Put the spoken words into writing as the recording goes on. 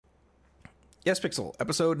Yespixel,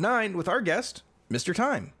 episode 9 with our guest, Mr.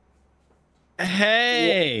 Time.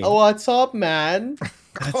 Hey! What's up, man?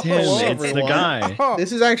 That's him. Hello, It's the everyone. guy. Oh,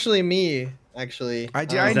 This is actually me, actually. I Is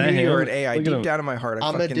that knew you were him? an AI. Look at Deep him. down in my heart, I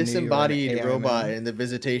I'm a fucking knew you were an disembodied AI, robot man. in the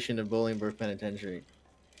visitation of Bolingbroke Penitentiary.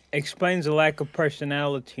 Explains the lack of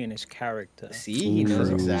personality in his character. See, he knows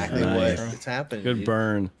Ooh, exactly nice. what's happening. Good dude.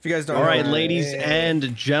 burn. If you guys don't All know, right, ladies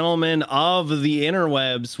and gentlemen of the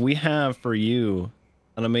interwebs, we have for you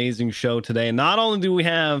an amazing show today. Not only do we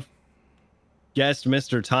have guest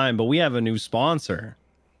Mr. Time, but we have a new sponsor.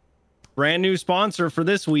 Brand new sponsor for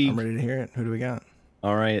this week. I'm ready to hear it. Who do we got?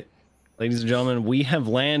 All right, ladies and gentlemen, we have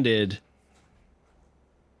landed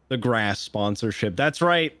the Grass sponsorship. That's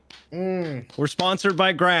right. We're sponsored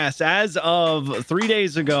by Grass. As of 3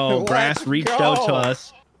 days ago, Grass reached out to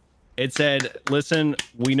us. It said, listen,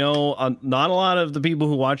 we know not a lot of the people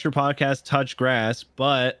who watch your podcast touch Grass,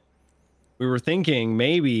 but we were thinking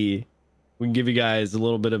maybe we can give you guys a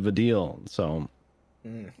little bit of a deal. So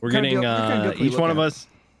we're getting each one of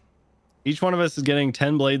us is getting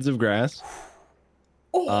 10 blades of grass.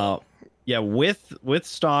 Yeah, with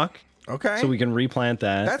stock. Okay. So we can replant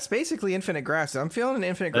that. That's basically infinite grass. I'm feeling an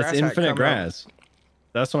infinite grass. That's infinite grass.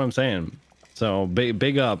 That's what I'm saying. So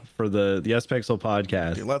big up for the Yespixel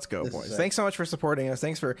podcast. Dude, let's go, boys. Thanks so much for supporting us.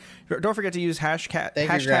 Thanks for don't forget to use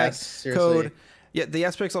hashtag Grass. code. Yeah, the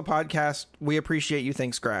Yespixel podcast. We appreciate you.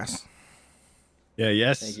 Thanks, Grass. Yeah,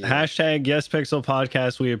 yes. Hashtag Yespixel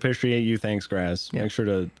podcast. We appreciate you. Thanks, Grass. Yeah. Make sure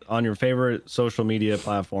to on your favorite social media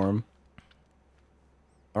platform.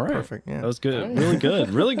 All right. Perfect. Yeah. That was good. Really good.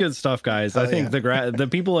 Really good stuff, guys. I think the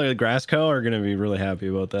people at Grassco are going to be really happy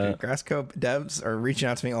about that. Dude, Grassco devs are reaching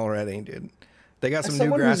out to me already, dude. They got some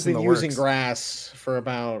Someone new grass who's in been the using works. grass for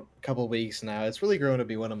about a couple weeks now. It's really grown to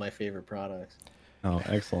be one of my favorite products. Oh,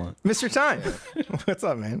 excellent. Mr. Time, what's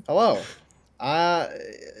up, man? Hello.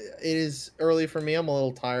 It is early for me. I'm a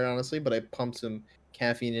little tired, honestly, but I pumped some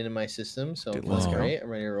caffeine into my system, so Dude, I'm let's feeling go. great. I'm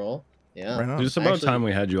ready to roll. Yeah. Right on. Dude, it's about Actually- time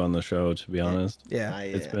we had you on the show, to be honest. Yeah.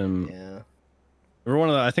 It's been- Yeah. We're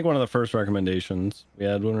one of the first recommendations we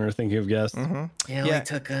had when we were thinking of guests. Mm-hmm. Yeah, Yeah. we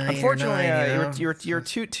took Unfortunately, you're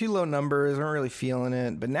too low numbers. Weren't really feeling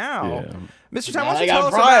it. But now, Yeah. Mr. Time, Now why don't I you got tell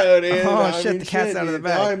us Pryo, about? dude. Oh Now I shit, mean the cat's out of the dude.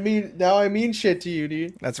 bag. Now I mean shit to you,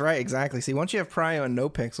 dude. That's right, exactly. See, once you have Pryo and no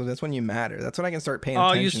pixels, that's when you matter. That's when I can start paying Oh,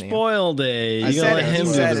 attention. you spoiled it. I You said gotta it. let him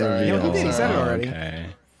He do said the it. reveal. He did. He said it already. Okay.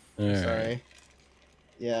 All right. Sorry.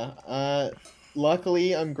 Yeah.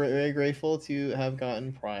 Luckily, I'm very grateful to have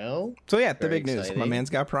gotten Pryo. So yeah, the Very big news. My exciting. man's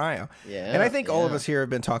got Pryo. Yeah. And I think all of yeah. us here have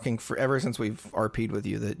been talking for ever since we've RP'd with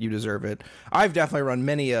you that you deserve it. I've definitely run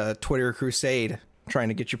many a Twitter crusade trying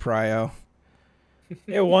to get you Pryo.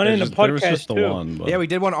 Yeah, one in the There was podcast just the too. one. But... Yeah, we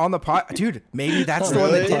did one on the pod. Dude, maybe that's the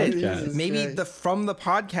one that did it. Podcast. Maybe Christ. the from the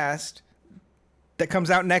podcast that comes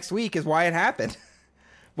out next week is why it happened.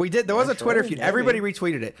 We did. There was a Twitter sure, feud. maybe. Everybody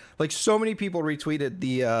retweeted it. Like so many people retweeted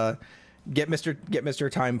the get Mr.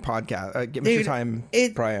 Time podcast. Get Mr. Dude, Time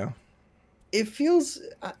it- Pryo. It feels.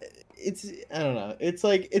 I don't know. It's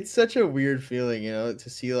like it's such a weird feeling, to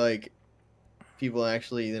see like people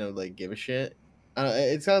actually, like give a shit.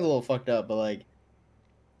 It sounds a little fucked up, but like,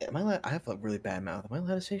 am I allowed? I have a really bad mouth. Am I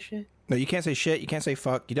allowed to say shit? No, you can't say shit. You can't say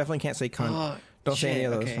fuck. You definitely can't say cunt. Oh, Don't say any shit,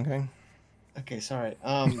 of those. okay. Okay. Okay, sorry.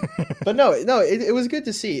 But no, it was good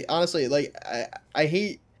to see. Honestly, like I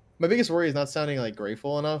hate. My biggest worry is not sounding like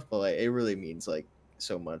grateful enough, but like it really means like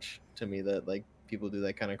so much to me that like people do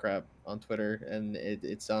that kind of crap on Twitter, and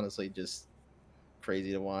it's honestly just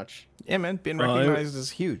crazy to watch. Yeah, man. Being Well, recognized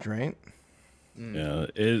is huge, right? Yeah,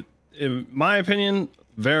 it in my opinion,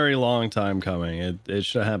 very long time coming. It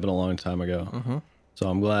should have happened a long time ago. Mm-hmm. So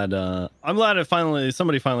I'm glad it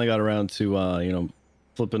somebody finally got around to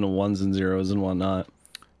flipping to ones and zeros and whatnot.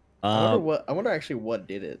 I wonder actually what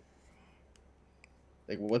did it.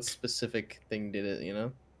 Like what specific thing did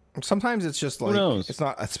it? Sometimes it's just like knows? it's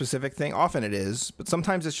not a specific thing. Often it is, but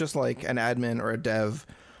sometimes it's just like an admin or a dev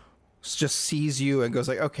just sees you and goes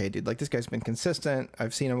like, "Okay, dude, like this guy's been consistent.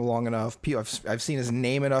 I've seen him long enough. I've seen his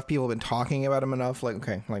name enough. People have been talking about him enough. Like,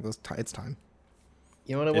 okay, like it's time."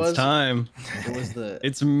 You know what it was? It's time. It was the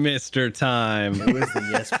It's Mr. Time. it was the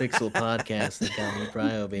Yespixel podcast that got me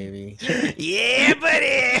Pryo, baby. Yeah,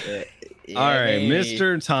 buddy. Yeah, All right, baby.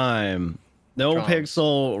 Mr. Time. No Trump.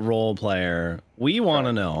 pixel role player. We want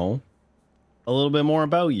to know a little bit more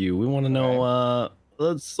about you. We want to know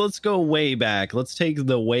let's go way back. Let's take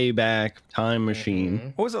the way back time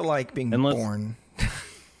machine. What was it like being And let's- born?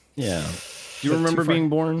 Yeah. Do you Is that remember too far? being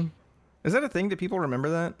born? Is that a thing? Do people remember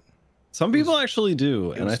that? Some people actually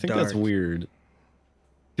do, and I was think that's dark. weird.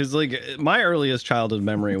 Because like my earliest childhood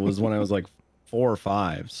memory was when I was like 4 or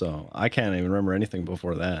 5, so I can't even remember anything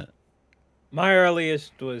before that. My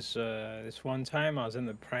earliest was this one time I was in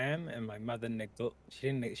the pram and my mother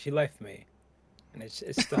she left me, and it's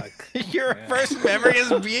stuck. Your first memory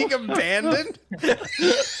is being abandoned.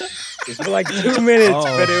 It's for like 2 minutes,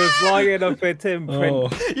 but it was long enough for it to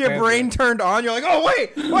imprint. Your brain turned on. You're like, oh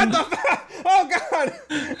wait, what the fuck? Oh god.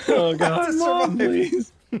 Oh god, Mom, survive.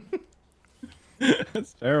 please.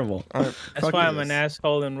 That's terrible. Right, That's why I'm an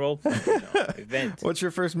asshole in roleplay event. What's your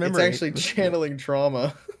first It's memory? actually channeling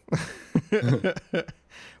trauma.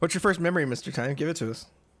 What's your first memory, Mr. Time? Give it to us.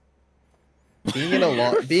 Being in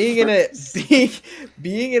a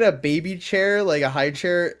being in a baby chair, like a high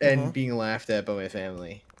chair, and being laughed at by my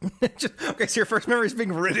family. Okay, so your first memory is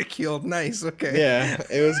being ridiculed. Nice. Okay. Yeah,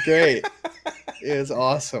 it was great. It was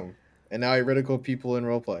awesome. And now I ridicule people in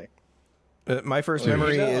roleplay. My first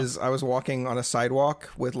memory is I was walking on a sidewalk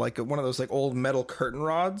with like one of those like old metal curtain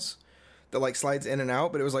rods that like slides in and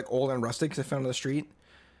out, but it was like old and rusted because I found it on the street.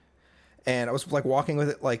 And I was like walking with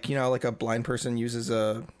it like, you know, like a blind person uses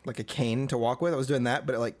a cane to walk with. I was doing that,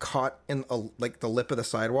 but it like caught in like the lip of the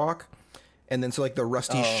sidewalk. And then so like the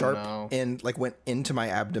rusty sharp end like went into my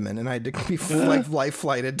abdomen, and I had to be like life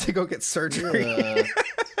flighted to go get surgery.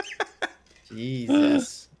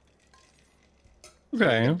 Jesus.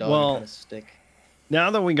 Okay, well,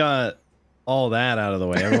 now that we got all that out of the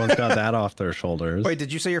way, everyone's got that off their shoulders. Wait,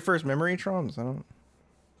 did you say your first memory, Troms?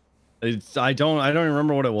 I don't even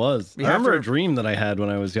remember what it was. I remember a dream that I had when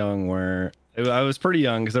I was young where I was pretty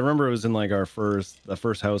young, because I remember it was in like the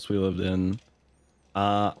first house we lived in.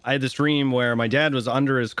 I had this dream where my dad was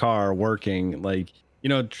under his car working, like, you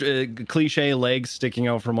know, cliche legs sticking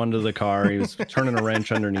out from under the car. He was turning a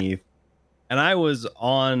wrench underneath, and I was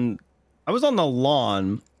on the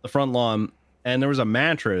lawn, the front lawn, and there was a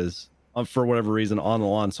mattress for whatever reason on the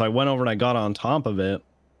lawn. So I went over and I got on top of it.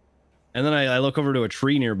 And then I look over to a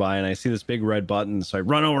tree nearby and I see this big red button. So I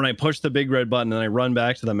run over and I push the big red button and I run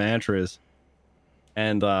back to the mattress.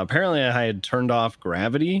 And apparently I had turned off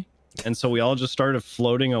gravity. And so we all just started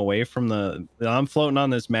floating away from I'm floating on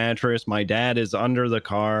this mattress. My dad is under the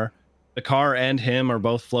car. The car and him are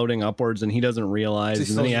both floating upwards and he doesn't realize.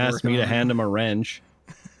 And then he asked me to hand him a wrench.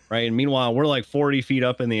 Right. And meanwhile, we're like 40 feet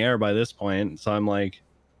up in the air by this point. So I'm like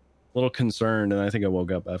a little concerned. And I think I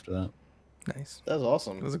woke up after that. Nice. That was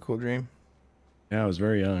awesome. It was a cool dream. Yeah, I was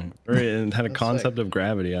very young. And had a concept of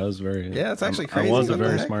gravity. I was very... Yeah, it's actually crazy. I was a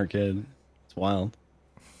very smart kid. It's wild.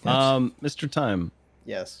 Yes. Mr. Time.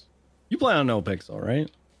 Yes. You play on NoPixel, right?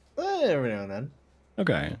 Every now and then.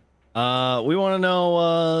 Okay. We want to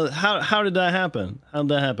know how did that happen? How did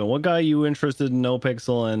that happen? What got you interested in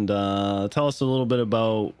NoPixel? And tell us a little bit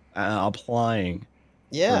about applying.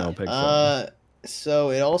 Yeah. For NoPixel. So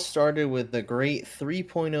it all started with the great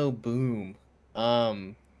 3.0 boom.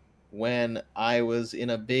 When I was in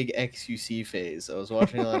a big XUC phase. I was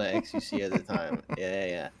watching a lot of XUC at the time.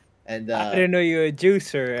 Yeah. And I didn't know you were a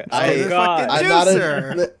juicer. I'm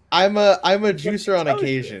a juicer on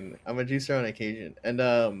occasion. I'm a juicer on occasion. And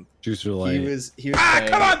Juicer light. He was playing,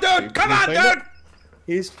 come on, dude!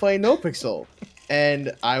 He was playing NoPixel.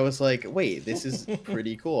 And I was like, wait, this is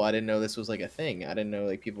pretty cool. I didn't know this was like a thing. I didn't know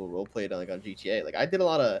like people roleplayed like on GTA. Like I did a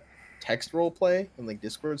lot of text roleplay on like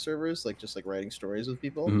Discord servers, like just like writing stories with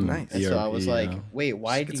people. Nice. And so I was like, wait,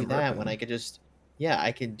 why do that when I could just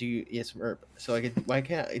I could do so why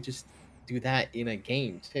can't I just do that in a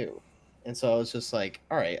game too? And so I was just like,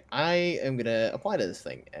 all right, I am gonna apply to this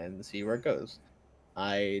thing and see where it goes.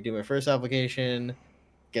 I do my first application,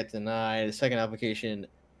 get denied. The second application,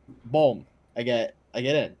 boom, I get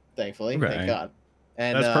in, thankfully. Okay. Thank God.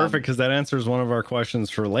 And that's perfect, because that answers one of our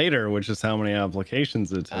questions for later, which is how many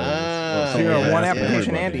applications it takes. So you're one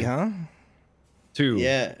application, Andy, huh? Two.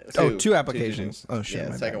 Yeah. Two applications. Oh shit.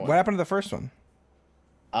 Yeah, second one. What happened to the first one?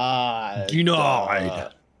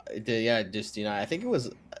 Denied. Just denied. I think it was.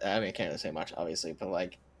 I mean, I can't really say much, obviously, but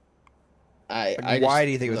like, why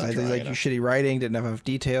do you think it was like you shitty writing? Didn't have enough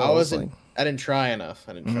details. I didn't try enough.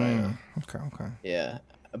 enough. Okay. Yeah,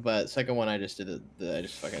 but second one, I just did I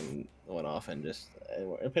just fucking went off and just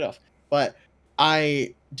it paid off. But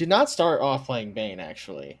I did not start off playing Bane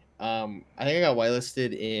actually. I think I got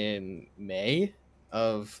whitelisted in May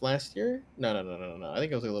of last year. No. I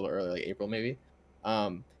think it was a little early, like April maybe.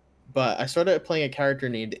 But I started playing a character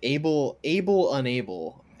named Able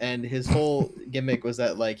Unable, and his whole gimmick was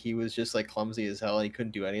that like he was just like clumsy as hell and he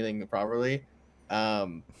couldn't do anything properly.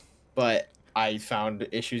 But I found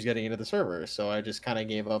issues getting into the server, so I just kind of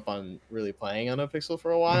gave up on really playing on NoPixel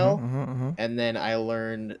for a while. And then I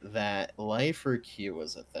learned that Lifer Q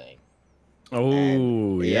was a thing.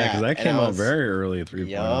 Oh, yeah, because that came out very early at 3.0.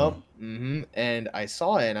 Yup. And I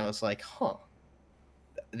saw it and I was like, huh.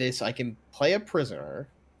 I can play a prisoner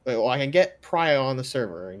well, I can get prio on the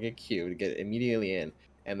server and get queued, get immediately in,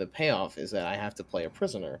 and the payoff is that I have to play a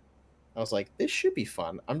prisoner. I was like, this should be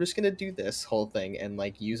fun. I'm just gonna do this whole thing and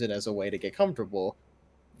like use it as a way to get comfortable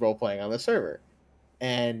role playing on the server.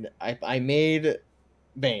 And I made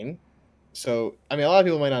Bane. So I mean, a lot of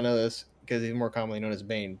people might not know this because he's more commonly known as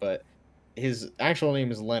Bane, but his actual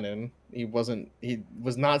name is Lennon. He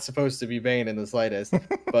was not supposed to be Bane in the slightest,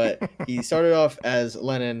 but he started off as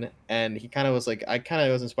Lennon, and he kind of was like, I kind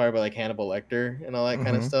of was inspired by like Hannibal Lecter and all that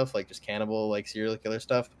kind of stuff, like just cannibal, like serial killer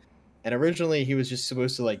stuff. And originally he was just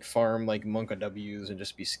supposed to like farm like Monka W's and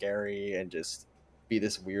just be scary and just be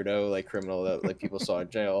this weirdo like criminal that like people saw in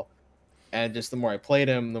jail. And just the more I played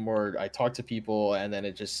him, the more I talked to people, and then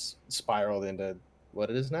it just spiraled into what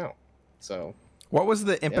it is now. So what was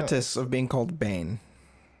the impetus of being called Bane?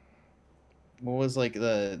 What was like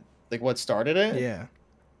what started it? Yeah.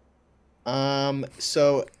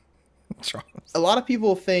 So a lot of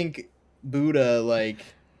people think Buddha like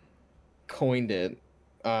coined it.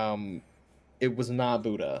 It was not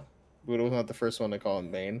Buddha. Buddha was not the first one to call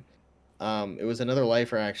him Bane. It was another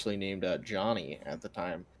lifer actually named Johnny at the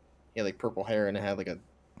time. He had like purple hair and it had like a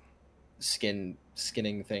skinning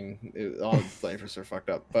thing. All lifers are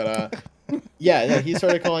fucked up, but yeah, he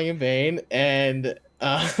started calling him Bane, and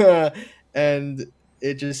and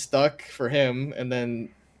it just stuck for him. And then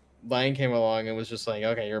Lion came along and was just like,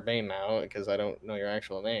 okay, you're Bane now because I don't know your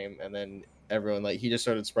actual name. And then everyone like he just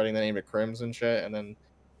started spreading the name to Crims and shit, and then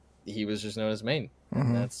he was just known as Bane.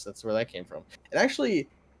 And that's where that came from. It actually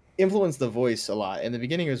influenced the voice a lot. In the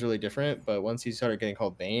beginning it was really different, but once he started getting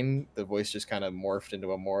called Bane, the voice just kind of morphed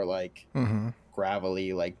into a more like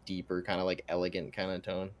gravelly, like deeper, kind of like elegant kind of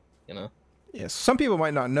tone, you know? Yes. Some people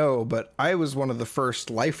might not know, but I was one of the first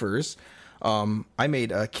lifers. I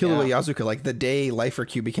made a Killua Yazuka like the day Lifer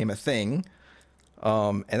Q became a thing.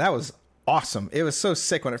 And that was awesome. It was so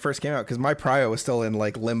sick when it first came out because my prio was still in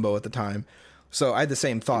like limbo at the time. So I had the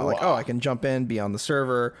same thought, like, oh, I can jump in, be on the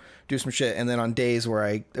server, do some shit. And then on days where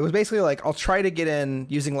it was basically like, I'll try to get in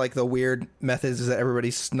using like the weird methods that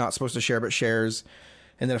everybody's not supposed to share but shares.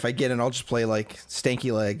 And then if I get in, I'll just play like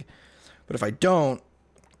Stanky Leg. But if I don't,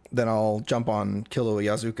 then I'll jump on Killua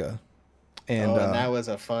Yazuka. And that was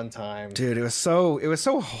a fun time, dude. It was so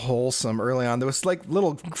wholesome early on. There was like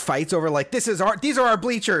little fights over like these are our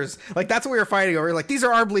bleachers. Like that's what we were fighting over. Like these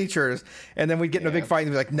are our bleachers. And then we'd get in a big fight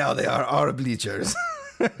and be like, no, they are our bleachers.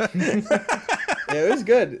 Yeah, it was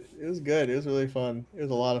good. It was good. It was really fun. It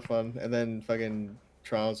was a lot of fun. And then fucking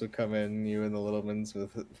Trons would come in, you and the Littlemans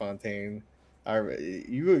with Fontaine.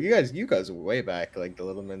 You guys were way back, like the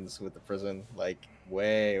Littlemans with the prison, like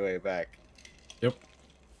way back. Yep.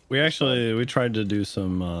 We tried to do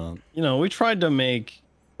some, we tried to make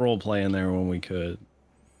role play in there when we could.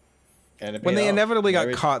 And when they inevitably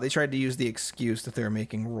got caught, they tried to use the excuse that they were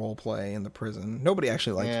making role play in the prison. Nobody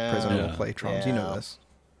actually liked prison role play, Trons. You know this.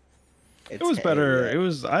 It was better. It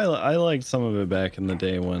was I liked some of it back in the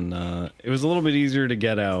day when it was a little bit easier to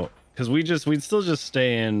get out because we'd still just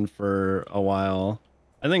stay in for a while.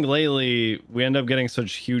 I think lately we end up getting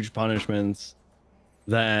such huge punishments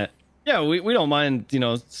that we don't mind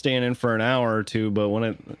staying in for an hour or two, but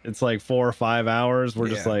when it's like 4 or 5 hours, we're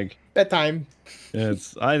just like bedtime.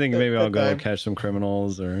 I think maybe I'll go catch some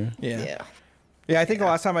criminals or Yeah, I think the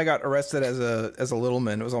last time I got arrested as a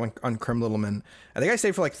Littleman, it was on Crim Littleman. I think I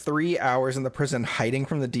stayed for like 3 hours in the prison hiding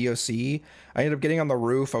from the DOC. I ended up getting on the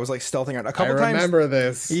roof. I was like stealthing out a couple times. I remember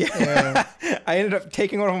this. Yeah. I ended up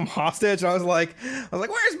taking one of them hostage, and I was like,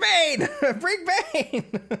 "Where's Bane? Bring Bane!"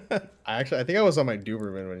 I think I was on my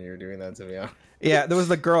Duberman when you were doing that, to be honest. Yeah, there was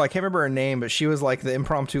the girl. I can't remember her name, but she was like the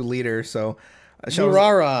impromptu leader. So.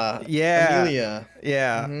 Murara. Yeah. Amelia.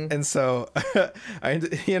 Yeah. And so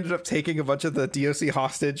he ended up taking a bunch of the DOC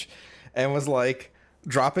hostage and was like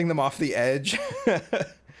dropping them off the edge.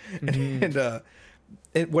 And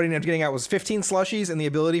what he ended up getting out was 15 slushies and the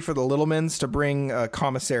ability for the Littlemans to bring a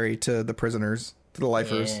commissary to the prisoners, to the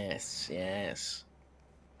lifers. Yes. Yeah,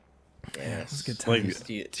 it was a good like time.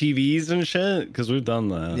 TVs and shit, because we've done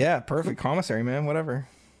that. Yeah, perfect commissary, man. Whatever.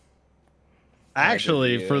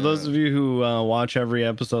 Actually, for those of you who watch every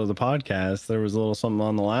episode of the podcast, there was a little something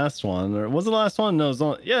on the last one. Or was it the last one? No, it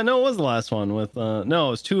was the last one with it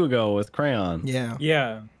was 2 ago with Crayon. Yeah.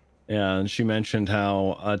 Yeah, and she mentioned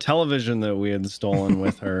how a television that we had stolen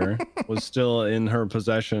with her was still in her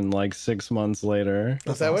possession like 6 months later.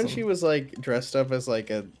 Was that awesome. When she was like dressed up as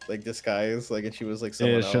like a disguise, like, and she was like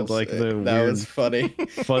someone else? Like that was funny.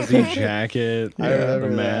 Fuzzy jacket, I remember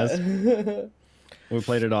the mask. that. We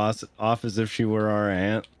played it off as if she were our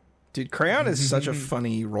aunt. Dude, Crayon is such a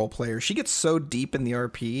funny role player. She gets so deep in the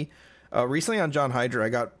RP. Recently on John Hydra, I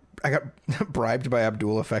got got bribed by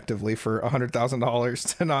Abdul effectively for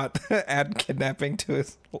 $100,000 to not add kidnapping to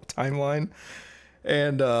his timeline,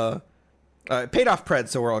 and it paid off Pred,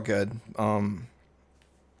 so we're all good.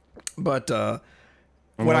 But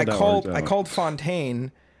when I called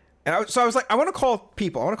Fontaine, and I was like, I want to call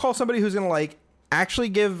people. I want to call somebody who's gonna like actually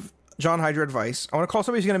give John Hydra advice. I want to call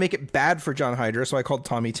somebody who's going to make it bad for John Hydra, so I called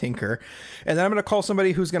Tommy Tinker. And then I'm going to call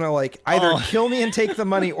somebody who's going to like either kill me and take the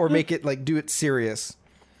money or make it like do it serious.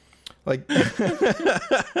 Like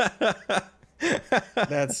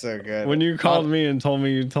That's so good. When you called me and told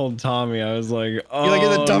me you told Tommy, I was like, oh, you're like,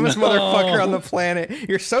 you're the dumbest no. motherfucker on the planet.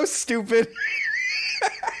 You're so stupid.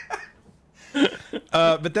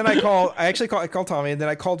 But then I called Tommy, and then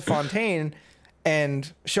I called Fontaine,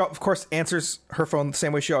 and she, of course, answers her phone the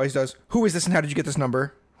same way she always does. Who is this, and how did you get this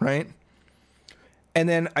number? Right? And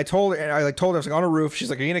then I told her, I was like on a roof. She's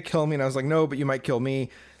like, "Are you gonna kill me?" And I was like, "No, but you might kill me."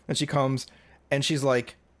 And she comes, and she's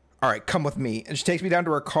like, "All right, come with me." And she takes me down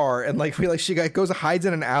to her car, and like she goes hides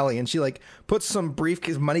in an alley, and she like puts some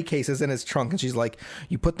money cases in his trunk, and she's like,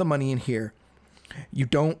 "You put the money in here. You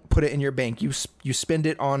don't put it in your bank. You spend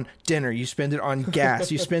it on dinner. You spend it on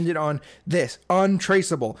gas. You spend it on this.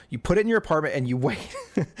 Untraceable. You put it in your apartment and you wait."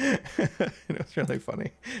 It was really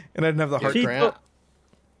funny. And I didn't have the heart.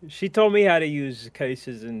 She told me how to use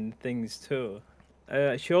cases and things too.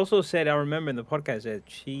 She also said, I remember in the podcast, that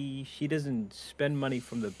she doesn't spend money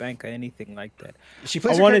from the bank or anything like that. She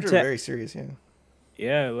plays her character very serious, yeah.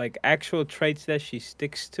 Yeah, like actual traits that she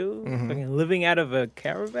sticks to. Fucking living out of a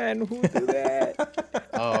caravan. Who would do that?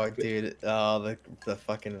 Oh, dude. Oh, the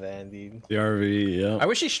fucking van, dude. The RV, yeah. I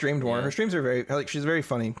wish she streamed more. Yeah. Her streams are very, like, she's a very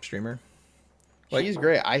funny streamer. Like, She's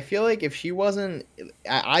great. I feel like if she wasn't,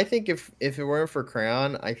 I think if it weren't for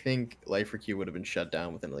Crayon, I think Life for Q would have been shut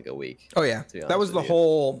down within like a week. Oh yeah, that was the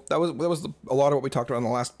whole. That was a lot of what we talked about in the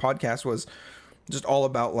last podcast. Was just all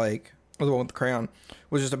about like the one with the crayon.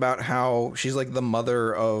 Was just about how she's like the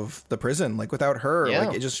mother of the prison. Like without her,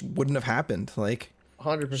 like it just wouldn't have happened. Like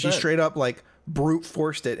 100%. She straight up like brute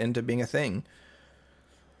forced it into being a thing.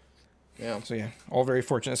 Yeah. So yeah, all very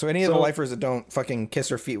fortunate. So any of the lifers that don't fucking kiss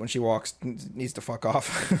her feet when she walks needs to fuck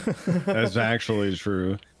off. That's actually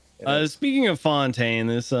true. Speaking of Fontaine,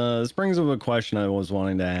 this brings up a question I was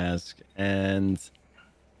wanting to ask, and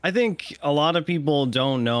I think a lot of people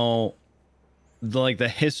don't know the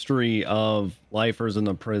history of lifers in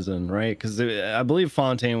the prison, right? Because I believe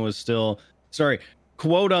Fontaine was still,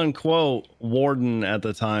 quote unquote, warden at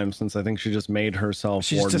the time, since I think she just made herself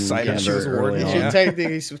she warden. Just decided she was a warden.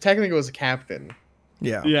 She technically was a captain.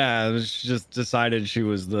 Yeah. Yeah, she just decided she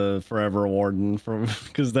was the forever warden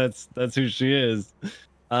because that's who she is.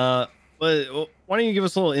 But why don't you give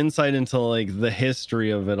us a little insight into like the history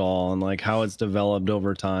of it all and like how it's developed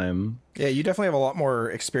over time? Yeah, you definitely have a lot more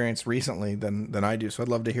experience recently than I do, so I'd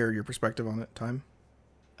love to hear your perspective on it. Time.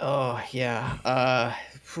 Oh yeah.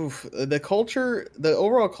 The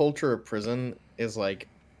overall culture of prison is like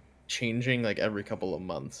changing like every couple of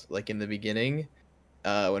months. Like in the beginning,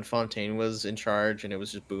 when Fontaine was in charge and it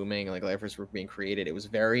was just booming, like lifers were being created,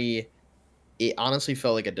 it honestly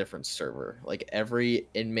felt like a different server. Like every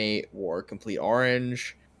inmate wore complete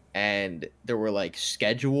orange, and there were like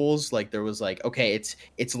schedules. Like there was like, okay,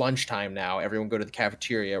 it's lunchtime now. Everyone go to the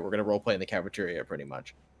cafeteria. We're gonna roleplay in the cafeteria, pretty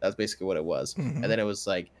much. That's basically what it was. Mm-hmm. And then it was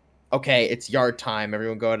like, okay, it's yard time.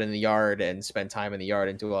 Everyone go out in the yard and spend time in the yard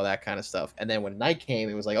and do all that kind of stuff. And then when night came,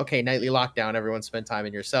 it was like, okay, nightly lockdown. Everyone spend time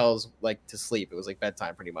in your cells, like to sleep. It was like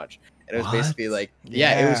bedtime, pretty much. And it was basically like,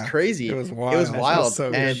 it was crazy. It was wild. It was wild.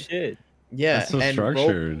 So and shit. yeah, that's so and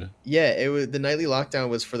structured. it was the nightly lockdown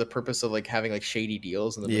was for the purpose of like having like shady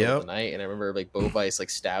deals in the middle of the night. And I remember like Bovice like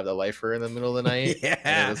stabbed a lifer in the middle of the night. Yeah,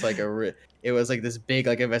 and it was like it was like this big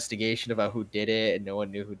like investigation about who did it, and no one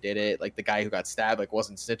knew who did it. Like the guy who got stabbed like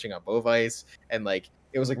wasn't snitching on Bovice, and like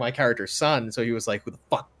it was like my character's son, so he was like, who the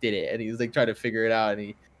fuck did it? And he was like trying to figure it out,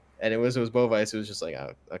 and it was Bovice. It was just like,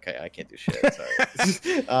 oh, okay, I can't do shit.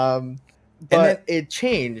 Sorry. But it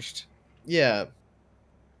changed. Yeah.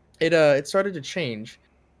 It started to change.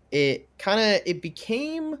 It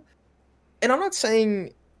became, and I'm not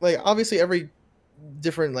saying like obviously every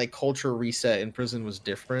different like culture reset in prison was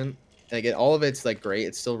different. Like all of it's like great.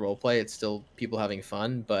 It's still roleplay. It's still people having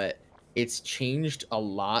fun, but it's changed a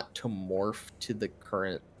lot to morph to the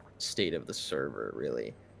current state of the server,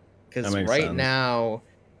 really. Because right now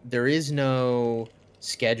there is no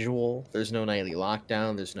schedule. There's no nightly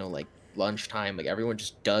lockdown. There's no like lunchtime. Like everyone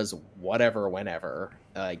just does whatever whenever.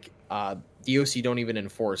 Like DOC don't even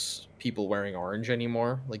enforce people wearing orange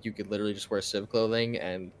anymore. Like you could literally just wear civ clothing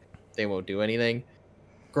and they won't do anything.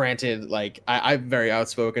 Granted, like I'm very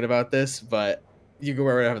outspoken about this, but you can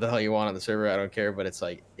wear whatever the hell you want on the server. I don't care, but it's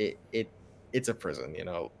like it's a prison. You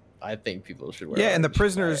know, I think people should wear. Yeah, and the orange.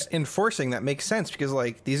 prisoners enforcing that makes sense because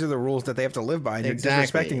like these are the rules that they have to live by, and you're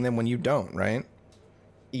Exactly. disrespecting them when you don't, right?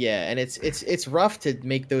 Yeah, and it's rough to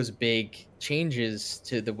make those big changes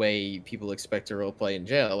to the way people expect to roleplay in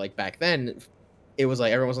jail. Like back then, it was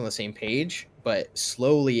like everyone was on the same page, but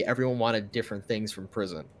slowly everyone wanted different things from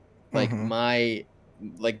prison. Like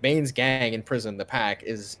like Bane's gang in prison, the pack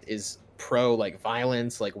is pro like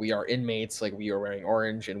violence, like we are inmates, like we are wearing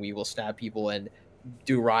orange and we will stab people and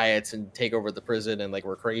do riots and take over the prison and like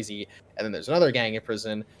we're crazy. And then there's another gang in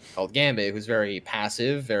prison called Gambit who's very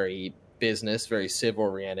passive, very business, very civ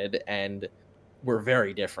oriented, and we're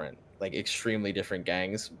very different, like extremely different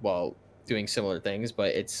gangs while doing similar things.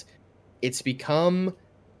 But it's become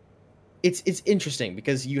it's interesting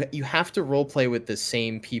because you have to role play with the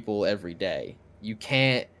same people every day. You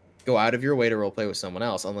can't go out of your way to role play with someone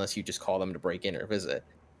else unless you just call them to break in or visit.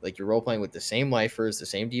 Like you're role playing with the same lifers, the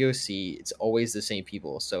same DOC. It's always the same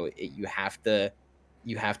people, so you have to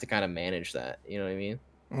kind of manage that. You know what I mean?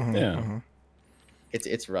 Yeah.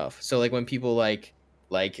 It's rough. So like when people like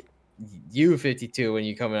you 52 when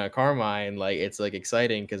you come in at Carmine, like it's like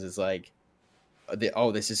exciting because it's like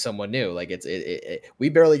oh, this is someone new. Like we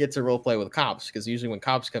barely get to role play with cops because usually when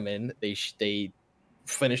cops come in, they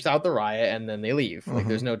finished out the riot and then they leave. Like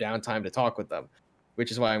there's no downtime to talk with them,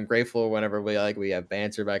 which is why I'm grateful whenever we have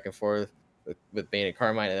banter back and forth with Bane and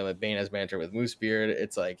Carmine, and then with Bane has banter with Moosebeard.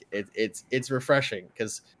 It's like it's refreshing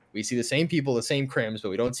because we see the same people, the same crims, but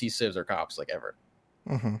we don't see civs or cops like ever.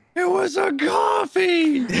 It was a coffee.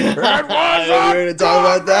 You want to talk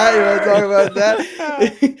about that? You want to talk about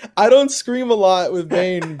that? I don't scream a lot with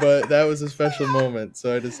Bane, but that was a special moment,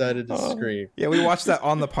 so I decided to scream. Yeah, we watched that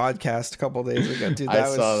on the podcast a couple days ago, dude. That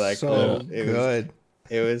was saw that so clip. good.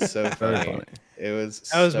 It was so Very funny. It was.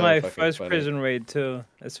 That was so my fucking first funny. prison raid too.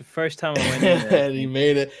 That's the first time I went in there. And he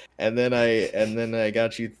made it, and then I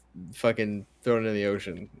got you fucking thrown in the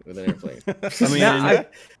ocean with an airplane. I mean,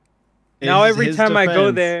 Now every his time I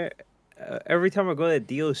go defense- there,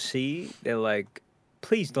 DOC, they're like,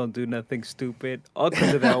 please don't do nothing stupid. All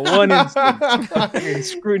because of that one instant. Fucking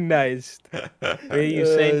scrutinized. What are you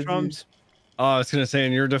saying, Trumps? Oh, I was gonna say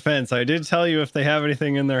in your defense, I did tell you if they have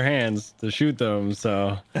anything in their hands to shoot them.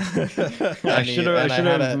 So I should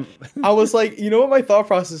have. I was like, you know what my thought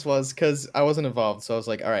process was, because I wasn't involved. So I was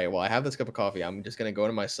like, all right, well, I have this cup of coffee. I'm just gonna go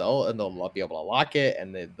into my cell, and they'll be able to lock it,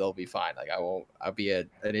 and they'll be fine. Like I'll be an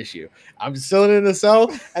issue. I'm just chilling in the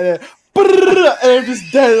cell, and then. And I'm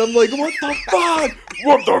just dead. I'm like, what the fuck?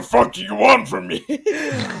 What the fuck do you want from me?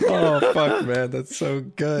 Oh fuck, man, that's so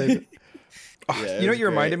good. Yeah, you know what you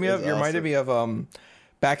reminded great. me It of? was You reminded me of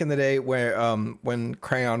back in the day where when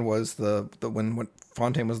Crayon was when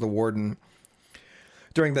Fontaine was the warden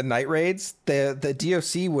during the night raids, the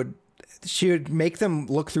DOC would make them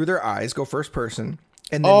look through their eyes, go first person,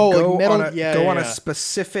 and then go on a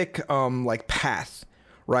specific like path,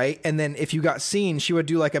 right? And then if you got seen, she would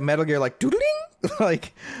do like a Metal Gear like doodling.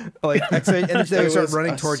 like and then they would start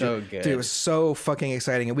running towards you. Good. Dude, it was so fucking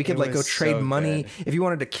exciting, and we could like go trade money. If you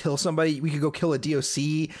wanted to kill somebody, we could go kill a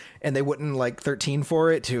DOC, and they wouldn't like 13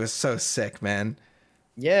 for it. Dude, it was so sick, man.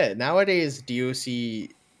 Yeah, nowadays DOC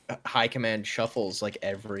high command shuffles like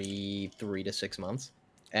every 3 to 6 months,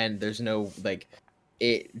 and there's no like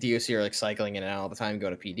DOC are like cycling in and out all the time. Go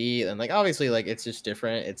to PD, and like obviously like it's just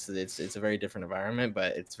different. It's a very different environment,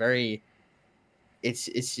 but it's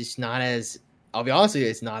just not as. I'll be honest with you,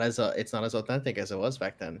 it's not as authentic as it was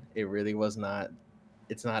back then. It really was not.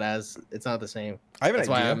 It's not the same. That's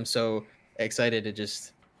why I'm so excited to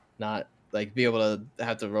just not like be able to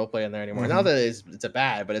have to roleplay in there anymore. Not that it's a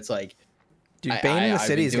bad, but it's like, dude, Bane in the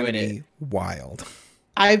City is gonna be wild.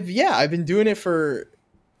 I've been doing it for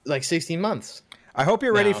like 16 months. I hope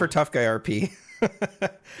you're ready for Tough Guy RP.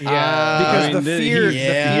 Yeah, because the fear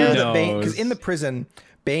that Bane, because in the prison,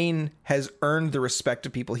 Bane has earned the respect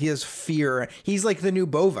of people. He has fear. He's like the new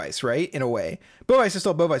Bovice, right? In a way. Bovice is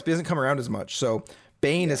still Bovice, but he doesn't come around as much. So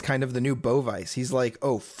Bane is kind of the new Bovice. He's like,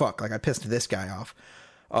 oh, fuck, like I pissed this guy off.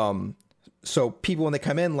 So people, when they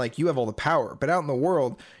come in, like, you have all the power. But out in the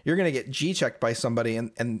world, you're going to get G-checked by somebody,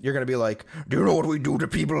 and you're going to be like, do you know what we do to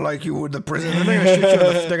people like you in the prison? And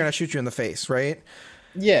they're going to shoot you in the face, right?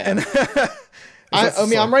 Yeah. And I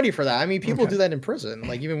mean, I'm ready for that. I mean, people do that in prison.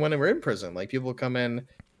 Like, even when we're in prison, like, people come in,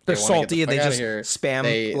 they're salty and they just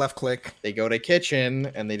spam left click. They go to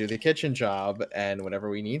kitchen and they do the kitchen job. And whenever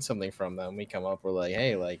we need something from them, we come up, we're like,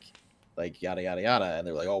 hey, like yada, yada, yada. And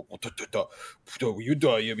they're like, oh, you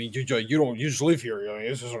don't, you just live here. You know,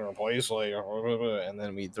 this isn't a place. Like, and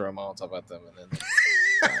then we throw a Molotov at them and then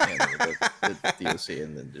the DOC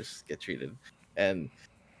and then just get treated. And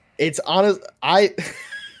it's honest.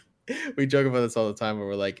 We joke about this all the time where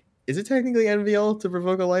we're like, is it technically NVL to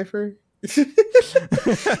provoke a lifer? It's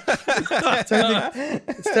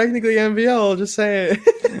technically NVL, just saying.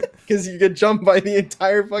 Because you get jumped by the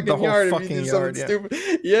entire fucking The whole yard if fucking you do yard, something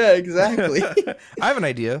stupid. Yeah, exactly. I have an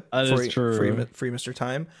idea That for is you, true. for you, Mr.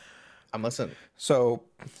 Time. I'm listening. So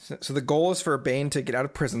the goal is for Bane to get out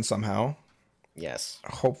of prison somehow. Yes.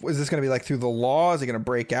 Is this going to be like through the law? Is he going to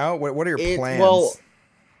break out? What are your plans?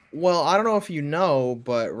 Well, I don't know if you know,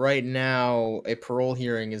 but right now a parole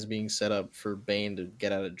hearing is being set up for Bane to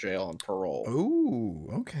get out of jail on parole. Ooh,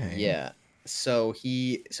 okay. Yeah. So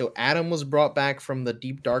Adam was brought back from the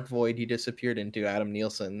deep dark void he disappeared into, Adam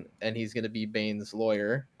Nielsen, and he's gonna be Bane's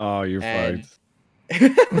lawyer. Oh, you're And fucked.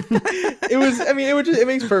 it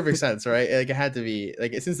makes perfect sense, right? Like it had to be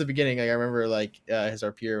like since the beginning. Like I remember like his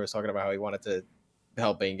RPer was talking about how he wanted to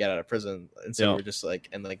help Bane get out of prison, and so we were just like,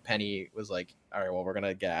 and like Penny was like, all right, well we're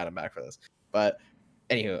gonna get Adam back for this. But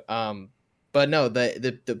anywho, but no,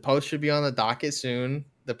 the post should be on the docket soon.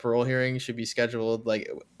 The parole hearing should be scheduled like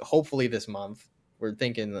hopefully this month. We're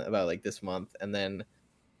thinking about like this month, and then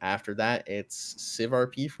after that it's Civ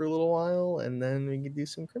RP for a little while, and then we can do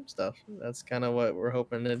some crimp stuff. That's kind of what we're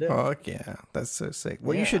hoping to do. Fuck yeah, that's so sick.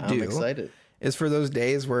 What you should I'm do excited. is for those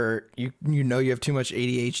days where you know you have too much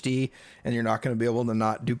ADHD and you're not going to be able to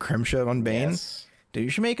not do crim shit on Bane. Yes. Dude, you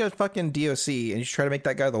should make a fucking DOC and you should try to make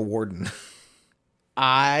that guy the warden.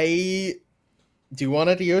 I do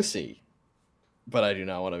want a DOC, but I do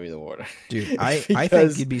not want to be the warden. Dude, I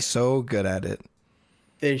think you'd be so good at it.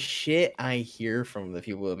 The shit I hear from the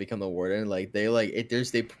people that become the warden, like they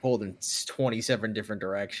pulled in 27 different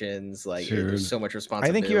directions. Like there's so much responsibility.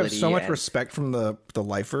 I think you have so much respect from the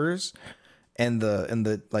lifers and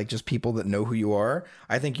the like just people that know who you are.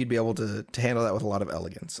 I think you'd be able to handle that with a lot of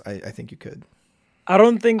elegance. I think you could. I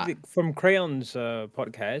don't think from Crayon's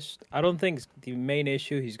podcast, I don't think the main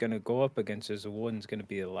issue he's going to go up against as a warden's going to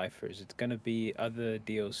be the lifers. It's going to be other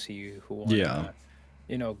DLC who want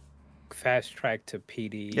to, fast track to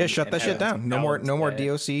PD. Yeah, shut that shit down. No more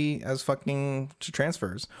DOC as fucking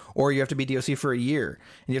transfers. Or you have to be DOC for a year.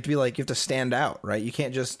 And you have to be like, you have to stand out, right? You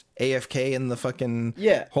can't just AFK in the fucking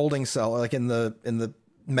holding cell, like in the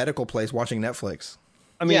medical place watching Netflix.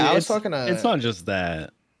 I mean, I was talking to... It's not just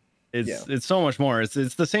that. It's so much more. It's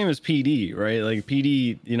the same as PD, right? Like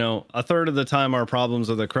PD, a third of the time our problems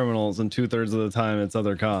are the criminals, and 2/3 of the time it's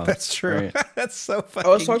other cops. That's true. Right? That's so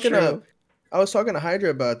fucking true. I was talking to Hydra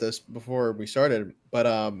about this before we started, but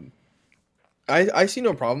I see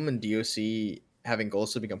no problem in DOC having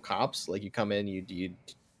goals to become cops. Like you come in, you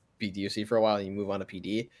be DOC for a while, and you move on to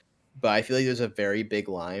PD. But I feel like there's a very big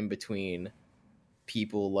line between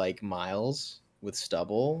people like Miles with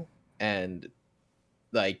Stubble and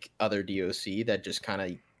like other DOC that just kind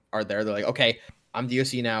of are there. They're like, okay, I'm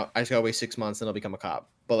DOC now. I just gotta wait 6 months and I'll become a cop.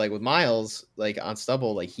 But like with Miles, like on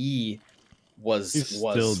Stubble, like he's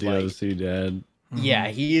still DOC dead. Yeah,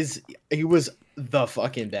 he was the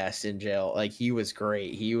fucking best in jail. Like he was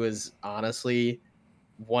great. He was honestly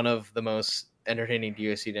one of the most entertaining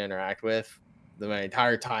DOC to interact with my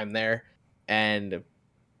entire time there. And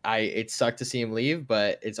it sucked to see him leave,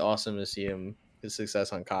 but it's awesome to see his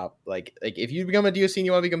success on cop. Like if you become a DOC and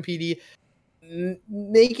you want to become PD,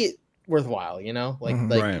 make it worthwhile,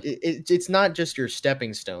 right. It's not just your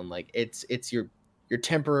stepping stone. Like it's your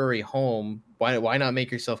temporary home. Why not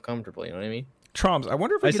make yourself comfortable? You know what I mean? Troms, I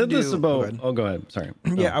wonder if we could do... this about... Oh, go ahead. Sorry.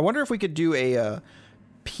 Yeah, I wonder if we could do a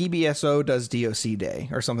PBSO does DOC day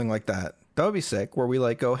or something like that. That would be sick. Where we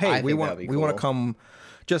like go, hey, we want to come,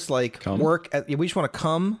 just like work at. We just want to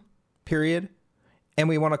come, period, and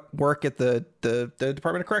we want to work at the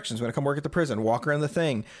Department of Corrections. We want to come work at the prison, walk around the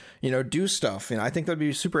thing, do stuff. I think that'd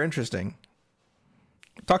be super interesting.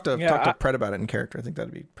 Talk to Pred about it in character. I think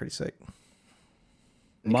that'd be pretty sick.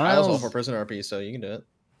 Miles all for prison RP, so you can do it.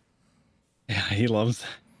 Yeah, he loves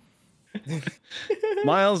that.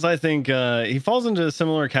 Miles, I think he falls into a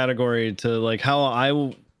similar category to like how I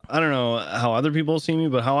don't know how other people see me,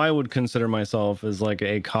 but how I would consider myself as like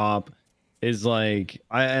a cop is like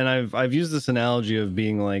I've used this analogy of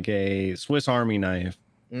being like a Swiss Army knife.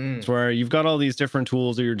 It's where you've got all these different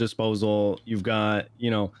tools at your disposal. You've got,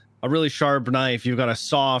 a really sharp knife. You've got a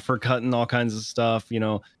saw for cutting all kinds of stuff,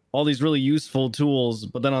 all these really useful tools.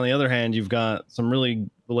 But then on the other hand, you've got some really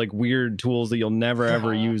like weird tools that you'll never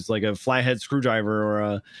ever use, like a flathead screwdriver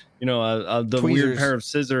or the tweezers. Weird pair of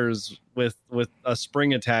scissors with a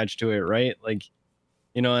spring attached to it, right? Like,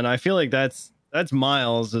 and I feel like that's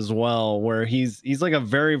Miles as well, where he's like a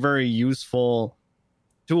very, very useful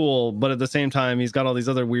tool, but at the same time he's got all these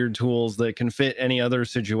other weird tools that can fit any other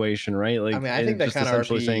situation, right? Like, I think that kind of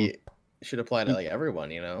RP should apply to like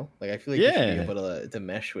everyone, you know. Like I feel like you should be Yeah. able to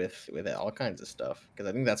mesh with all kinds of stuff because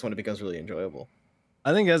I think that's when it becomes really enjoyable.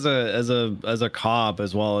 I think as a cop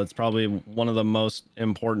as well, it's probably one of the most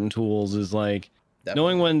important tools is like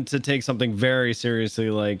knowing Definitely. when to take something very seriously.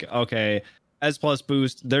 Like, okay, S plus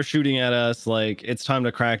boost, they're shooting at us. Like, it's time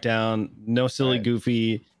to crack down. No silly Right.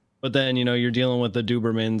 goofy. But then you're dealing with the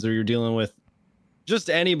Dubermans, or you're dealing with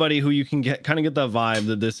just anybody who you can get the vibe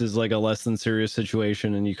that this is like a less than serious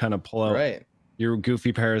situation, and you kind of pull out Right. your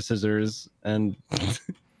goofy pair of scissors and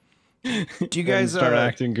Do you guys start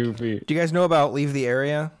acting goofy. Do you guys know about leave the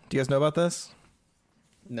area? Do you guys know about this?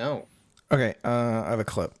 No. Okay, I have a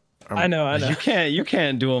clip. I know. You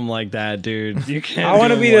can't do them like that, dude. You can't. I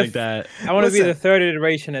want to be like that. I want to be the third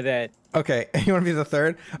iteration of that. Okay, you want to be the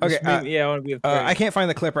third? Okay, Yeah, I want to be the third. I can't find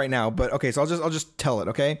the clip right now, but okay, so I'll just tell it.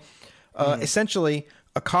 Okay, essentially,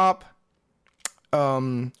 a cop.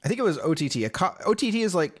 I think it was OTT. OTT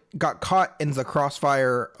is like got caught in the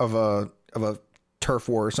crossfire of a turf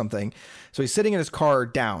war or something. So he's sitting in his car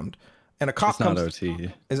downed, and a cop comes. Not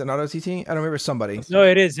OT. Is it not OTT? I don't remember somebody. No,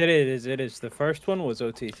 it is. The first one was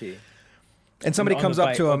OTT. And somebody On comes the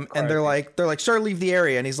up to bike, him and they're like, sir, leave the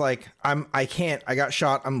area. And he's like, I can't, I got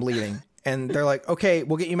shot, I'm bleeding. And they're like, okay,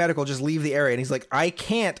 we'll get you medical, just leave the area. And he's like, I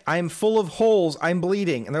can't, I'm full of holes, I'm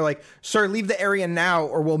bleeding. And they're like, sir, leave the area now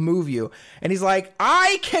or we'll move you. And he's like,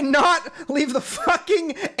 I cannot leave the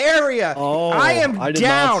fucking area. Oh, I am I did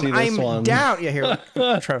down. not see this I'm one. down. Yeah, here,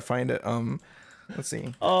 try to find it. Let's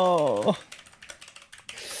see. Oh.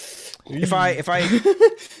 If I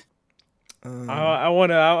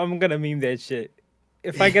I'm gonna meme that shit.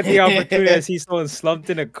 If I get the opportunity to see someone slumped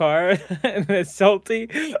in a car and it's salty,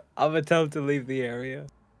 I'm gonna tell them to leave the area.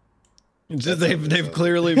 Just they've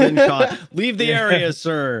clearly been caught. Leave the area,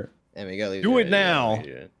 sir. And we gotta leave Do the it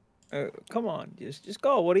area. now. Come on, just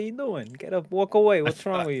go. What are you doing? Get up, walk away. What's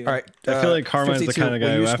wrong with you? all right, I feel like Carmine's the 52, kind of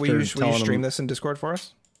guy who after will you telling stream him, this in Discord for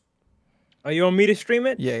us? Are you want me to stream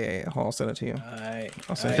it? Yeah. I'll send it to you. Alright.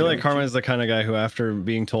 I'll send I it feel to like you. Carmine's the kind of guy who, after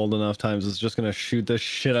being told enough times, is just gonna shoot the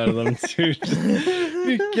shit out of them too. Just,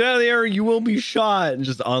 get out of the area, you will be shot, and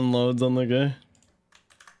just unloads on the guy.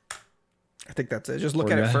 I think that's it. Just look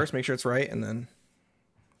Poor at it guy. first, make sure it's right, and then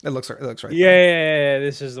it looks right. Yeah.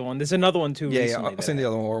 This is the one. There's another one too. Yeah. recently I'll send that the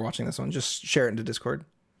other one while we're watching this one. Just share it into Discord.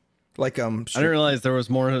 Like I didn't realize there was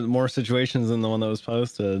more situations than the one that was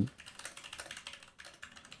posted.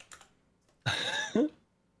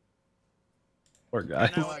 Poor guy.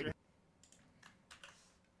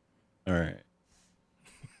 All right.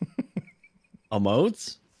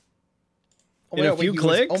 Emotes? Oh In my a God, few wait,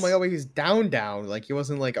 clicks? oh my god, wait, he's down. Like he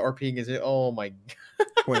wasn't like RPing his. Oh my.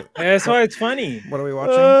 Wait, Yeah, that's why it's funny. what are we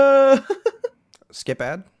watching? Skip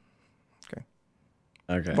ad.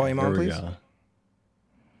 Okay. Volume on, here we please. go.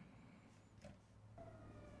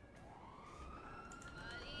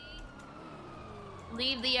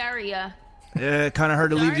 Leave the area. Kind of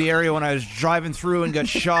hard to leave the area when I was driving through and got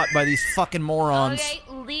shot by these fucking morons. Okay,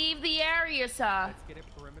 leave the area, sir.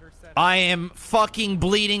 I am fucking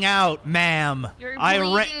bleeding out, ma'am. You're I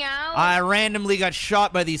bleeding out? I randomly got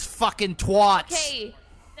shot by these fucking twats. Okay,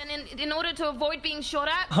 then in order to avoid being shot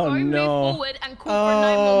at, Oh, go no. move forward and call for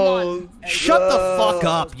 911. Shut the fuck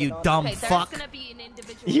up, you dumb Okay, fuck. there's gonna be an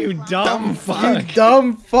individual. You dumb fuck. You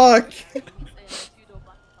dumb fuck.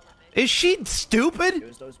 Is she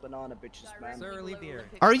stupid?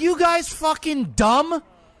 Are you guys fucking dumb?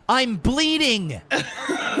 I'm bleeding.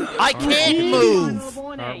 I can't move.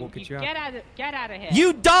 Get out of here.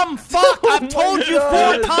 You dumb fuck! I've told you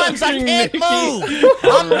 4 times I can't move.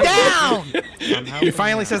 I'm down. He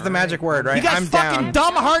finally says the magic word, right? You guys I'm fucking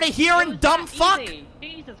down. dumb, hard of hearing, dumb fuck. Easy.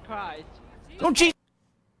 Jesus Christ. Don't you?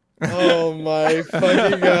 Oh my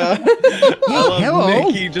fucking god. I love Hello?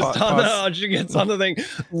 Nikki just on the, Pause. she gets on the thing.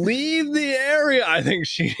 Leave the area. I think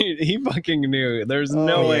he fucking knew. There's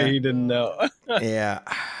no Oh, way yeah. he didn't know. Yeah.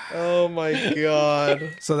 Oh my god.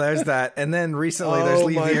 So there's that, and then recently there's Oh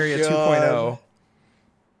Leave my the Area God.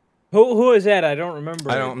 2.0. Who is that? I don't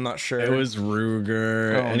remember. I'm not sure. It was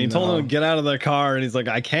Ruger, Oh, and he told no. him to get out of the car, and he's like,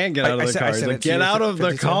 I can't get out I of the sent- I car. He's sent like, it to get you, out of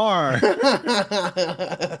the 52. car.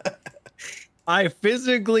 I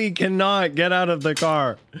physically cannot get out of the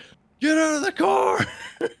car. Get out of the car.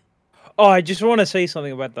 Oh, I just want to say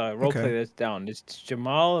something about the roleplay Okay. that's down. It's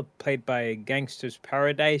Jamal, played by Gangster's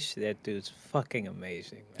Paradise. That dude's fucking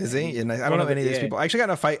amazing. Man. Is he? He's And I one don't know the- any of these yeah. people. I actually got in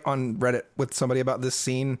a fight on Reddit with somebody about this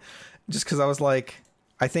scene, just because I was like,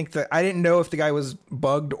 I think that I didn't know if the guy was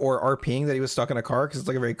bugged or RPing that he was stuck in a car, because it's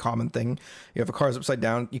like a very common thing. You have a car's upside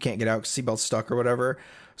down, you can't get out, seatbelt's stuck or whatever.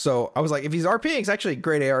 So I was like, if he's RPing, it's actually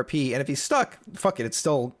great ARP, and if he's stuck, fuck it, it's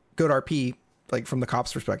still good RP, like from the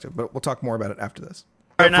cop's perspective. But we'll talk more about it after this.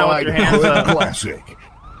 right now with your hands up. Classic.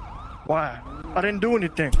 Why? I didn't do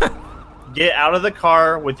anything. Get out of the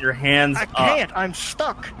car with your hands I up. can't. I'm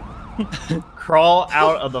stuck. Crawl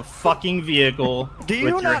out of the fucking vehicle Do you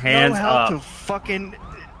with your not hands know how up. to fucking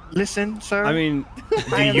listen, sir? I mean,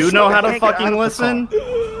 Do you know how to fucking listen?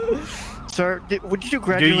 Sir, did you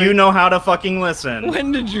graduate? Do you know how to fucking listen?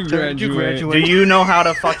 when did you Sir, did you graduate? Do you know how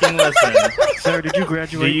to fucking listen? Sir, did you Do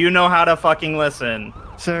graduate? you know how to fucking listen?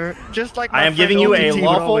 Sir, just like I my am giving friend you a OTT would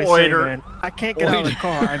lawful always say, order. man, I can't get out of the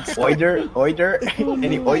car. I'm stuck. Oider?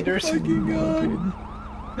 Any oiders?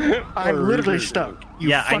 I'm literally stuck. You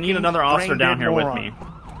Yeah, I need fucking another officer down brain-dead here moron. with me.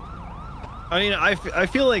 I mean, I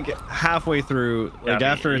feel like halfway through, like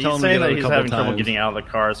after he's telling me to saying get out that a he's couple having trouble times, getting out of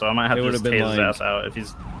the car, so I might have it to would've just been tase his like- ass out if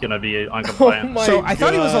he's gonna be uncompliant. So I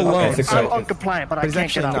thought he was alone. Okay, I'm uncompliant, but But I he's can't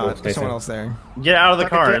actually get out. not. There's someone else there. Get out of the Like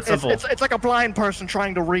car. a- It's simple. It's like a blind person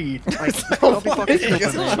trying to read. Like, Oh don't be fucking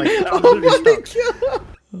stupid, man. Like, I'm Oh literally my stuck. god.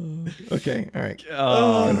 Okay, all right.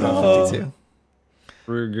 Oh, About 52.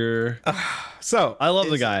 Ruger. So I love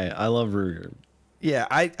the guy. I love Ruger. yeah,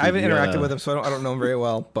 I haven't Yeah. interacted with him, so I don't know him very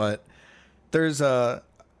well. But there's a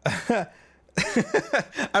I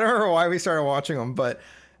don't remember why we started watching him, but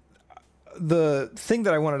the thing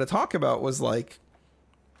that I wanted to talk about was like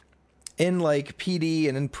in like PD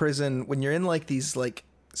and in prison, when you're in like these like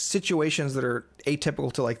situations that are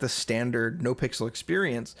atypical to like the standard no pixel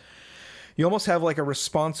experience, you almost have like a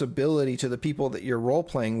responsibility to the people that you're role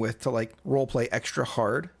playing with to like role play extra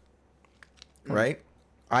hard, right?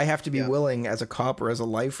 I have to be willing as a cop or as a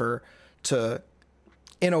lifer to,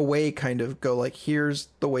 in a way, kind of go like, here's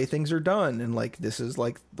the way things are done, and like this is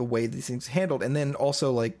like the way these things are handled, and then also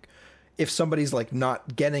like if somebody's like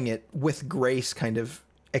not getting it, with grace, kind of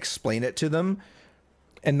explain it to them,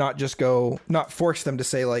 and not just not force them to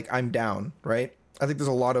say like I'm down, right? I think there's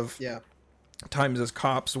a lot of times as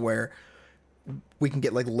cops where we can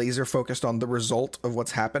get like laser focused on the result of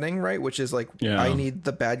what's happening, right? Which is like, I need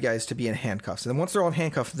the bad guys to be in handcuffs. And then once they're all in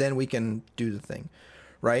handcuffs, then we can do the thing,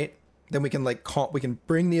 right? Then we can like we can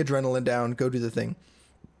bring the adrenaline down, go do the thing.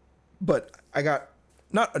 But I got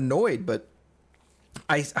not annoyed, but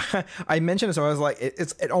I mentioned it, so I was like,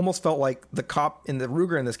 it almost felt like the cop in the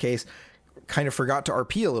Ruger in this case kind of forgot to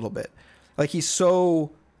RP a little bit. Like he's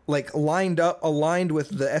so like aligned with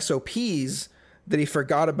the SOPs that he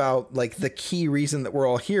forgot about like the key reason that we're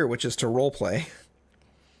all here, which is to role play.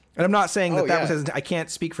 And I'm not saying that was his, I can't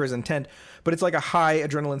speak for his intent, but it's like a high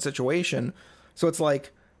adrenaline situation. So it's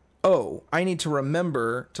like, oh, I need to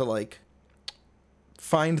remember to like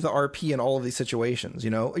find the RP in all of these situations, you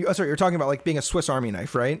know? Sorry, you're talking about like being a Swiss Army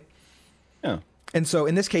knife, right? Yeah. And so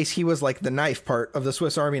in this case, he was like the knife part of the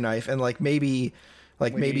Swiss Army knife, and like maybe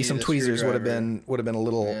some tweezers would have been a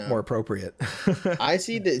little more appropriate. I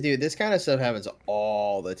see that, dude. This kind of stuff happens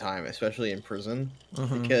all the time, especially in prison,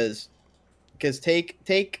 because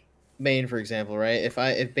take Bane for example, right? If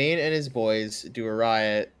Bane and his boys do a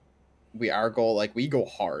riot, our goal, like, we go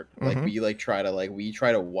hard, like we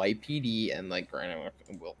try to wipe PD, and like granted,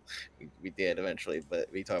 we did eventually, but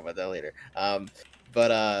we talk about that later. Our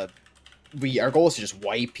goal is to just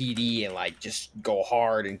wipe PD and like just go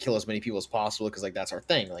hard and kill as many people as possible, because like that's our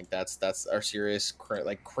thing, like that's our serious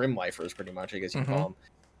crim lifers, pretty much, I guess you call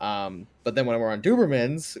them. But then when we're on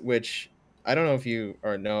Dobermans, which I don't know if you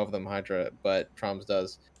or know of them, Hydra, but Troms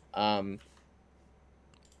does.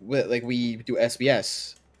 We do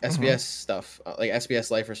SBS stuff, like SBS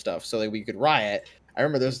lifer stuff, so like we could riot. I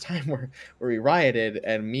remember there was a time where we rioted,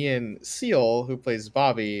 and me and Seal, who plays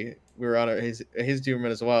Bobby, we were on his Doberman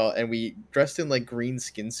as well, and we dressed in like green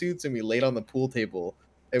skin suits, and we laid on the pool table,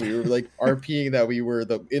 and we were like RPing that we were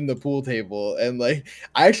in the pool table, and like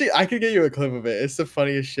I could get you a clip of it. It's the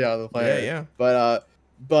funniest shit on the planet. Yeah. But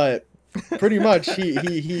pretty much he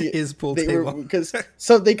is pool table, because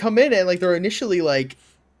so they come in and like they're initially like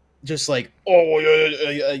just like,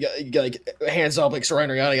 oh, like hands up, like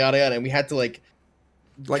surrender, yada yada yada, and we had to like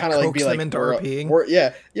kind of like be like, into RPing.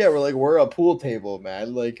 We're a pool table,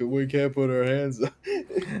 man, like we can't put our hands up.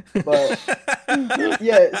 But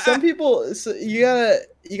yeah, some people, so you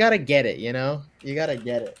gotta get it, you know, you gotta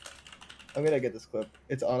get it. I'm gonna get this clip.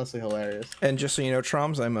 It's honestly hilarious. And just so you know,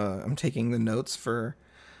 Troms, I'm taking the notes to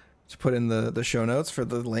put in the show notes for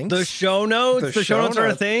the links. The show notes? The show notes are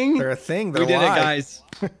a thing? They're a thing. They're we did live. it, guys.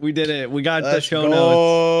 We did it. We got Let's the show go.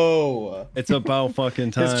 notes. It's about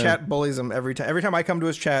fucking time. His chat bullies him every time. Every time I come to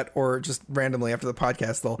his chat, or just randomly after the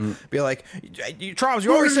podcast, they'll be like, Troms,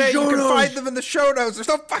 you always say you can find them in the show notes. There's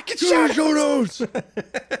no fucking show notes.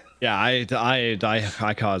 Yeah,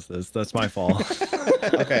 I caused this. That's my fault.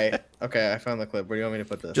 Okay, I found the clip. Where do you want me to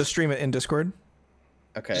put this? Just stream it in Discord.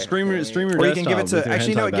 Okay. Streamer Or you can give it desktop with to your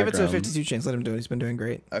actually no, hentai give it to background. 52 Chains. Let him do it. He's been doing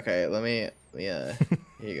great. Okay, let me. Yeah,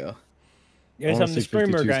 here you go. Yes, wanna I'm the see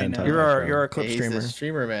streamer 52 guy hentai now. You're our clip He's streamer. the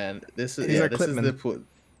streamer, man. This is He's our this is clipman. the pool.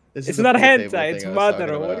 This It's is the not pool table hentai. It's thing I was talking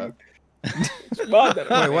Madara. What? about. It's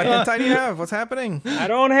Madara. Wait, what man. hentai do you have? What's happening? I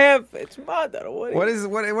don't have. It's Madara.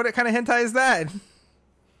 What kind of hentai is that?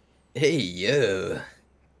 Hey, yo.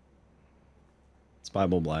 It's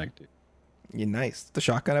Bible Black, dude. You nice. The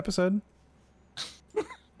shotgun episode?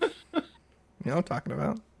 You know what I'm talking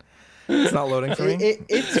about? It's not loading for me.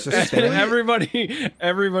 It's just spinning. everybody who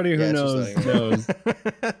Yeah, it's just knows loading. knows.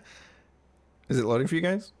 Is it loading for you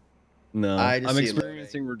guys? No, I just I'm see it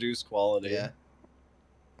experiencing reduced quality. Yeah.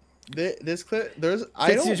 This clip, there's.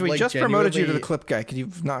 I Since don't we like just promoted you to the genuinely- clip guy. Could you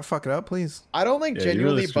not fuck it up, please? I don't like Yeah, you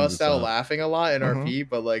genuinely really screwed bust this out up. laughing a lot in Mhm. RP,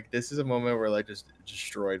 but like this is a moment where like just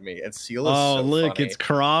destroyed me. And Seal is Oh, so look, funny. it's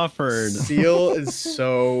Crawford. Seal is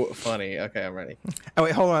so funny. Okay, I'm ready. Oh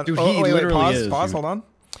wait, hold on. Dude, oh, he wait, literally pause, is, pause, dude. hold on.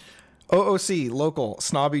 OOC, local,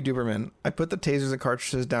 snobby Duberman. I put the tasers and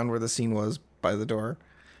cartridges down where the scene was by the door,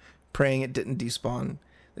 praying it didn't despawn.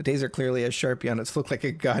 The taser clearly has Sharpie on it to look like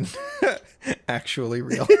a gun. Actually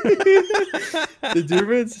real. The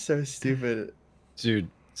Duberman's so stupid. Dude,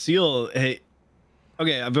 Seal, hey,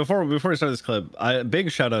 okay, before we start this clip,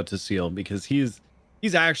 big shout out to Seal because he's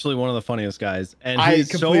actually one of the funniest guys, and I he's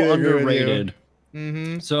so completely agree with you. underrated.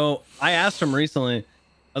 Mm-hmm. So I asked him recently,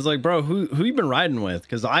 I was like, bro, who you been riding with?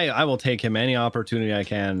 Because I will take him any opportunity I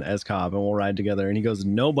can as Cobb, and we'll ride together. And he goes,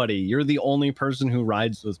 nobody. You're the only person who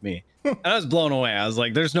rides with me. And I was blown away. I was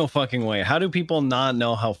like, there's no fucking way. How do people not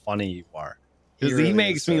know how funny you are? Because he really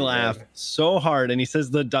makes is me so laugh good. so hard. And he says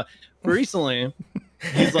recently,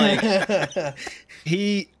 he's like, I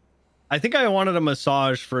think I wanted a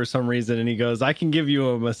massage for some reason. And he goes, I can give you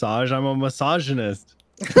a massage. I'm a misogynist.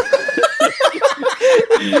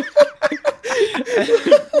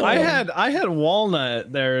 I had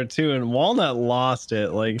Walnut there too, and Walnut lost it.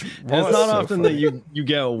 Like it's Walnut's not so often funny. that you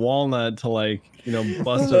get Walnut to like, you know,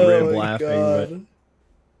 bust a rib laughing,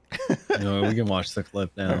 but you know, we can watch the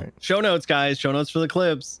clip now. Right. Show notes, guys. Show notes for the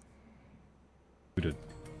clips.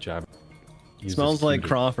 Jab. Smells like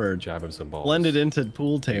Crawford. Jab him some balls. Blended into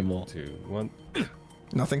pool table. 2, 1.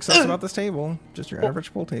 Nothing sus about this table. Just your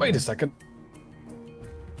average pool table. Wait a second.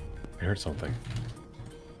 I heard something.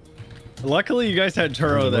 Luckily, you guys had I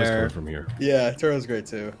heard Turo a voice there. coming from here. Yeah, Turo's great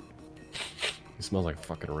too. It smells like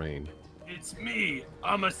fucking rain. It's me.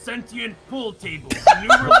 I'm a sentient pool table. A new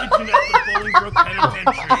religion at the Bolingbroke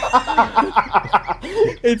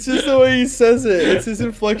Penitentiary. It's just the way he says it. It's his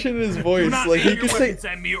inflection in his voice. Do not Like he aim could your say, weapons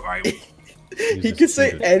at me, or I he could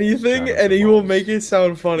say anything, and he will make it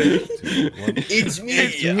sound funny. 2, 1. It's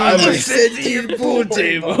me. I'm a sentient pool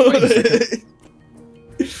table.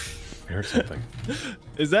 I heard something.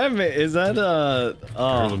 Is that I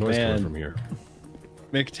oh heard a noise coming from man, here.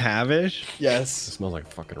 McTavish? It Yes. smells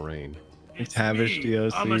like fucking rain. It's McTavish me.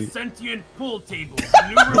 DOC. I'm a sentient pool table. A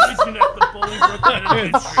new religion at the Bolingbroke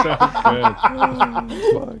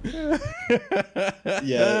Penitentiary.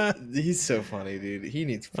 Yeah, he's so funny, dude. He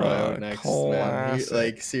needs Pryo next, man. He, classic.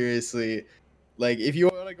 like seriously, like if you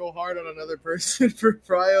want to go hard on another person for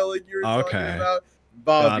Pryo, like you were talking Okay. about, Got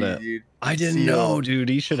Bobby, it. dude. I didn't Seal, know, dude.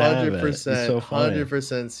 He should have it. It's so funny.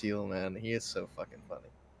 100% Seal, man. He is so fucking funny.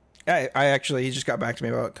 I actually, he just got back to me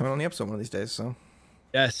about coming on the episode one of these days. So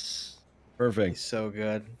Yes, He's perfect. so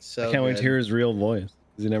good. So I can't wait good. to hear his real voice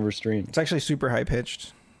because he never streamed. it's actually super high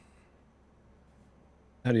pitched.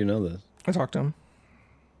 How do you know this? I talked to him.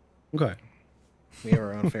 Okay. We have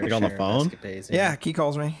our own fair Like on the share of phone? escapades, Yeah, he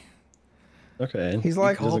calls me. Okay. He's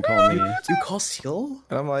like, he doesn't call me. You call Seal?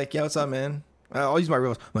 and I'm like, yeah, what's up, man? I'll use my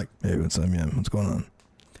real. I'm like, hey, what's up, man? What's going on?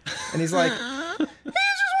 And he's like,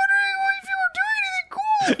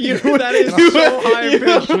 You, that is so high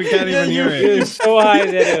pitched. We can't even hear it. It's so high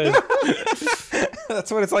that it was.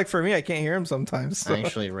 that's what it's like for me. I can't hear him sometimes. So. I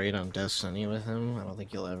actually raid on Destiny with him. I don't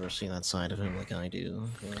think you'll ever see that side of him like I do.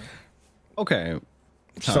 Yeah. Okay.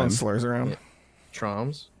 Just throwing Time. slurs around. Yeah.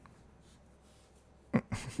 Troms?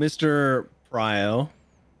 Mr. Pryo.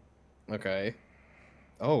 Okay.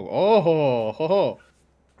 Oh.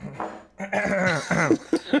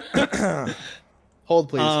 Hold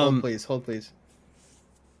please, hold please, hold please.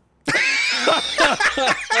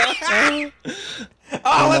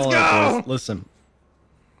 Oh, let's go! Listen.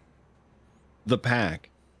 The Pack.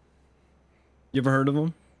 You ever heard of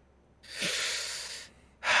them?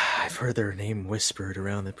 I've heard their name whispered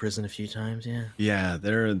around the prison a few times, yeah. Yeah,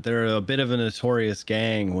 they're a bit of a notorious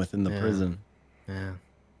gang within the Yeah. prison. Yeah.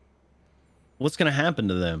 What's gonna happen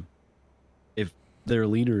to them if their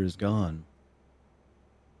leader is gone?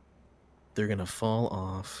 They're gonna fall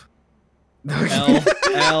off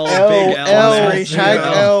L, big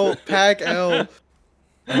L, Pack L.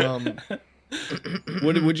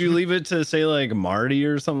 Would you leave it to say like Marty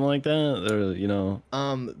or something like that,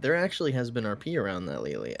 or There actually has been RP around that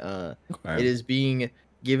lately. Okay. It is being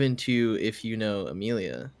given to, if you know,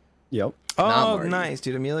 Amelia. Yep. Not Oh, Marty. nice,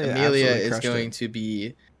 dude. Amelia is crushed going it. to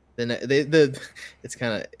be it's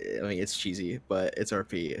kind of, I mean, it's cheesy, but it's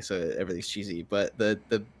RP, so everything's cheesy. But the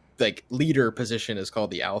like leader position is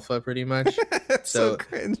called the alpha, pretty much. so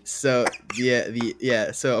cringe. So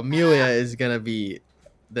so Amelia is gonna be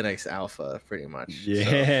the next alpha, pretty much.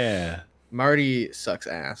 Yeah. So, Marty sucks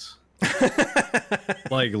ass.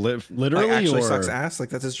 Like literally, Like, actually or sucks ass. Like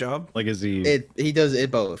that's his job. like is he? He does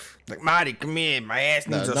it both. Like Marty, come here. My ass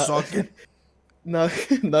needs a socket.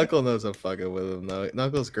 Knuckle knows I'm fucking with him though.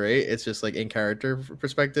 Knuckle's great. It's just like in character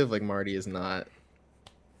perspective, like Marty is not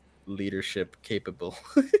leadership capable.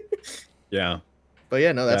 Yeah. But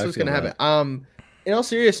yeah, no, that's Yeah, I what's feel gonna happen. In all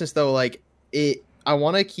seriousness though, like I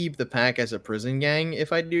want to keep the pack as a prison gang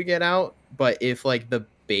if I do get out. But if like the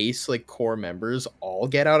base like core members all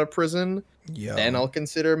get out of prison, then I'll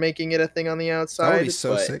consider making it a thing on the outside. That would be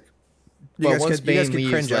so sick. But once you guys Bane could leaves,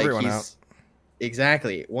 cringe like, everyone he's out.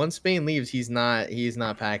 exactly. Once Bane leaves, he's not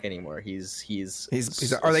pack anymore. He's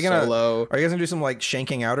Are they gonna? solo. Are you guys gonna do some like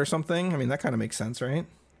shanking out or something? I mean, that kind of makes sense, right?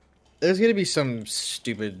 There's gonna be some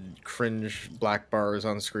stupid cringe black bars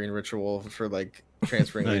on screen ritual for like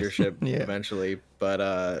transferring Nice. leadership Yeah. eventually.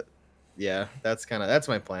 But yeah, that's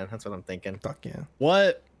my plan. That's what I'm thinking. Fuck yeah.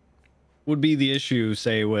 What would be the issue,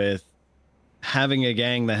 say, with having a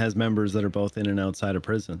gang that has members that are both in and outside of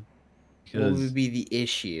prison? What would be the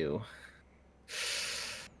issue?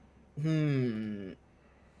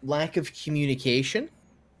 Lack of communication,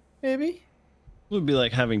 maybe. It would be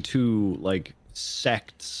like having two like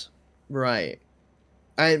sects. Right.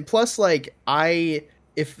 And plus, like,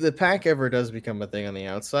 if the pack ever does become a thing on the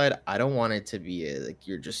outside, I don't want it to be like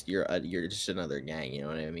you're just another gang. You know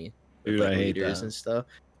what I mean? With, Dude, like, I hate leaders that. and stuff.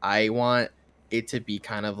 I want it to be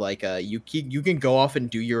kind of like you can go off and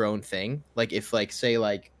do your own thing. Like if like say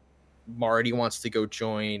like Marty wants to go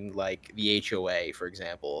join like the HOA, for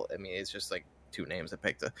example. I mean, it's just like two names I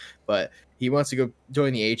picked, but he wants to go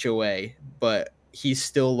join the HOA, but he's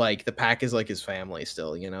still like the pack is like his family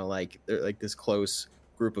still, you know, like they're like this close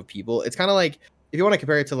group of people. It's kind of like if you want to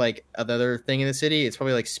compare it to like another thing in the city, it's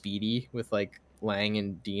probably like Speedy with like Lang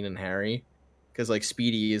and Dean and Harry, because like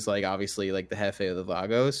Speedy is like obviously like the jefe of the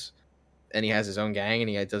Vagos, and he has his own gang and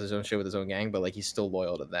he does his own shit with his own gang, but like he's still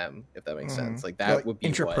loyal to them, if that makes sense. Like that would be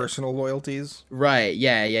interpersonal loyalties. Right.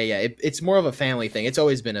 Yeah. It's more of a family thing. It's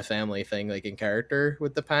always been a family thing, like in character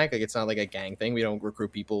with the pack. Like it's not like a gang thing. We don't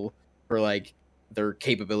recruit people for like their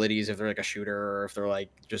capabilities, if they're like a shooter or if they're like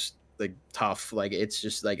just like tough. Like it's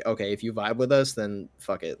just like, okay, if you vibe with us, then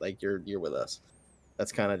fuck it. Like you're with us.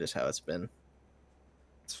 That's kind of just how it's been.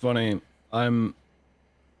 It's funny. I'm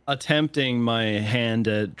attempting my hand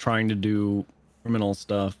at trying to do criminal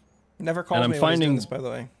stuff. Never called and me I'm when he's doing finding this, by the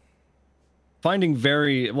way. Finding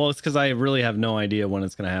very well. It's because I really have no idea when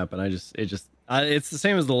it's gonna happen. It's the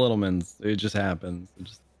same as the Littlemans. It just happens.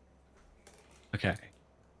 Okay.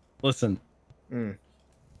 Listen.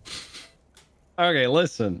 Okay,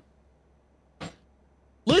 listen.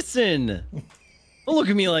 Listen. Don't look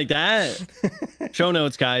at me like that. Show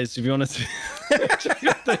notes, guys, if you want to see. Check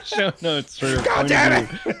out the show notes for God damn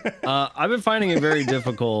it. I've been finding it very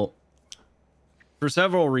difficult for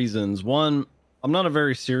several reasons. One, I'm not a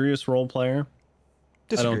very serious role player.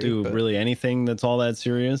 I don't do really anything that's all that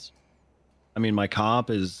serious. I mean, my cop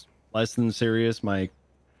is less than serious. My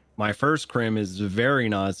first crim is very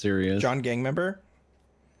not serious. John gang member?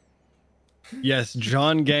 Yes,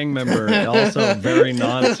 John gang member, also very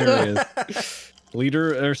not serious.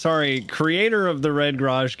 Creator of the Red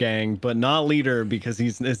Garage Gang, but not leader because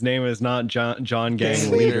his name is not John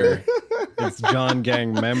Gang leader. It's John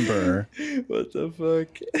Gang member. What the fuck?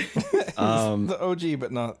 The OG,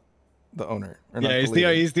 but not the owner. Or Yeah,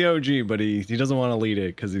 not he's the OG, but he doesn't want to lead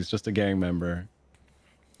it because he's just a gang member.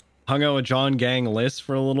 Hung out with John Gang List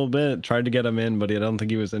for a little bit, tried to get him in, but I don't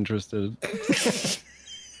think he was interested.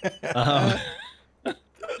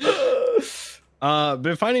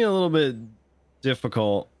 Been finding it a little bit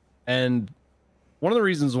difficult, and one of the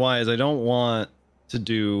reasons why is I don't want to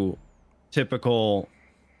do typical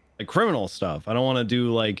like criminal stuff. I don't want to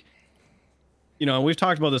do like, we've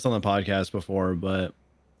talked about this on the podcast before, but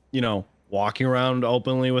walking around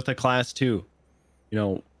openly with a class 2,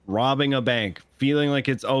 robbing a bank, feeling like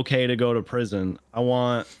it's okay to go to prison. I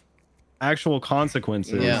want actual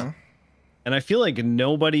consequences. Yeah. And I feel like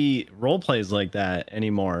nobody role plays like that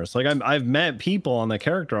anymore. So like I've met people on the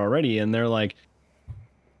character already, and they're like,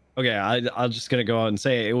 okay, I'm just gonna go out and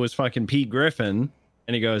say it was fucking Pete Griffin,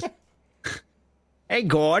 and he goes, "Hey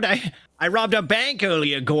Gord, I robbed a bank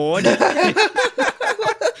earlier, Gord." I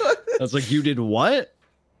was like, "You did what?"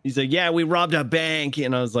 He's like, "Yeah, we robbed a bank,"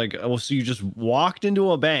 and I was like, "Oh, so you just walked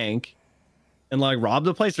into a bank and like robbed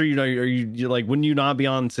the place, or you like, wouldn't you not be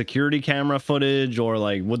on security camera footage, or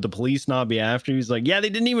like would the police not be after you?" He's like, "Yeah, they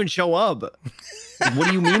didn't even show up." Like, what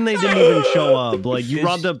do you mean they didn't even show up? Like, you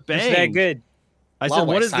robbed a bank. Is that good? I said,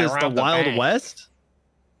 "What is this? The Wild West?"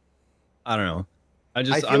 I don't know.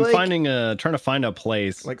 I'm like, finding trying to find a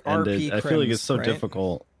place, like and RP I feel like it's crims, so right?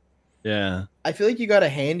 difficult. Yeah. I feel like you gotta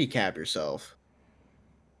handicap yourself.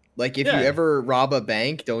 Like, if you Yeah. ever rob a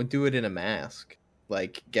bank, don't do it in a mask.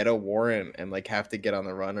 Like, get a warrant and like have to get on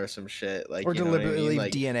the run or some shit. Like, Or you know what I deliberately mean? leave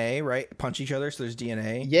Like, DNA, right? Punch each other so there's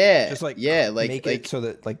DNA. yeah, Just like make like it so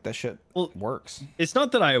that like that shit works. It's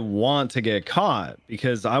not that I want to get caught,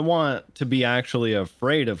 because I want to be actually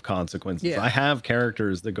afraid of consequences. Yeah. I have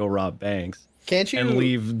characters that go rob banks. Can't you and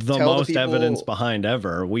leave the tell the most people- evidence behind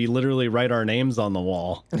ever. We literally write our names on the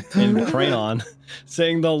wall in crayon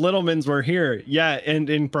saying the Littlemans were here. Yeah, and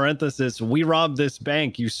in parenthesis, "We robbed this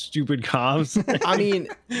bank, you stupid cops." I mean,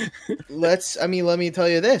 let me tell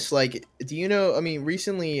you this. Like, do you know? I mean,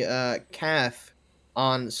 recently, Kath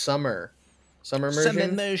on Summer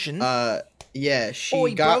Immersion. Yeah, she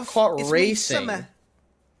Oi, got bruv, caught it's me, racing. Summer.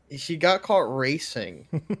 She got caught racing,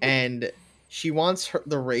 and she wants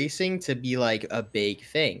the racing to be like a big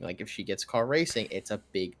thing. Like, if she gets caught racing, it's a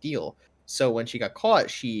big deal. So when she got caught,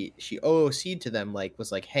 she OOC'd to them, like,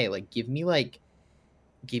 was like, "Hey, like, give me like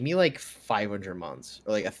 500 months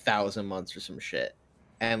or like 1,000 months or some shit."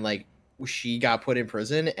 And like, she got put in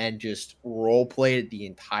prison and just role played the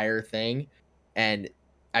entire thing. And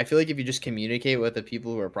I feel like if you just communicate with the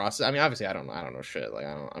people who are processing, I mean, obviously I don't know shit. Like,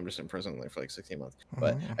 I'm just in prison like for like 16 months.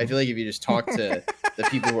 But I feel like if you just talk to the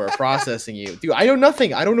people who are processing you, dude, I know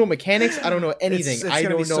nothing. I don't know mechanics. I don't know anything. It's I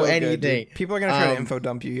gonna be don't know so good, anything. dude. People are gonna try to info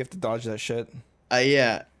dump you. You have to dodge that shit.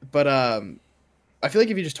 Yeah, but I feel like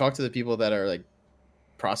if you just talk to the people that are like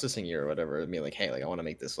processing you or whatever, and be like, "Hey, like, I want to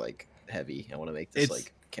make this like heavy. I want to make this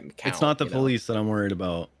like count." It's not the you know? police that I'm worried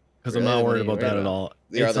about, because Really? I'm not What are worried you about worried that at about? all.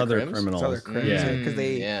 The It's other other crims? criminals. It's other crims, Yeah, because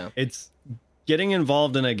they yeah. It's getting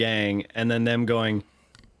involved in a gang and then them going,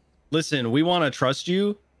 "Listen, we want to trust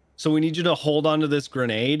you, so we need you to hold onto this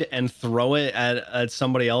grenade and throw it at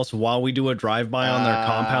somebody else while we do a drive-by on their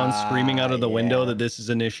compound, screaming out of the window that this is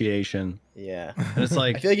initiation." Yeah, And it's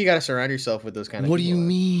like, I feel like you got to surround yourself with those kind of. what do people. you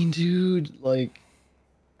mean, dude? Like,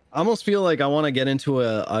 I almost feel like I want to get into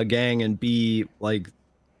a gang and be like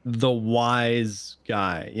the wise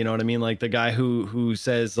guy. You know what I mean? Like the guy who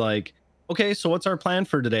says like, "Okay, so what's our plan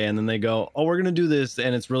for today?" And then they go, "Oh, we're gonna do this,"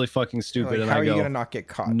 and it's really fucking stupid. Like, and how I are go, you gonna not get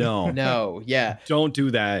caught? No, No, yeah, don't do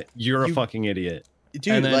that. You're a fucking idiot. dude.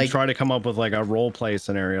 And then like, try to come up with like a role play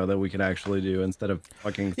scenario that we could actually do instead of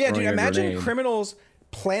fucking Yeah, throwing dude. a Imagine grenade. criminals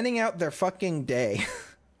planning out their fucking day.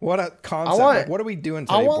 What a concept! I want, like, what are we doing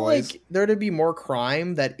today, I want boys? like there to be more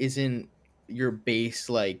crime that isn't your base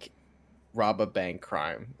like rob a bank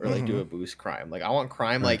crime or like do a boost crime. Like, I want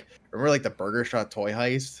crime like, remember like the Burger Shot toy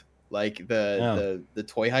heist, like the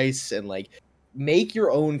toy heists, and like make your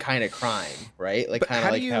own kind of crime, right? Like, kind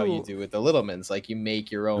of like how you do with the Littlemans. Like, you make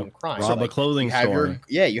your own crime. Rob a like, clothing you have store.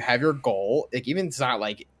 you have your goal. Like, even it's not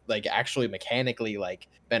like actually mechanically like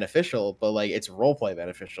beneficial, but like it's roleplay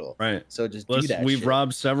beneficial. Right. So just Plus, do that. we've shit.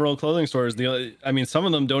 robbed several clothing stores. I mean, some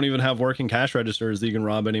of them don't even have working cash registers that you can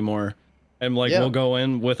rob anymore. And like, we'll go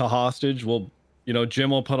in with a hostage. Jim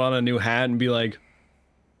will put on a new hat and be like,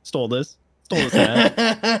 stole this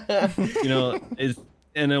hat.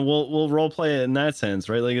 And then we'll role play it in that sense,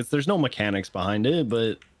 right? Like, there's no mechanics behind it,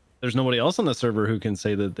 but there's nobody else on the server who can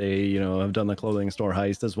say that they, have done the clothing store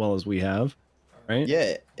heist as well as we have. Right?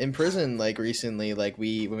 Yeah, in prison, like recently, like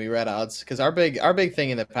when we read odds, because our big thing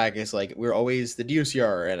in the pack is like we're always the DOC are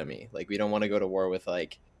our enemy. Like, we don't want to go to war with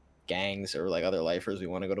like gangs or like other lifers. We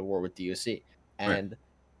want to go to war with DOC. And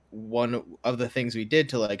one of the things we did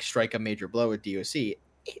to like strike a major blow with DOC,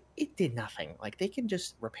 it did nothing. Like, they can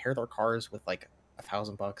just repair their cars with like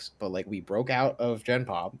 $1,000, but like we broke out of Gen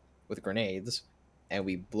Pop with grenades and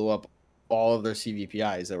we blew up all of their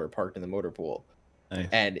CVPIs that were parked in the motor pool. Nice.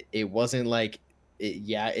 And it wasn't like.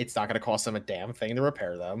 It's not going to cost them a damn thing to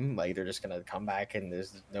repair them. Like, they're just going to come back and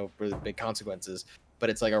there's no really big consequences.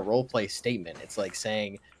 But it's like a role play statement. It's like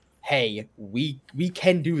saying, "Hey, we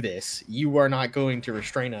can do this. You are not going to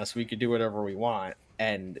restrain us. We could do whatever we want."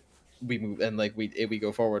 And we move, and like we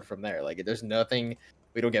go forward from there. Like, there's nothing.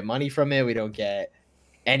 We don't get money from it. We don't get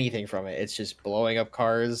anything from it. It's just blowing up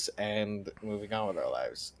cars and moving on with our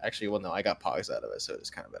lives. Actually, well, no, I got pogs out of it, so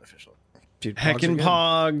it's kind of beneficial. Dude, Heckin'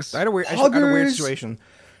 pogs. I had a weird situation.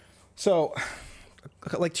 So,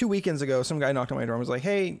 like 2 weekends ago, some guy knocked on my door and was like,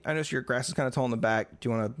 "Hey, I noticed your grass is kind of tall in the back. Do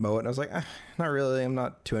you want to mow it?" And I was like, "Not really. I'm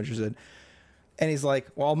not too interested." And he's like,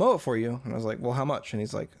 "Well, I'll mow it for you." And I was like, "Well, how much?" And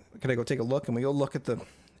he's like, "Can I go take a look?" And we go look at the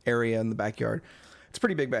area in the backyard. It's a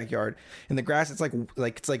pretty big backyard, and the grass, it's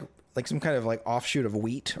like some kind of like offshoot of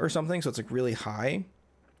wheat or something. So it's like really high.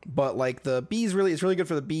 But like the bees, it's really good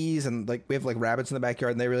for the bees, and like we have like rabbits in the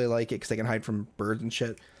backyard, and they really like it because they can hide from birds and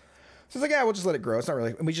shit. So it's like, yeah, we'll just let it grow. It's not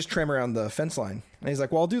really, and we just trim around the fence line. And he's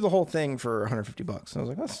like, well, I'll do the whole thing for $150. And I was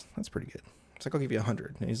like, that's pretty good. It's like, I'll give you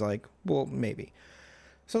 100. And he's like, well, maybe.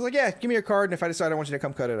 So I was like, yeah, give me your card, and if I decide I want you to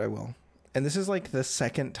come cut it, I will. And this is like the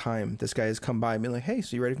second time this guy has come by and been like, hey,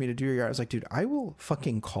 so you ready for me to do your yard? I was like, dude, I will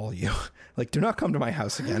fucking call you. Like, do not come to my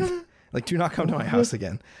house again. Like, do not come to my house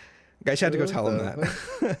again. Guys had to go tell him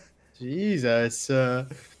that. Jesus.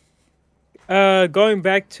 Going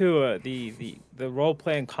back to the role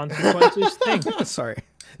playing consequences thing. Sorry,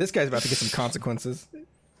 this guy's about to get some consequences.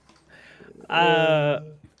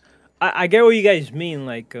 I get what you guys mean,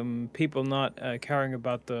 like people not caring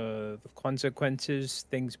about the consequences,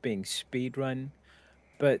 things being speed run,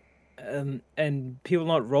 but and people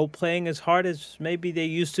not role playing as hard as maybe they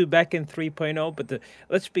used to back in 3.0. But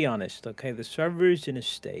let's be honest, okay, the server is in a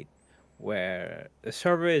state where the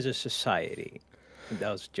server is a society.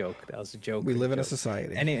 That was a joke. That was a joke. We live in a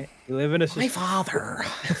society. Anyway, we live in a society. My father.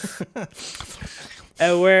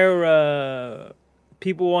 Where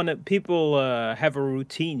people have a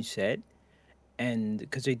routine set, and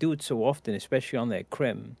because they do it so often, especially on their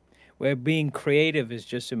crim, where being creative is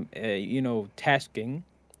just tasking,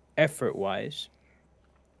 effort wise.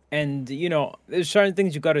 And, there's certain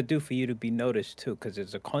things you got to do for you to be noticed, too, because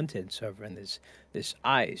it's a content server and there's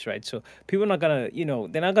eyes, right? So people are not going to,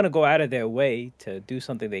 they're not going to go out of their way to do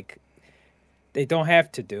something they don't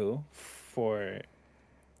have to do for...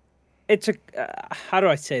 It's how do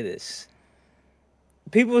I say this?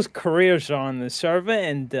 People's careers are on the server,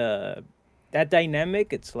 and that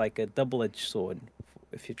dynamic, it's like a double-edged sword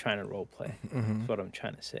if you're trying to role play. Mm-hmm. That's what I'm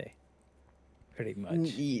trying to say. Pretty much.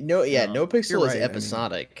 NoPixel is right,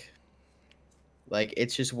 episodic. Like,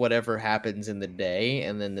 it's just whatever happens in the day,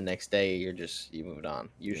 and then the next day you moved on.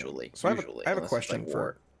 Usually. So I have a question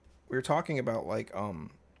for. We were talking about like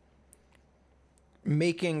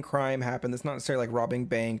making crime happen. That's not necessarily like robbing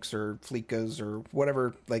banks or fleekas or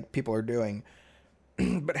whatever like people are doing.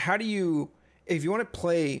 But how do you, if you want to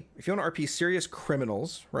RP serious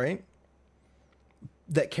criminals, right?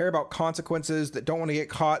 That care about consequences, that don't want to get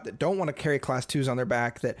caught, that don't want to carry class 2s on their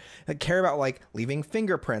back, that care about like leaving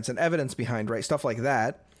fingerprints and evidence behind, right? Stuff like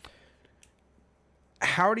that.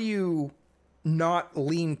 How do you not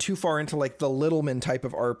lean too far into like the Littleman type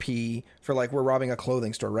of RP for like we're robbing a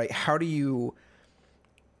clothing store, right? How do you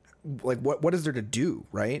like what is there to do,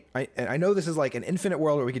 right? I know this is like an infinite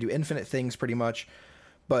world where we could do infinite things pretty much,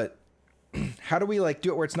 but how do we like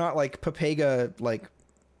do it where it's not like Papega like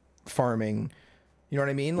farming? You know what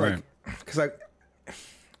I mean? Like, because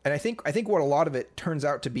I think what a lot of it turns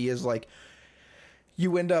out to be is like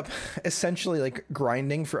you end up essentially like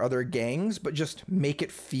grinding for other gangs, but just make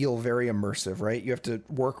it feel very immersive, right? You have to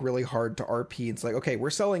work really hard to RP. It's like, okay,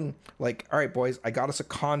 we're selling like, all right, boys, I got us a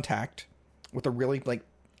contact with a really like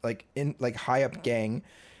high up gang,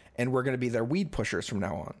 and we're gonna be their weed pushers from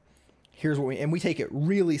now on. Here's what we take it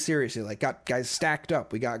really seriously. Like, got guys stacked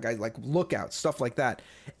up. We got guys like lookouts, stuff like that.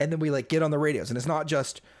 And then we like get on the radios, and it's not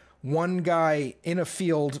just one guy in a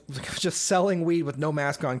field just selling weed with no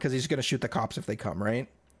mask on because he's going to shoot the cops if they come, right?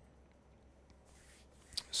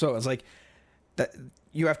 So it's like that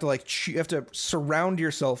you have to surround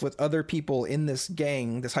yourself with other people in this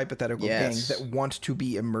gang, this hypothetical gang that want to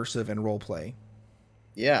be immersive and role play.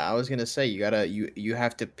 Yeah, I was gonna say you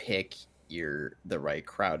have to pick the right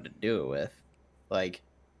crowd to do it with. Like,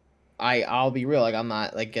 I'll be real, like I'm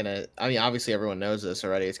not like gonna. I mean, obviously everyone knows this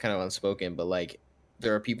already. It's kind of unspoken, but like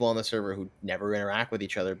there are people on the server who never interact with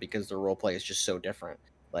each other because their role play is just so different.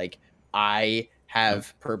 Like I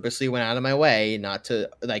have purposely went out of my way not to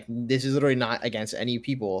like. This is literally not against any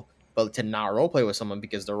people, but to not role play with someone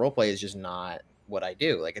because their role play is just not what I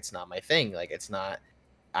do. Like it's not my thing. Like it's not.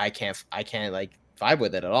 I can't like vibe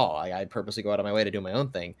with it at all. I purposely go out of my way to do my own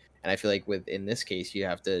thing. And I feel like in this case, you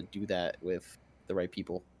have to do that with the right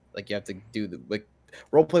people. Like you have to do the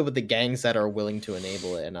role play with the gangs that are willing to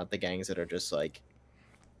enable it, and not the gangs that are just like,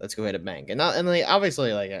 let's go hit a bank. And like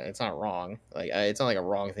obviously like it's not wrong. Like it's not like a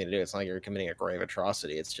wrong thing to do. It's not like you're committing a grave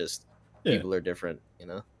atrocity. It's just people are different, you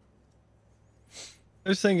know. I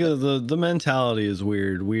just think the mentality is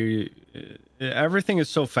weird. Everything is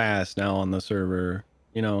so fast now on the server,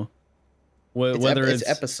 you know. Whether it's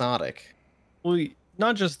episodic. Well,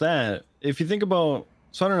 not just that. If you think about,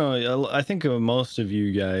 so I don't know. I think most of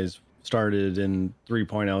you guys started in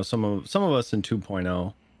 3.0. Some of us in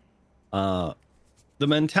 2.0. The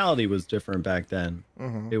mentality was different back then.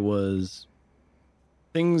 It was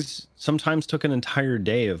things sometimes took an entire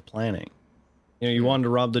day of planning. You know, you wanted to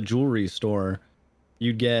rob the jewelry store,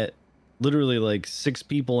 you'd get literally like 6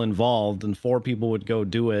 people involved, and 4 people would go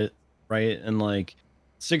do it, right? And like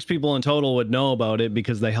 6 people in total would know about it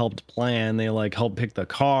because they helped plan. They like helped pick the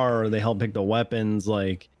car, or they helped pick the weapons.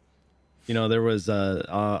 Like, you know, there was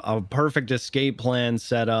a perfect escape plan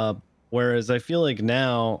set up. Whereas I feel like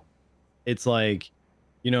now it's like,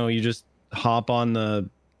 you know, you just hop on the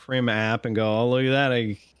Prim app and go, oh, look at that,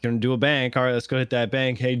 I can do a bank. All right, let's go hit that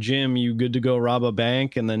bank. Hey, Jim, you good to go rob a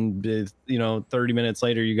bank? And then, you know, 30 minutes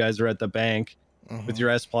later, you guys are at the bank with your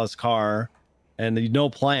S Plus car, and no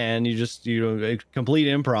plan. You just, you know, a complete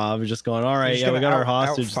improv. You're just going, all right, yeah, we got our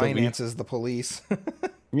hostage. Finances the police.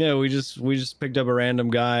 Yeah, we just picked up a random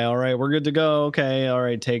guy. All right, we're good to go. Okay, all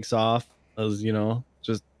right, takes off. As you know,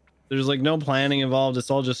 just there's like no planning involved. It's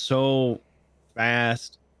all just so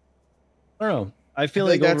fast. I don't know. I feel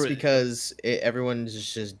like that's because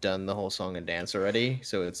everyone's just done the whole song and dance already.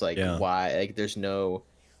 So it's like, why? Like, there's no.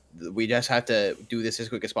 We just have to do this as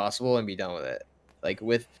quick as possible and be done with it. Like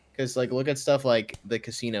because like look at stuff like the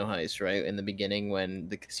casino heist, right? In the beginning, when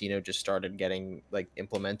the casino just started getting like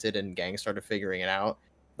implemented and gangs started figuring it out,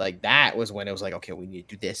 like that was when it was like, okay, we need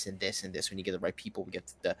to do this and this and this. We need to get the right people. We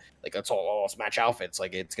get the like let's match outfits.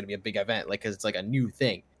 Like it's gonna be a big event, like because it's like a new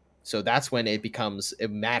thing. So that's when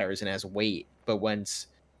it matters and has weight. But once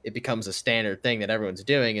it becomes a standard thing that everyone's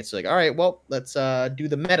doing, it's like, all right, well, let's do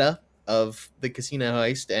the meta of the casino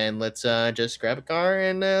heist, and let's just grab a car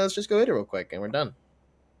and let's just go hit it real quick, and we're done.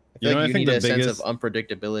 I feel like you need a sense of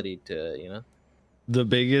unpredictability to, you know. The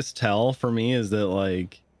biggest tell for me is that,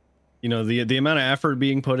 like, you know, the amount of effort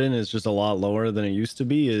being put in is just a lot lower than it used to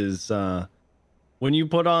be. Is when you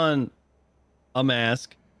put on a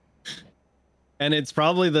mask, and it's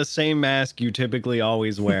probably the same mask you typically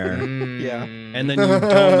always wear. Yeah. And then you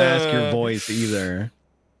don't mask your voice either.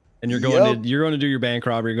 And you're going to do your bank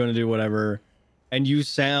robbery, you're going to do whatever, and you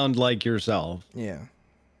sound like yourself. Yeah.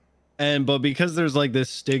 But because there's like this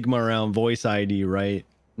stigma around voice ID, right?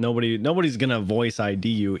 Nobody's going to voice ID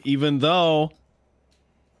you, even though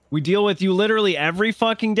we deal with you literally every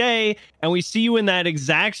fucking day, and we see you in that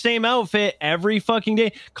exact same outfit every fucking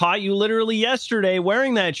day. Caught you literally yesterday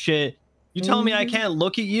wearing that shit. You telling me I can't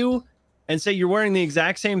look at you and say you're wearing the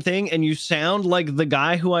exact same thing and you sound like the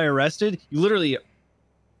guy who I arrested? You literally...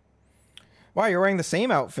 Wow, you're wearing the same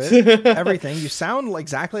outfit, everything. You sound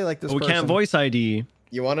exactly like this person. We can't voice ID.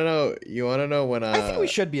 You want to know when I think we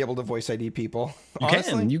should be able to voice ID people.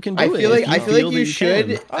 You can do I feel it. Like, I feel like you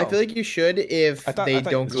should. I feel like you should if they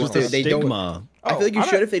don't go through. They don't. I feel like you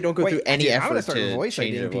should if they don't go through any effort to voice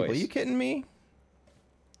change their people. voice. Are you kidding me?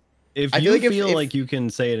 If you feel like you can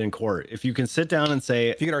say it in court, if you can sit down and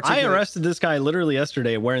say, I arrested this guy literally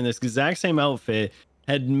yesterday wearing this exact same outfit,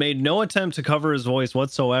 had made no attempt to cover his voice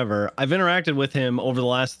whatsoever. I've interacted with him over the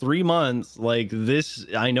last 3 months. Like this,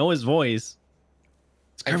 I know his voice.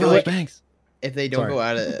 I feel like if they don't go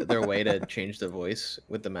out of their way to change their voice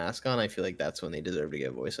with the mask on, I feel like that's when they deserve to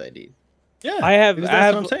get voice ID. Yeah, I have what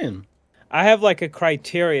I'm saying. I have like a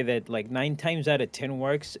criteria that like 9 times out of 10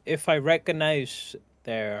 works. If I recognize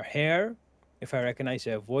their hair, if I recognize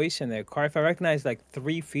their voice and their car, if I recognize like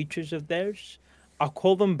 3 features of theirs, I'll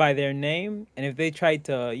call them by their name. And if they try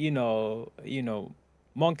to, you know,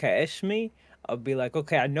 monka-esh me, I'll be like,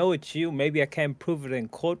 okay, I know it's you. Maybe I can't prove it in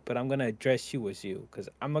court, but I'm gonna address you as you, because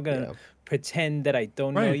I'm not gonna pretend that I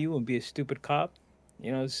don't know you and be a stupid cop.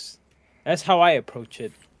 You know, that's how I approach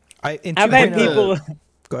it. I've had people.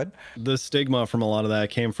 Go ahead. The stigma from a lot of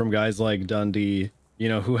that came from guys like Dundee, you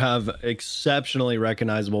know, who have exceptionally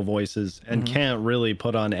recognizable voices and can't really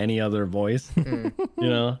put on any other voice, you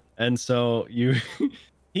know? And so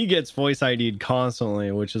he gets voice ID'd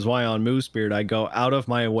constantly, which is why on Moosebeard, I go out of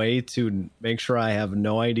my way to make sure I have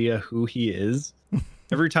no idea who he is.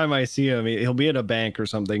 Every time I see him, he'll be at a bank or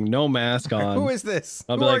something, no mask on. Who is this?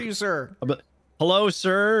 Who are you, sir? Hello,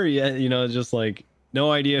 sir. Yeah, you know, just like,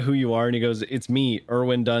 no idea who you are. And he goes, it's me,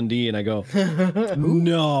 Erwin Dundee. And I go,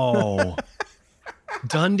 no.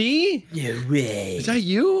 Dundee? No way. Is that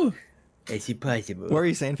you? Is it possible? What are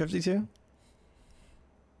you saying, 52?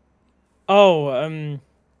 Oh,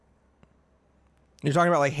 you're talking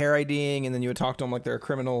about like hair IDing, and then you would talk to them like they're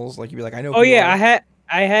criminals. Like you'd be like, I know. Oh yeah,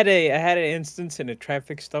 I had an instance in a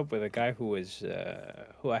traffic stop with a guy who was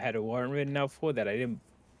who I had a warrant written out for that I didn't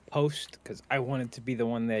post because I wanted to be the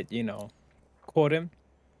one that, you know, caught him.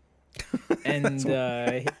 And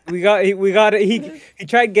he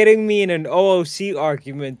tried getting me in an OOC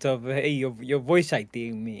argument of, hey, you're voice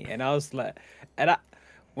acting me, and I was like,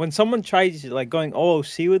 when someone tries like going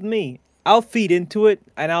OOC with me, I'll feed into it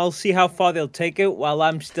and I'll see how far they'll take it while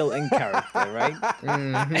I'm still in character, right?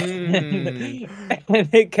 And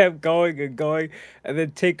it kept going and going, and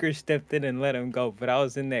then Tinker stepped in and let him go. But I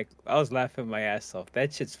was in there, I was laughing my ass off.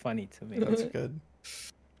 That shit's funny to me. That's good.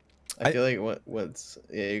 I feel like what's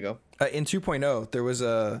you go. In 2.0, there was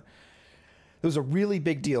a really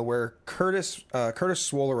big deal where Curtis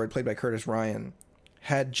Swolleroyd, played by Curtis Ryan,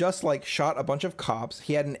 had just like shot a bunch of cops.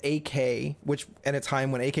 He had an AK, which at a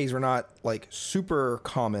time when AKs were not like super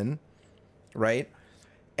common, right?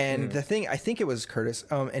 And the thing, I think it was Curtis,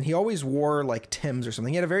 and he always wore like Tim's or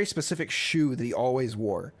something. He had a very specific shoe that he always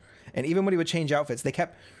wore. And even when he would change outfits,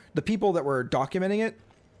 the people that were documenting it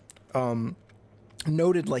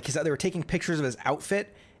noted like they were taking pictures of his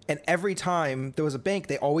outfit, and every time there was a bank,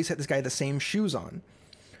 they always had this guy the same shoes on.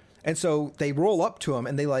 And so they roll up to him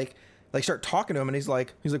and they like start talking to him, and he's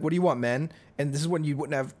like, what do you want, man? And this is when you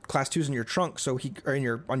wouldn't have class 2s in your trunk, so on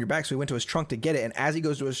your back, so he went to his trunk to get it. And as he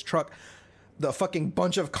goes to his truck, the fucking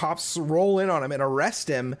bunch of cops roll in on him and arrest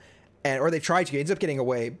him, or they try to. He ends up getting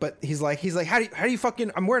away, but he's like, how do you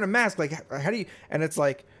fucking? I'm wearing a mask. Like, how do you? And it's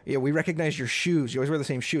like, yeah, we recognize your shoes. You always wear the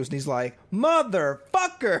same shoes. And he's like,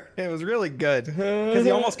 motherfucker. It was really good because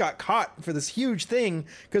he almost got caught for this huge thing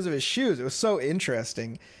because of his shoes. It was so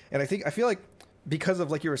interesting, and I feel like because of,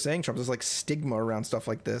 like you were saying, Trump, there's like stigma around stuff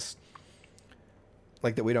like this.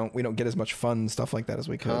 Like that we don't get as much fun stuff like that as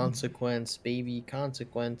we could. Consequence, baby,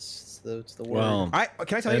 consequence. It's the word. Well,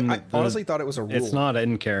 can I tell you? I honestly thought it was a rule. It's not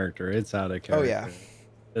in character. It's out of character. Oh yeah.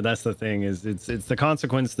 That's the thing. Is it's the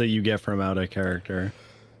consequence that you get from out of character.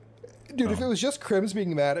 Dude, if it was just Crims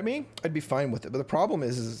being mad at me, I'd be fine with it. But the problem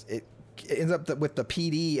is it ends up with the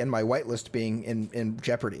PD and my whitelist being in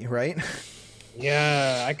jeopardy, right?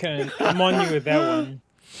 Yeah, I'm on you with that one.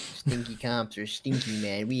 Stinky cops are stinky,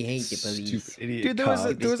 man. We hate the police. Dude, there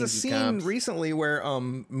was a scene recently where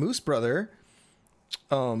Moose Brother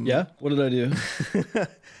yeah, what did I do?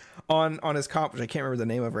 on his cop, which I can't remember the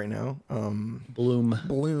name of right now.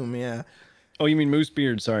 Bloom, yeah. Oh, you mean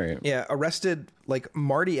Moosebeard, sorry. Yeah, arrested like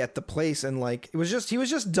Marty at the place, and like he was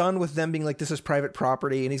just done with them being like, this is private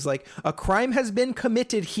property, and he's like, a crime has been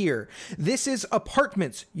committed here. This is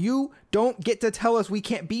apartments. You don't get to tell us we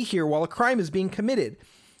can't be here while a crime is being committed.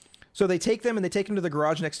 So they take them to the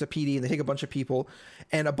garage next to PD, and they take a bunch of people,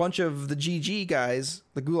 and a bunch of the GG guys,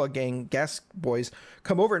 the Gulag Gang gas boys,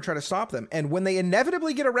 come over and try to stop them. And when they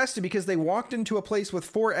inevitably get arrested because they walked into a place with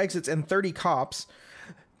 4 exits and 30 cops,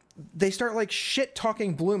 they start like shit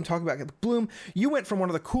talking Bloom, talking about Bloom. You went from one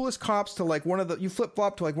of the coolest cops to like you flip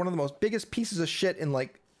flop to like one of the most biggest pieces of shit in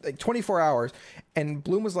like 24 hours. And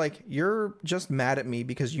Bloom was like, you're just mad at me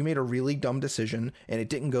because you made a really dumb decision and it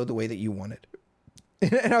didn't go the way that you wanted.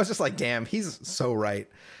 And I was just like, damn, he's so right.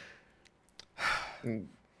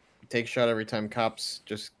 Take a shot every time cops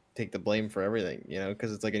just take the blame for everything,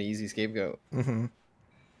 because it's like an easy scapegoat. Mm-hmm.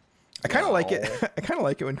 I kind of like it. I kind of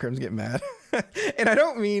like it when Crims get mad. And I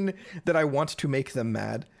don't mean that I want to make them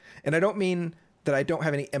mad. And I don't mean that I don't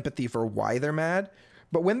have any empathy for why they're mad.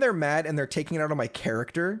 But when they're mad and they're taking it out on my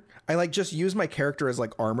character, I like just use my character as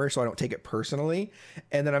like armor so I don't take it personally.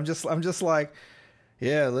 And then I'm just like,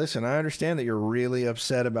 yeah, listen, I understand that you're really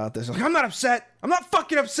upset about this. Like, I'm not upset. I'm not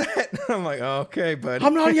fucking upset. I'm like, oh, okay, bud.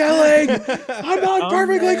 I'm not yelling. I'm not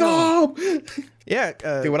perfectly calm. Yeah,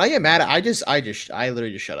 dude. When I get mad, I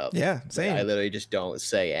literally just shut up. Yeah, same. I literally just don't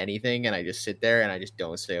say anything, and I just sit there and I just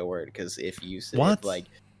don't say a word because if you say what?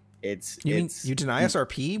 You deny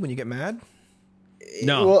SRP when you get mad?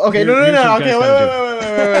 No. Well, okay, no. Okay, wait.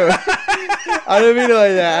 I didn't mean it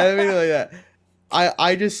like that.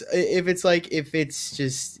 I just if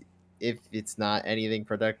it's not anything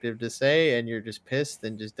productive to say and you're just pissed,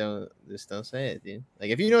 then just don't say it, dude. Like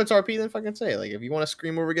if you know it's RP, then fucking say it. Like if you want to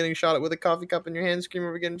scream over getting shot at with a coffee cup in your hand, scream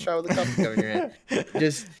over getting shot with a coffee cup in your hand.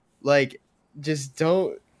 Just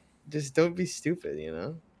don't be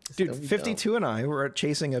stupid, Dude, 52 and I were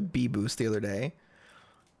chasing a B boost the other day,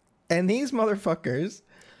 and these motherfuckers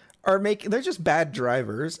they're just bad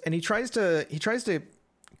drivers, and he tries to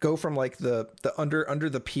go from like the under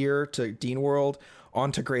the pier to Dean World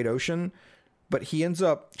onto Great Ocean, but he ends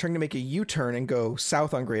up trying to make a U-turn and go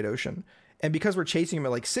south on Great Ocean. And because we're chasing him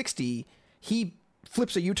at like 60, he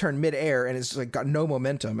flips a U-turn midair and is like got no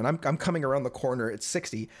momentum. And I'm coming around the corner at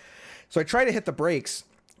 60. So I try to hit the brakes,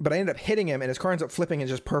 but I end up hitting him and his car ends up flipping and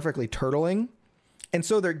just perfectly turtling. And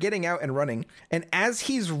so they're getting out and running. And as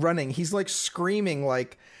he's running, he's like screaming,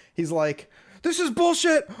 like he's like, This is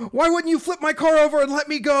bullshit. Why wouldn't you flip my car over and let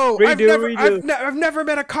me go? Redo. I've never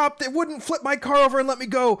met a cop that wouldn't flip my car over and let me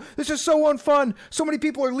go. This is so unfun. So many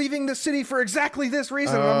people are leaving the city for exactly this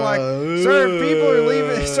reason. And I'm like, sir, if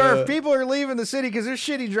people are leaving the city because they're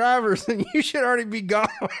shitty drivers, then you should already be gone.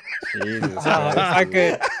 Jesus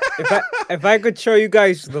if I could show you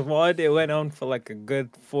guys the VOD, it went on for like a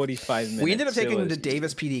good 45 minutes. We ended up taking them to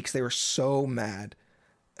Davis PD because they were so mad.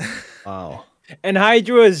 Wow. And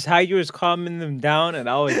Hydra was calming them down, and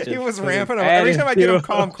I was just he was ramping up. Every time I get him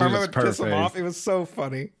calm, Karma would piss him off. It was so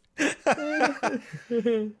funny. It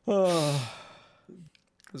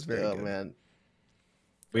was very good.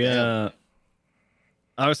 Man.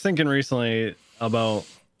 I was thinking recently about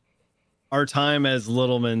our time as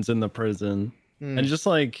Littlemans in the prison, and just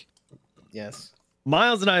like, yes,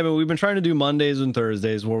 Miles and I, we've been trying to do Mondays and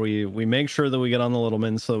Thursdays where we make sure that we get on the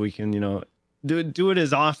Littlemans so we can, do it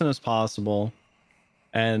as often as possible.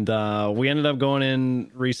 And we ended up going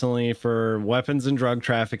in recently for weapons and drug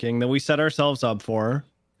trafficking that we set ourselves up for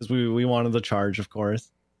because we wanted the charge, of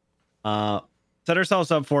course. Set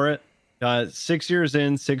ourselves up for it. Got 6 years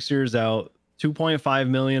in, 6 years out, $2.5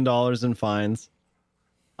 million in fines.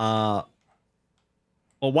 Well,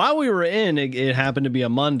 while we were in, it happened to be a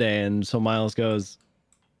Monday, and so Miles goes,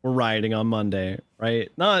 "We're rioting on Monday,"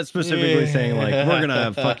 right? Not specifically saying like we're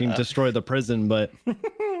gonna fucking destroy the prison, but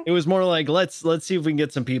it was more like let's see if we can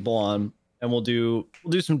get some people on, and we'll do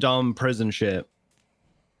some dumb prison shit.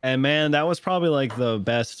 And man, that was probably like the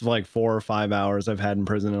best like 4 or 5 hours I've had in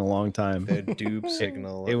prison in a long time. The dupe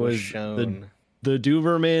signal. It was shown. The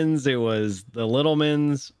Dubermans. It was the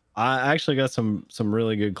Littlemans. I actually got some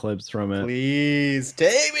really good clips from it. Please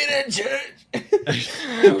take me to church.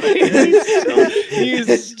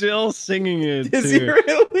 he's still singing it. Is he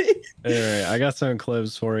really? All right, I got some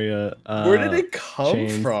clips for you. Where did it come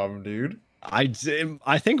from, dude? I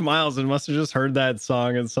think Miles must have just heard that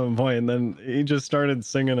song at some point, and then he just started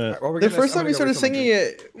singing it. The first time we started singing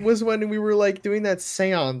it was when we were like doing that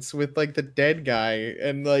seance with like the dead guy,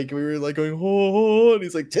 and like we were like going, oh, and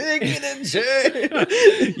he's like, take me to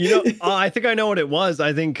jail. I think I know what it was.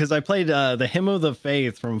 I think because I played the Hymn of the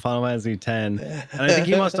Faith from Final Fantasy X, and I think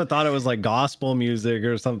he must have thought it was like gospel music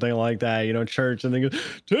or something like that, church, and they go,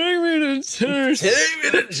 take me to church. Take me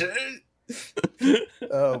to church.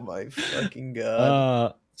 Oh my fucking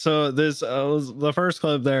god. So this the first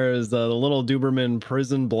clip there is the little Duberman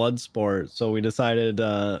prison blood sport. So we decided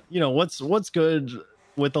what's good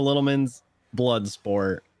with the Littlemans blood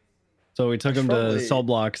sport. So we took him to cell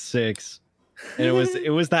block 6, and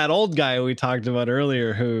it was that old guy we talked about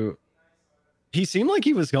earlier who he seemed like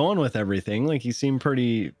he was going with everything. Like he seemed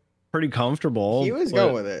pretty comfortable. He was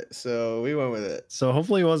going with it, so we went with it. So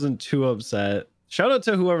hopefully he wasn't too upset. Shout out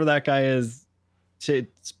to whoever that guy is,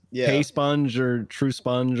 Pay Sponge or True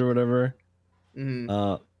Sponge or whatever.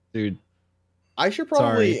 Dude, I should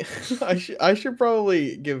probably I should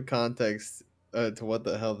probably give context to what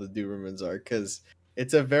the hell the Dubermans are, because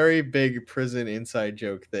it's a very big prison inside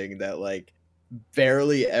joke thing that like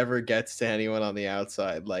barely ever gets to anyone on the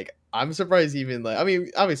outside. Like I'm surprised even like, I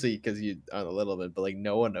mean, obviously because you on a little bit, but like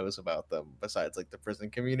no one knows about them besides like the prison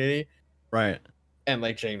community, right? And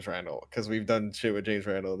like James Randall, because we've done shit with James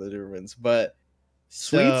Randall and the Dubermans. But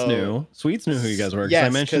Sweets knew who you guys were, because I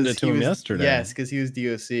mentioned it to him yesterday. Yes, because he was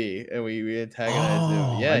DOC and we antagonized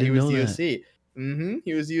him. Yeah, he was DOC.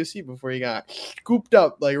 He was DOC before he got scooped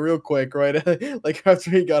up like real quick, right? Like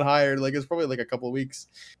after he got hired, like it was probably like a couple of weeks,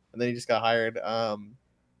 and then he just got hired.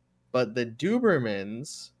 But the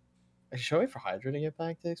Dubermans, should I wait for Hydra to get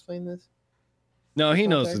back to explain this? No, he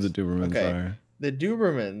knows who the Dubermans are. The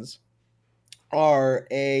Dubermans are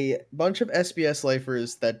a bunch of SBS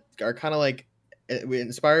lifers that are kind of like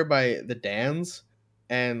inspired by the Dans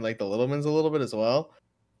and like the Littlemans a little bit as well.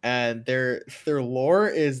 And their lore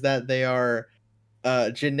is that they are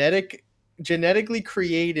genetically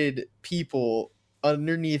created people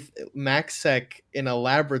underneath MaxSec in a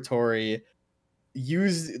laboratory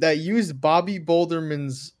used Bobby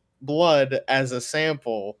Boulderman's blood as a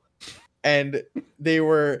sample, and they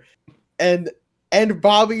were and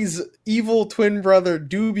Bobby's evil twin brother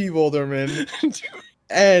Doobie Boulderman,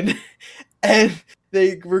 and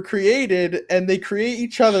they were created, and they create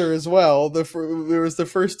each other as well. There was the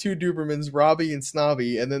first 2 Dubermans, Robbie and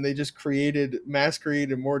Snobby, and then they just mass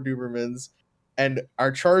created more Dubermans. And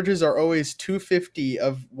our charges are always 250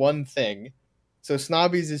 of one thing. So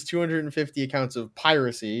Snobby's is 250 accounts of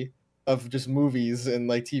piracy of just movies and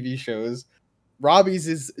like TV shows. Robbie's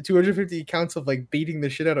is 250 accounts of like beating the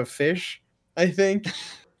shit out of fish, I think.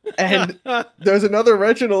 And there's another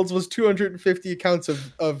Reginald's was 250 accounts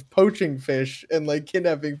of poaching fish and like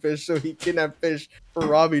kidnapping fish, so he kidnapped fish for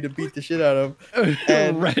Robbie to beat the shit out of.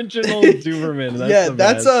 And Reginald Duberman.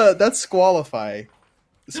 That's that's Squalify.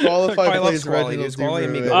 Squalify plays Reginald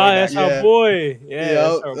Duberman. That's our boy. Yeah,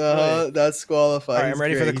 that's our boy. That's Squalify. All right, I'm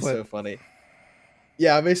ready for the He's clip. so funny.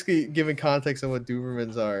 Yeah, I'm basically giving context on what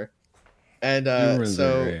Dubermans are. And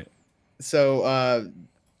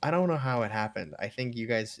I don't know how it happened. I think you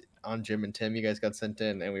guys on Jim and Tim, you guys got sent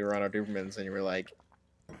in, and we were on our Dubermans, and you were like,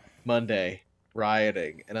 Monday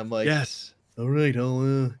rioting, and I'm like, yes, all right,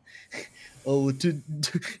 I'll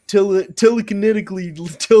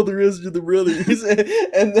telekinetically tell the rest of the brothers,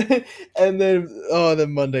 and then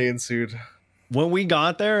Monday ensued. When we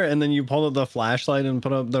got there, and then you pulled up the flashlight and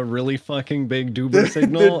put up the really fucking big Duber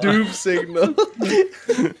signal. The Doob signal.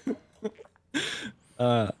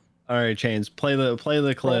 All right, Chains, play the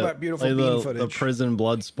clip. that beautiful play bean the footage. prison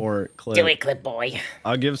blood sport clip. Do it, clip boy.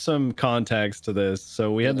 I'll give some context to this.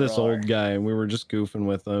 So we had this roar. old guy, and we were just goofing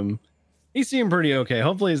with him. He seemed pretty okay.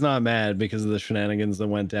 Hopefully, he's not mad because of the shenanigans that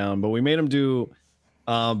went down. But we made him do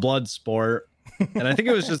blood sport, and I think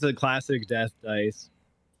it was just a classic death dice.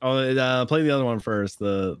 Oh, play the other one first.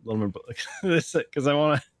 The little this because I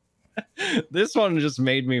want to. This one just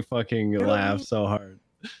made me fucking laugh so hard.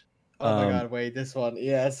 Oh my god! Wait, this one,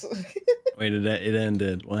 yes. Wait, it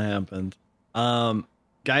ended. What happened?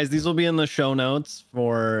 Guys, these will be in the show notes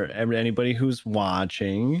for anybody who's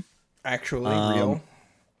watching. Actually,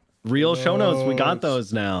 real show notes. We got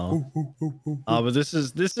those now. But this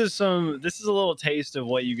is a little taste of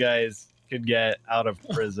what you guys could get out of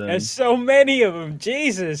prison. There's so many of them.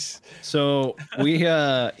 Jesus. So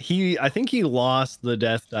I think he lost the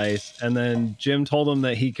death dice, and then Jim told him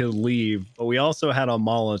that he could leave, but we also had a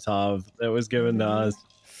Molotov that was given to us.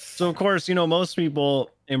 So of course, most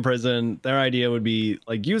people in prison, their idea would be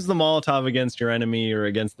like, use the Molotov against your enemy or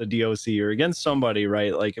against the DOC or against somebody,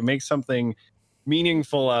 right? Like it makes something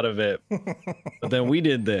meaningful out of it. But then we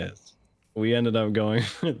did this. We ended up going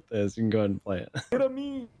with this. You can go ahead and play it. What I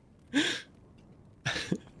mean?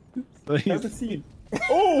 So have a seat.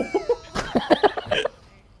 Oh!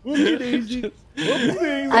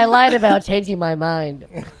 I lied about changing my mind.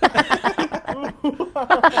 And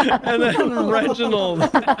then Reginald. Or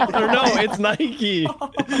no, it's Nike.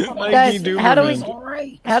 Guys, Nike how do we?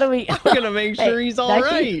 Duberman. How do we? I'm gonna make sure he's all Nike?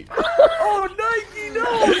 right. Oh, Nike,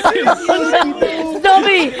 no!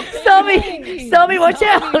 Stubby, watch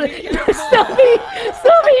out!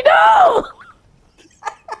 Stubby, no!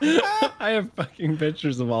 I have fucking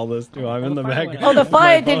pictures of all this too. I'm in the back. Oh, the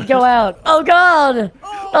fire didn't go out. Oh god!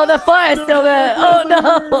 Oh, the fire's still there. Oh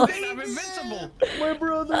no! I'm invincible. My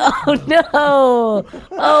brother. Oh no!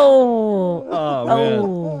 Oh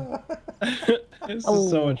man. This is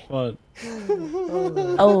so much fun.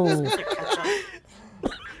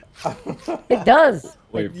 It does.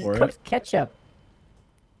 Wait for Cooked it. ketchup.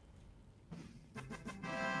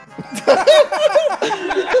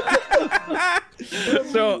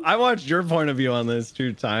 So I watched your point of view on this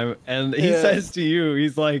too, Time, and he says to you,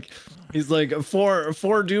 he's like, four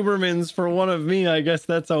Dubermans for one of me. I guess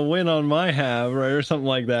that's a win on my half, right, or something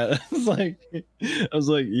like that. I was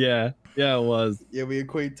like, yeah, it was. Yeah, we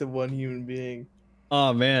equate to one human being.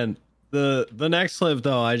 Oh man, the next clip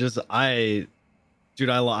though, I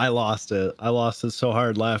lost it. I lost it so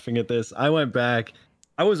hard laughing at this. I went back.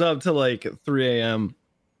 I was up to like 3 a.m.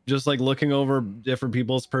 just like looking over different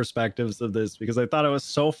people's perspectives of this because I thought it was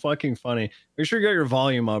so fucking funny. Make sure you got your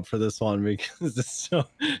volume up for this one because it's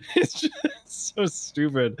just so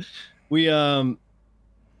stupid. We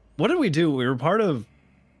what did we do? We were part of.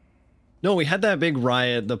 No, we had that big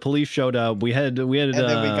riot. The police showed up. We had, and then we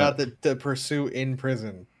got the pursuit in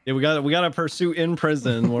prison. Yeah, we got a pursuit in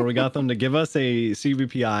prison where we got them to give us a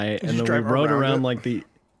CVPI, and then we rode around like we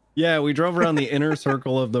drove around the inner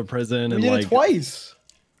circle of the prison. We did it twice.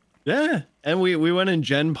 Yeah, and we went in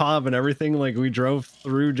Gen Pop and everything. Like we drove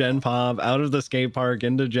through Gen Pop, out of the skate park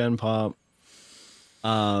into Gen Pop.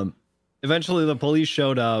 Eventually the police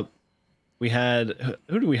showed up. We had,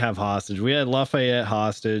 who do we have hostage? We had Lafayette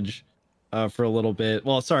hostage for a little bit.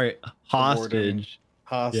 Well, sorry, hostage.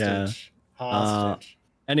 Yeah. Hostage.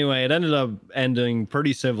 Anyway, it ended up ending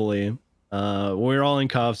pretty civilly. We were all in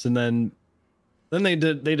cuffs, and then they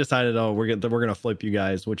decided, oh, we're gonna flip you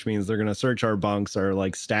guys, which means they're gonna search our bunks, our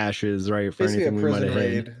like stashes, right, for Basically anything we might have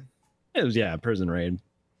raid. hid. It was a prison raid.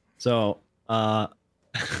 So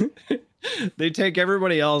they take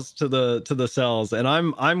everybody else to the cells, and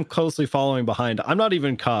I'm closely following behind. I'm not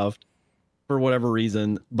even cuffed for whatever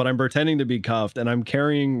reason, but I'm pretending to be cuffed, and I'm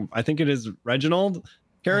carrying, I think it is Reginald,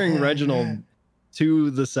 Reginald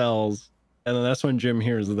to the cells. And then that's when Jim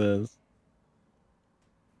hears this.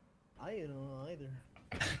 I don't know either.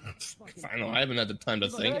 I don't know. I haven't had the time to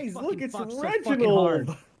think. Guys, look, it's fucked so Reginald. fucking hard.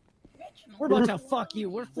 We're about to fuck you.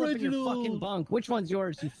 We're flipping your fucking bunk. Which one's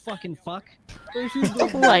yours, you fucking fuck? Oh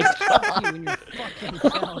my Fuck you in your fucking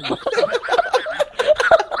cell, you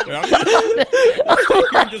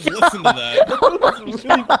Just listen to that. It's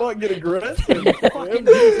really fucking aggressive.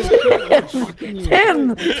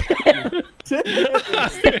 Tim!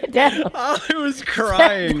 I was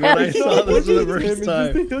crying when I saw this for the first Is this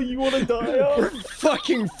time. the hill you want to die on? We're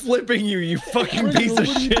fucking flipping you, you fucking piece of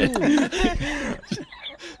shit.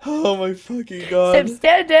 Oh my fucking god. Tim,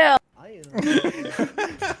 stand down!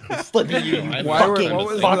 Flipping you. What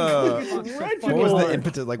was Reginald. the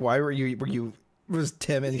impetus? Like, why were you? Was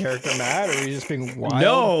Tim in character mad, or were you just being wild?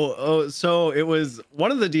 No, so it was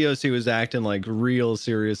one of the DOC was acting like real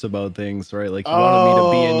serious about things, right? Like he wanted me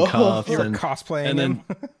to be in cuffs You were and cosplaying and then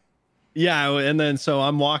him. yeah, and then so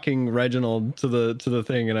I'm walking Reginald to the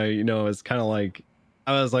thing, and it's kind of like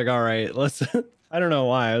I was like, all right, let's. I don't know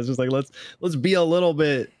why I was just like, let's be a little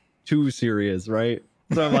bit too serious, right?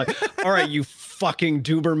 So I'm like, all right, you fucking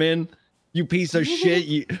Duberman, you piece of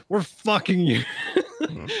shit, we're fucking you.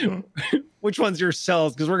 Which one's your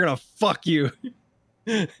cells? Because we're gonna fuck you.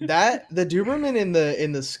 That the Duberman in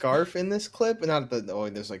the scarf in this clip, not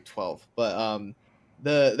there's like 12, but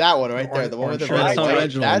that one right there, the one with the red and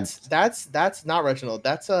white, that's not Reginald.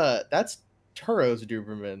 That's Turo's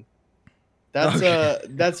Duberman.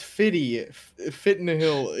 That's Fitty Fit in the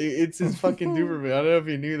Hill. It's his fucking Duberman. I don't know if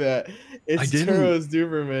you knew that. It's Turo's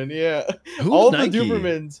Duberman. Yeah. Who's all Nike? The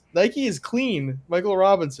Dubermans. Nike is Clean. Michael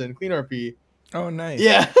Robinson. Clean RP. Oh, nice.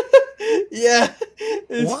 Yeah. Yeah.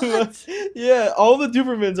 What? Yeah. All the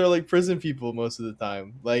Dubermans are like prison people most of the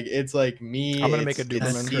time. Like it's like me. I'm gonna make a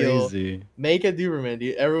Duberman. Crazy. Make a Duberman,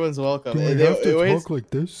 dude. Everyone's welcome. Do I have to talk like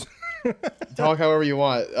this? Talk however you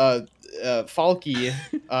want. Falky,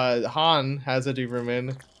 Han has a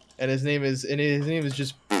Duberman, and his name is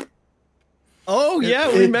just. Oh yeah,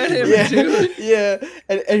 we met him too. Yeah,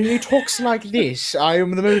 and he talks like this. I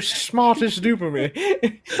am the most smartest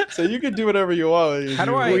Duberman. So you can do whatever you want. How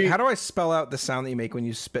do I spell out the sound that you make when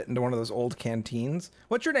you spit into one of those old canteens?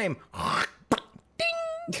 What's your name? Ding,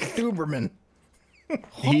 Duberman.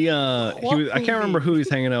 He was, I can't remember who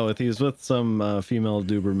he's hanging out with. He was with some female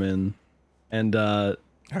Duberman, and How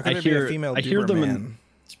could there be a female them Duberman?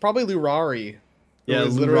 It's probably Lurari. Yeah,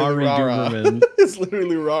 Lurari Duberman. It's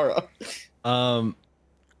literally Rara.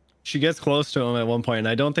 She gets close to him at one point, and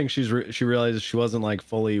I don't think she realizes she wasn't like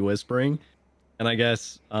fully whispering, and I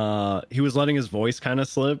guess he was letting his voice kind of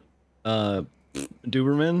slip,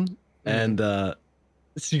 Duberman, and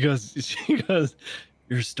she goes,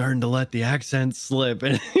 you're starting to let the accent slip,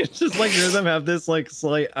 and it's just like hear them have this like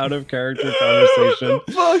slight out of character conversation.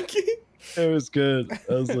 Fucking. It was good.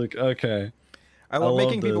 I was like, okay. I love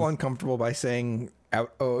making people uncomfortable by saying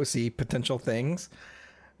out OOC potential things.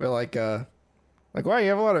 But like, wow, you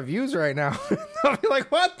have a lot of views right now. I'll be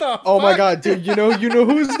like, what the Oh fuck? my god, dude! You know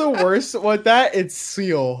who's the worst with that? It's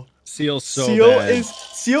Seal. Seal is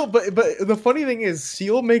Seal, but the funny thing is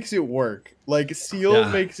Seal makes it work. Like Seal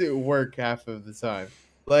makes it work half of the time.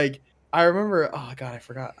 Like I remember, oh god, I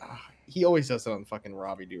forgot. He always does it on fucking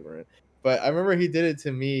Robbie Duberman. But I remember he did it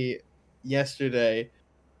to me yesterday,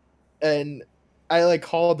 and I like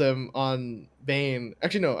called him on Bane.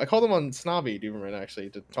 Actually, no, I called him on Snobby Duberman actually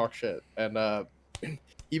to talk shit, and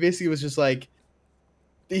he basically was just like.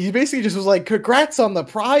 He basically just was like, "Congrats on the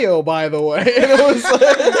prio, by the way." And I was like,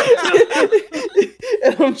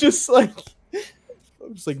 and I'm just like,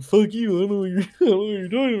 "Fuck you! I don't know what you're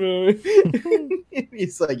talking about."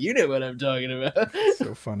 He's like, "You know what I'm talking about."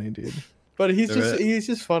 So funny, dude. But he's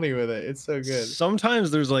just funny with it. It's so good. Sometimes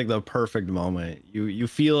there's like the perfect moment. You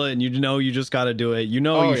feel it, and you know you just got to do it. You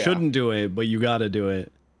shouldn't do it, but you got to do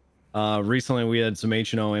it. Recently, we had some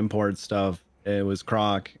H&O import stuff. It was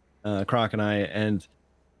Croc and I, and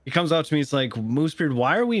he comes up to me. It's like, Moosebeard,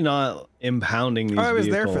 why are we not impounding these vehicles? I was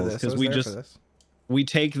there for this. Because we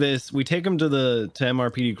take them to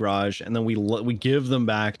MRPD garage, and then we give them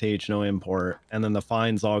back to H&O import, and then the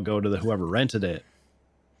fines all go to whoever rented it.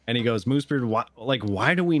 And he goes, Moosebeard,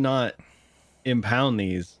 why do we not impound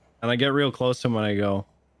these? And I get real close to him and I go,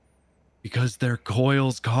 because they're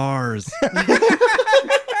Coyle's cars.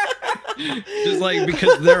 Just like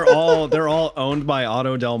because they're all owned by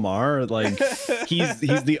Auto Del Mar. Like he's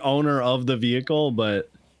the owner of the vehicle, but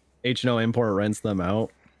H&O Import rents them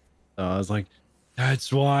out. So I was like,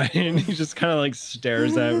 that's why. And he just kind of like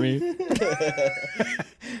stares at me.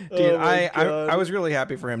 Dude, I was really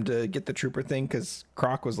happy for him to get the trooper thing because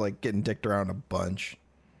Croc was like getting dicked around a bunch.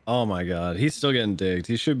 Oh my god, he's still getting digged.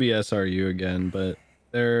 He should be SRU again, but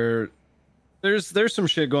there's some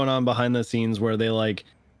shit going on behind the scenes where they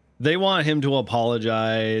want him to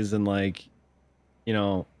apologize and like, you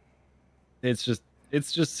know, it's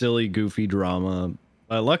just silly, goofy drama.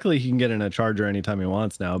 Luckily, he can get in a Charger anytime he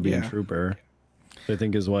wants now, being Trooper. I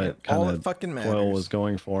think is what kind of Coyle was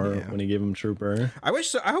going for when he gave him Trooper. I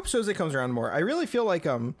hope Soze comes around more. I really feel like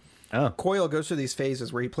Coyle goes through these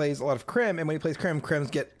phases where he plays a lot of Crim, and when he plays Crim,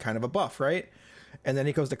 Crims get kind of a buff, right? And then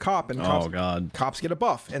he goes to Cop, and Cops get a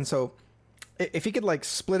buff. And so if he could like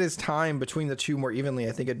split his time between the two more evenly,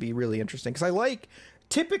 I think it'd be really interesting. Because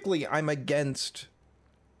typically I'm against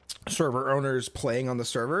server owners playing on the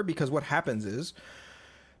server, because what happens is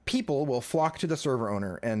people will flock to the server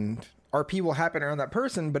owner and RP will happen around that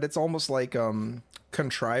person, but it's almost like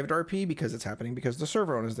contrived RP because it's happening because the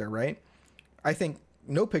server owner is there, right? I think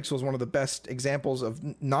NoPixel is one of the best examples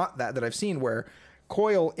of not that I've seen, where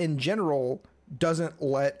Coyle in general doesn't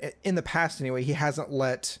let, in the past anyway, he hasn't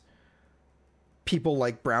let people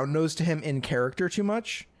like brown nose to him in character too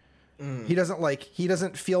much. He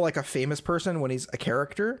doesn't feel like a famous person when he's a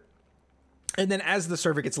character. And then as the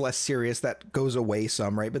server gets less serious, that goes away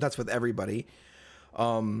some, right? But that's with everybody.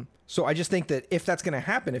 So I just think that if that's going to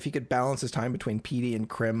happen, if he could balance his time between PD and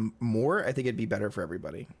Crim more, I think it'd be better for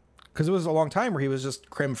everybody. Because it was a long time where he was just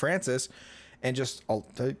Crim Francis and just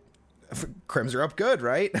Crims are up good,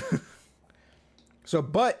 right? So,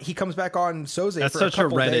 but he comes back on Soze. That's for such a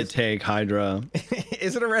Reddit days. take, Hydra.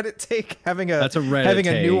 Is it a Reddit take? That's a Reddit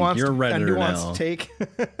take. You're a Redditor now. Take.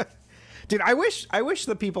 Dude, I wish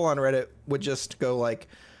the people on Reddit would just go like,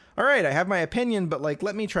 all right, I have my opinion, but like,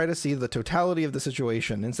 let me try to see the totality of the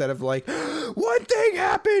situation instead of like, one thing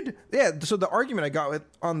happened. Yeah. So the argument I got with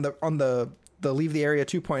on the Leave the Area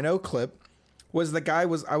 2.0 clip was I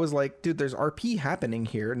was like, dude, there's RP happening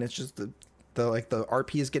here, and it's just the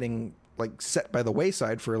RP is getting like set by the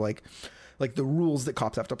wayside for like the rules that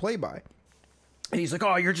cops have to play by. And he's like,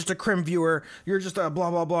 oh, you're just a Crim viewer, you're just a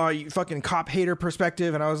blah blah blah, you fucking cop hater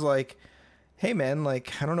perspective. And I was like, hey man,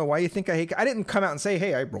 like, I don't know why you think I hate. I didn't come out and say,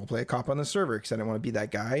 hey, I roleplay a cop on the server, because I didn't want to be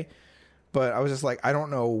that guy. But I was just like, I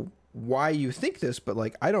don't know why you think this, but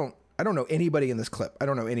like, I don't know anybody in this clip. I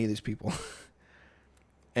don't know any of these people.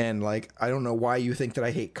 And like, I don't know why you think that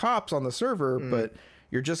I hate cops on the server, but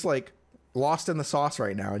you're just like lost in the sauce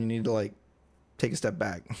right now, and you need to like take a step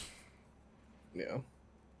back. Yeah.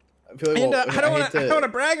 I don't want to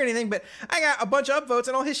brag or anything, but I got a bunch of upvotes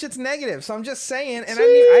and all his shit's negative. So I'm just saying, and I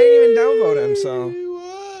didn't even downvote him.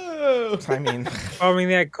 So I mean,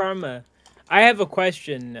 that karma. I have a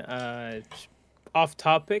question, off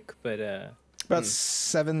topic, but about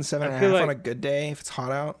 7.5 on a good day if it's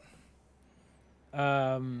hot out.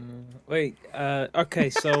 Okay,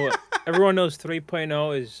 so everyone knows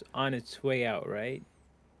 3.0 is on its way out, right?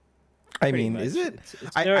 I mean, is it?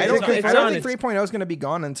 I don't think 3.0 is going to be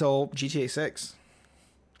gone until GTA 6.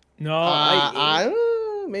 No,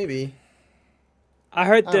 maybe. I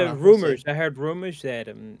heard rumors. I heard rumors that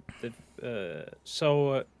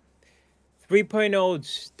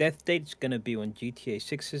 3.0's death date's going to be when GTA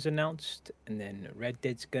 6 is announced, and then Red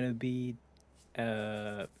Dead's going to be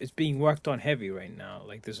it's being worked on heavy right now.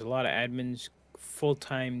 Like, there's a lot of admins,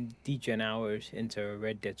 full-time degen hours into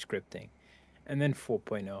Red Dead scripting, and then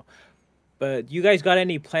 4.0. But you guys got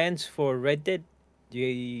any plans for Red Dead? Do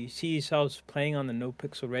you see yourselves playing on the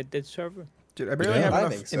NoPixel Red Dead server? Dude, I barely have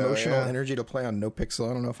enough emotional energy to play on NoPixel.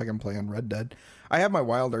 I don't know if I can play on Red Dead. I have my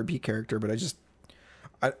wild RP character, but I just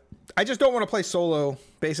don't want to play solo.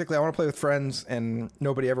 Basically, I want to play with friends, and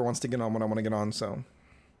nobody ever wants to get on when I want to get on. So,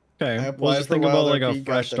 okay, well, just think about like a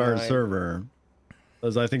fresh start server,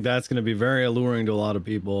 because I think that's going to be very alluring to a lot of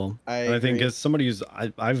people. I think as somebody who's,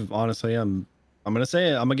 I've honestly, I'm going to say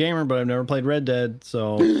it, I'm a gamer, but I've never played Red Dead,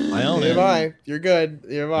 so I own it. You're good.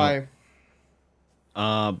 You're fine.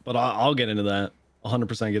 But I'll get into that.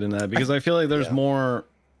 100% get into that, because I feel like there's more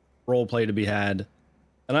role play to be had.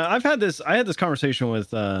 And I had this conversation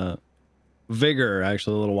with Vigor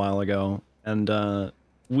actually a little while ago, and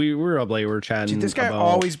we were up late, we were chatting. Dude, this guy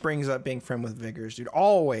always brings up being friend with Vigors, dude.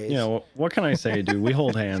 Always. Yeah, well, what can I say, dude? We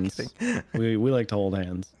hold hands. we like to hold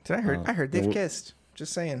hands. Dude, I heard they've kissed.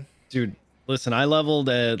 Just saying. Dude, listen, I leveled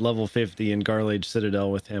at level 50 in Garlage Citadel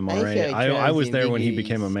with him, all right? I was there when he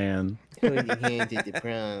became a man.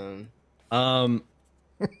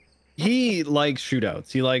 He likes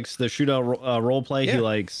shootouts. He likes the shootout role play. Yeah. He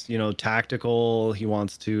likes, tactical. He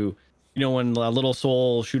wants to, when a little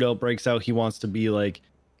soul shootout breaks out, he wants to be like,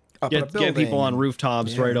 get people on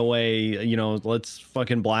rooftops right away. Let's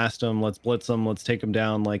fucking blast them. Let's blitz them. Let's take them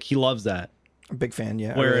down. Like, he loves that. I'm a big fan.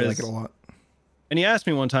 Yeah. Whereas, I really like it a lot. And he asked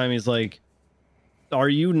me one time, he's like, are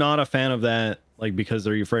you not a fan of that? Like, because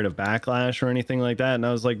are you afraid of backlash or anything like that? And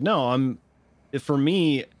I was like, no, for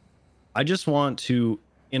me, I just want to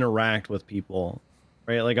interact with people,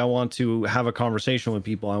 right? Like, I want to have a conversation with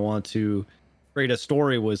people. I want to create a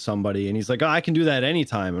story with somebody. And he's like, oh, I can do that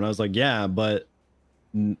anytime. And I was like, yeah, but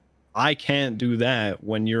I can't do that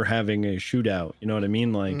when you're having a shootout. You know what I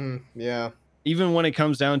mean? Like, yeah. Even when it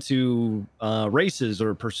comes down to races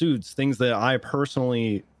or pursuits, things that I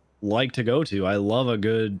personally like to go to. I love a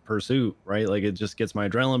good pursuit, right? Like, it just gets my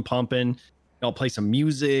adrenaline pumping. I'll play some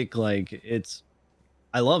music. Like,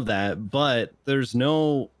 I love that, but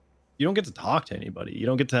you don't get to talk to anybody. You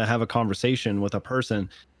don't get to have a conversation with a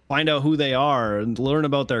person, find out who they are and learn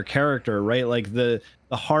about their character, right? Like, the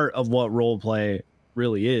heart of what role play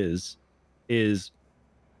really is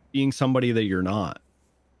being somebody that you're not,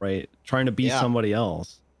 right? Trying to be somebody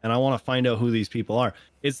else. And I want to find out who these people are.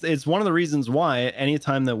 It's one of the reasons why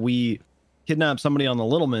anytime that we kidnap somebody on the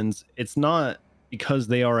Littlemans, it's not because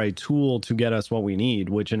they are a tool to get us what we need,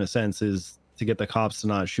 which in a sense is to get the cops to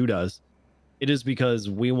not shoot us. It is because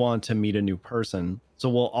we want to meet a new person. So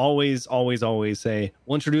we'll always say,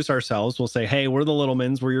 we'll introduce ourselves. We'll say, hey, we're the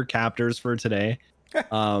Littlemans. We're your captors for today.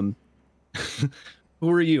 Who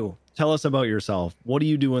are you? Tell us about yourself. What do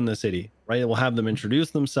you do in the city? Right? We'll have them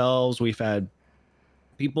introduce themselves. We've had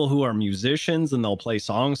people who are musicians and they'll play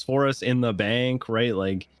songs for us in the bank, right?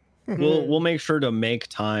 Like, we'll make sure to make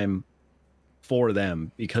time for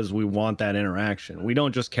them because we want that interaction. We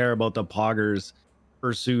don't just care about the poggers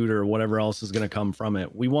pursuit or whatever else is going to come from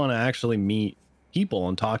it. We want to actually meet people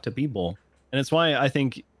and talk to people. And it's why I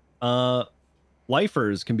think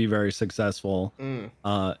lifers can be very successful,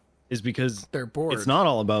 is because they're bored. It's not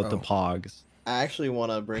all about the pogs. I actually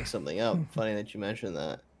want to bring something up. Funny that you mentioned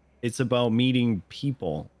that. It's about meeting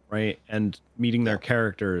people, right? And meeting their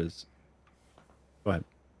characters. Go ahead.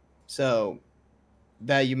 So,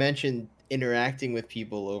 that you mentioned interacting with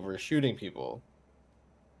people over shooting people.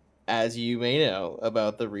 As you may know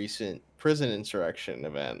about the recent prison insurrection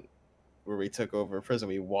event where we took over prison,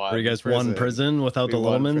 we won. Where you guys won prison without the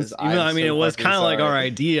Littlemans? Even though, I mean, it was kind of like our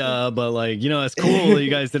idea, but like, it's cool that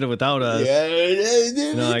you guys did it without us.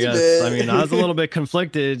 I guess, I mean, I was a little bit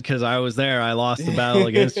conflicted because I was there. I lost the battle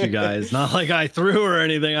against you guys. Not like I threw or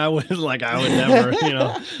anything. I was like, I would never,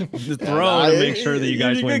 throw to make sure that you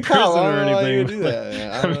guys went prison or anything.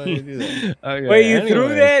 I don't know you do that. Okay, wait, you threw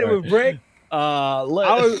that with Brick? I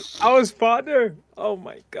was partner. Oh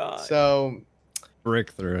my god. So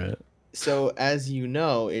Brick threw it. So as you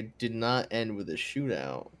know, it did not end with a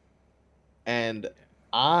shootout, and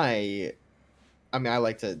I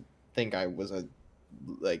like to think I was a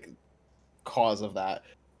cause of that.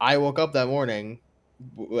 I woke up that morning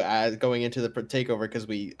going into the takeover because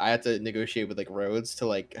I had to negotiate with Rhodes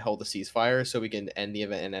to hold a ceasefire so we can end the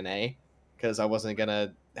event in NA, because I wasn't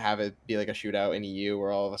gonna have it be a shootout in EU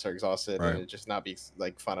where all of us are exhausted and it just not be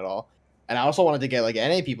fun at all. And I also wanted to get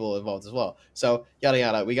NA people involved as well. So yada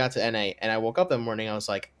yada, we got to NA, and I woke up that morning. I was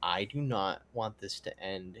like, I do not want this to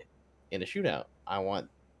end in a shootout. I want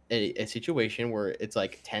a situation where it's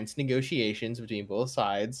tense negotiations between both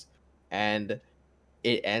sides, and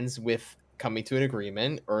it ends with coming to an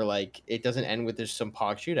agreement, or it doesn't end with just some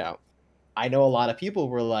pog shootout. I know a lot of people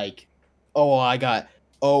were like, we got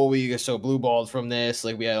so blue balled from this.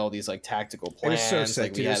 We had all these tactical plans. It was so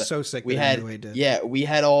sick. We had so sick. We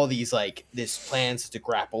had all these this plans to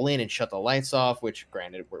grapple in and shut the lights off. Which,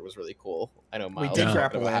 granted, it was really cool. I know Miles. We did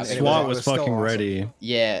grapple in. SWAT was fucking ready.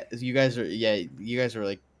 Yeah, you guys are. Yeah, you guys are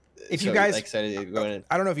If you guys excited to go in.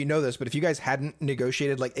 I don't know if you know this, but if you guys hadn't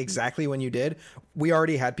negotiated exactly when you did, we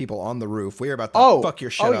already had people on the roof. We were about to fuck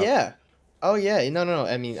your shit up. Oh yeah. No.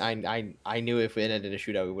 I mean, I knew if it ended in a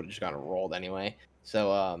shootout, we would have just gotten rolled anyway.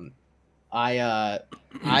 So I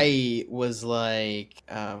was like,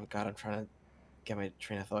 oh god, I'm trying to get my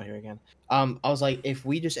train of thought here again. I was like, if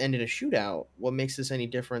we just ended a shootout, what makes this any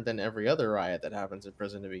different than every other riot that happens in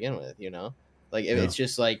prison to begin with? It's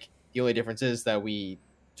just the only difference is that we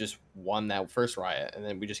just won that first riot, and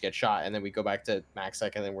then we just get shot, and then we go back to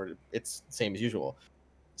MaxSec, and then it's the same as usual.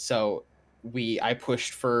 So I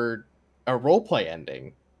pushed for a roleplay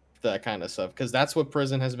ending, that kind of stuff, because that's what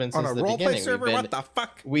prison has been since the beginning. Server, what the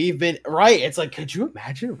fuck? We've been right. It's could you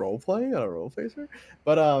imagine roleplaying on a roleplay server?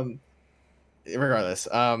 But regardless,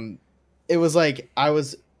 it was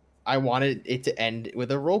I wanted it to end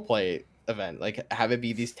with a roleplay event, have it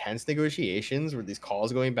be these tense negotiations with these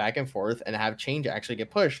calls going back and forth, and have change actually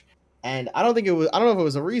get pushed. And I don't know if it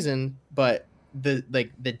was a reason, but the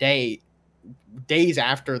days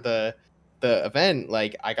after the event,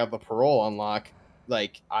 I got the parole unlock.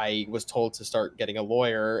 I was told to start getting a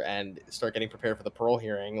lawyer and start getting prepared for the parole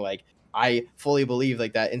hearing. I fully believe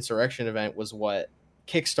like that insurrection event was what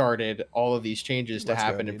kickstarted all of these changes to Let's go,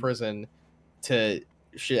 happen in dude. prison to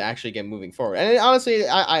should actually get moving forward. And honestly,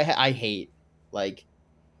 I hate like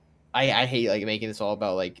I hate like making this all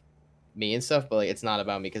about like me and stuff, but like it's not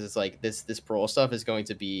about me because it's like this parole stuff is going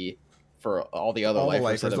to be for all the other All the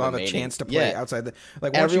lifers that lifers have will been have a remaining. chance to play Yeah. outside the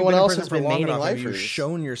like. Once Everyone you've been in else prison has for been long maining enough, and you've lifers.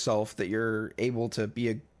 shown yourself that you're able to be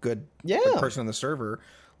a good person on the server.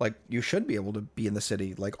 Like you should be able to be in the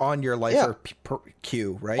city, like on your lifer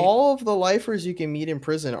queue, right? All of the lifers you can meet in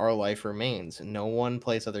prison are lifer mains. No one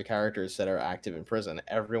plays other characters that are active in prison.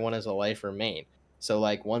 Everyone is a lifer main. So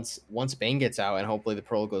like once Bane gets out and hopefully the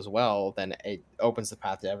parole goes well, then it opens the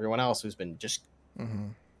path to everyone else who's been just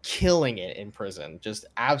killing it in prison, just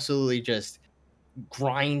absolutely just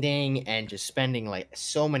grinding and just spending like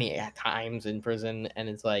so many times in prison, and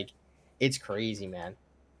it's like it's crazy, man.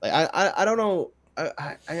 Like I don't know.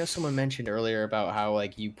 I know someone mentioned earlier about how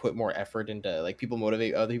like you put more effort into like people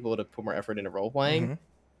motivate other people to put more effort into role playing. Mhm.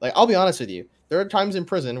 Like I'll be honest with you, there are times in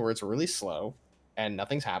prison where it's really slow and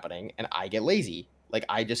nothing's happening, and I get lazy. Like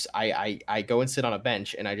I just I go and sit on a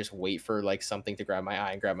bench and I just wait for like something to grab my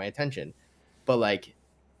eye and grab my attention. But like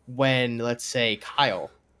when let's say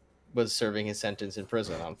Kyle was serving his sentence in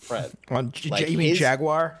prison on Fred On like you mean his-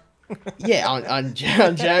 Jaguar? yeah, on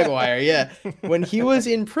Jaguar, yeah. When he was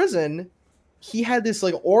in prison, he had this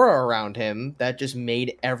like aura around him that just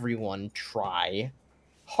made everyone try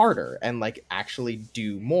harder and like actually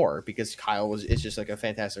do more because Kyle is just like a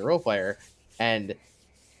fantastic role player, and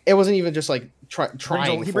it wasn't even just like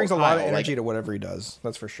trying. He for brings a lot of Kyle, energy like, to whatever he does.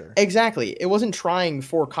 That's for sure. Exactly. It wasn't trying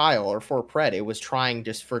for Kyle or for Pred. It was trying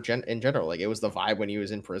just for in general. Like it was the vibe when he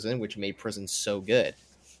was in prison, which made prison so good.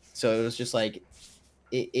 So it was just like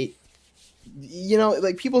it you know,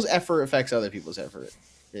 like people's effort affects other people's effort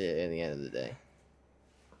in the end of the day.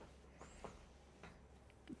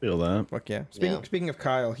 Feel that. Fuck yeah. Speaking of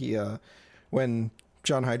Kyle, he when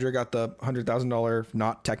John Hydra got the $100,000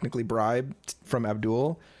 not technically bribe from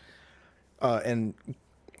Abdul, and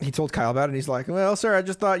he told Kyle about it, and he's like, "Well, sir, I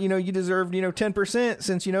just thought you deserved 10%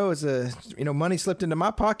 since it's a money slipped into my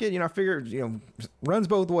pocket. I figured runs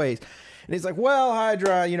both ways." And he's like, "Well,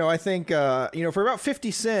 Hydra, I think for about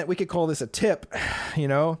 50 cents we could call this a tip,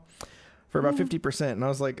 for about 50%." And I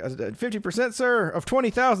was like, "50%, sir, of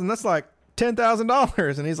 20,000? That's like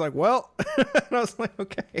 $10,000." And he's like, "Well," and I was like,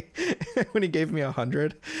 "Okay." When he gave me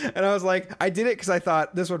 100, and I was like, I did it because I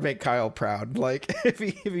thought this would make Kyle proud, like if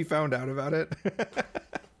he found out about it.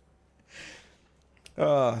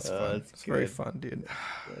 Oh, it's fun. It's very fun, dude.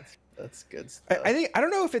 That's good stuff. I don't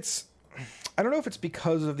know if it's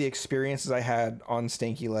because of the experiences I had on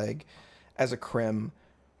Stanky Leg as a Crim,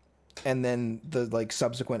 and then the like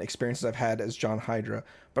subsequent experiences I've had as John Hydra,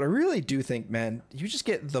 but I really do think, man, you just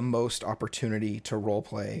get the most opportunity to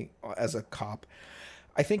roleplay as a cop.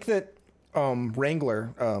 I think that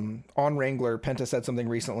Wrangler, on Wrangler, Penta said something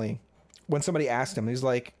recently when somebody asked him, he's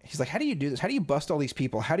like, "How do you do this? How do you bust all these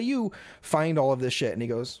people? How do you find all of this shit?" And he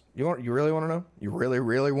goes, You really want to know? You really,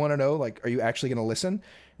 really want to know? Like, are you actually going to listen?" And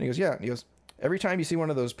he goes, "Yeah." And he goes, "Every time you see one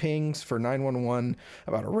of those pings for 911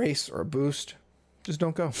 about a race or a boost, just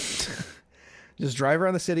don't go. Just drive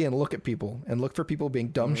around the city and look at people and look for people being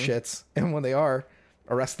dumb shits. And when they are,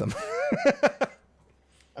 arrest them."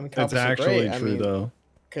 I mean, That's actually true, though.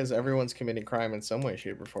 Because everyone's committing crime in some way,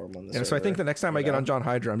 shape, or form on this. And so I think the next time I get on John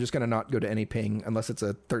Hydra, I'm just going to not go to any ping unless it's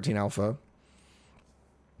a 13 alpha.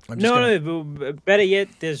 No, but better yet,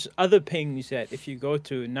 there's other pings that if you go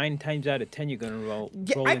to 9 times out of 10, you're going to roll.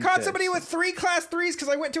 Yeah, I caught somebody with 3 class 3s because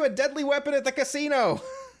I went to a deadly weapon at the casino.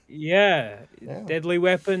 Yeah. Deadly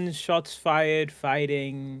weapons, shots fired,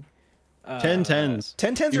 fighting. 10-10s.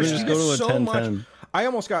 10-10s You are just go to a so 10-10.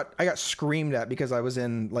 much. I got screamed at because I was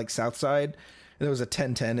in like Southside. There was a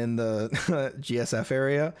 10-10 in the GSF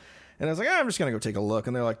area. And I was like, I'm just going to go take a look.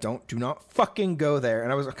 And they're like, do not fucking go there.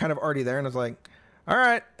 And I was kind of already there. And I was like, all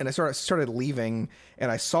right. And I started leaving. And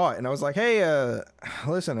I saw it. And I was like, hey,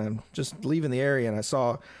 listen, I'm just leaving the area. And I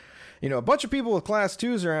saw, a bunch of people with class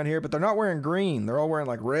 2s around here, but they're not wearing green. They're all wearing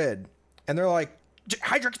like red. And they're like,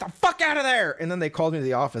 "Hydra, get the fuck out of there." And then they called me to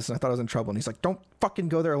the office and I thought I was in trouble. And he's like, "Don't fucking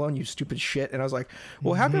go there alone, you stupid shit." And I was like,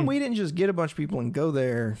 "Well, how come we didn't just get a bunch of people and go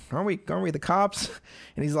there? Aren't we the cops?"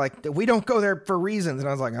 And he's like, "We don't go there for reasons." And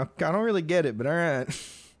I was like, I don't really get it, but all right.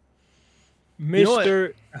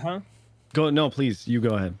 Mr. No, please, you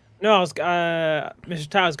go ahead. No, I was, Mr.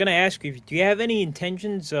 Ty, I was going to ask you, do you have any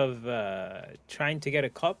intentions of trying to get a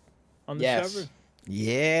cup on the server?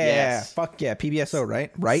 Yeah. Yes. Fuck yeah. PBSO,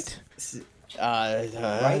 right? Right? My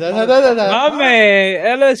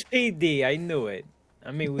man, LSPD, I knew it.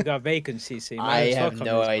 I mean, we got vacancies. So I have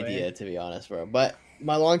no idea, to be honest, bro. But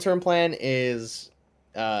My long-term plan is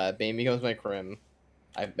Bane becomes my crim.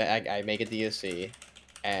 I make a DSC,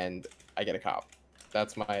 and I get a cop.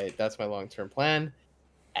 That's my long-term plan.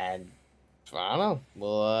 And I don't know.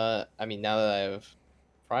 Well, I mean, now that I have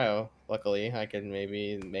Prio, luckily, I can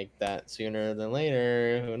maybe make that sooner than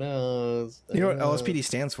later. Who knows? You know what LSPD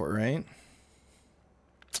stands for, right?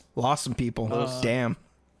 Lost some people. Damn.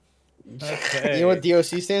 Okay. You know what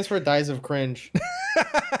DOC stands for? Dies of cringe.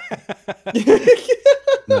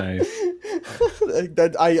 Nice.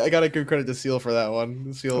 I gotta give credit to Seal for that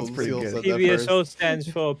one. Seal said that PBSO first. stands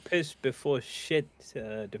for piss before shit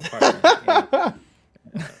department.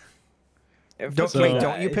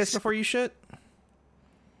 Don't you piss before you shit?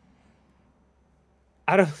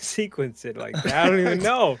 I don't sequence it like that. I don't even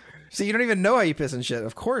know. So you don't even know how you piss and shit.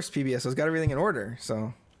 Of course, PBSO's got everything in order.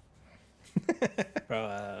 So,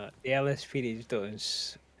 bro, the LSPD is doing.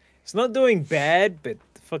 It's not doing bad, but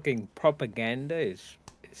the fucking propaganda is.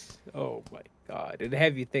 Oh my god! It'd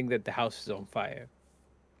have you think that the house is on fire.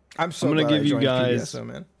 I'm gonna give you guys. PBSO,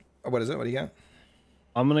 man. What is it? What do you got?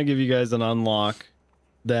 I'm gonna give you guys an unlock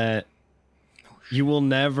that you will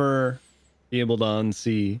never be able to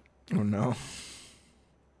unsee. Oh no.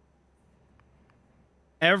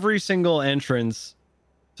 Every single entrance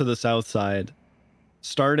to the south side,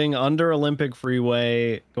 starting under Olympic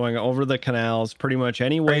Freeway, going over the canals, pretty much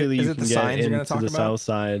any way that you can get into the south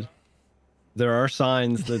side, there are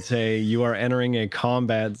signs that say you are entering a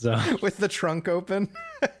combat zone. With the trunk open?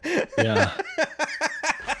 Yeah.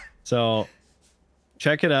 So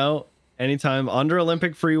check it out anytime under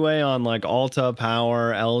Olympic Freeway on like Alta,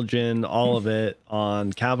 Power, Elgin, all of it,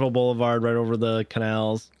 on Capitol Boulevard right over the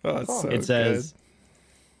canals. Oh, that's so it says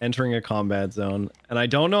entering a combat zone. And I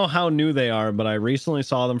don't know how new they are, but I recently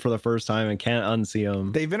saw them for the first time and can't unsee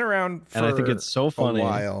them. They've been around for and I think it's so funny. a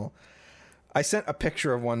while. I sent a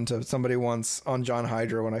picture of one to somebody once on John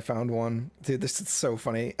Hydra when I found one. Dude, this is so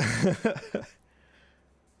funny.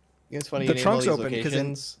 It's funny. The trunk's open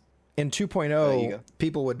because in 2.0,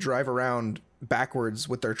 people would drive around backwards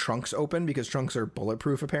with their trunks open because trunks are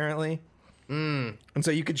bulletproof, apparently. And so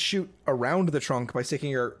you could shoot around the trunk by sticking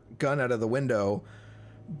your gun out of the window,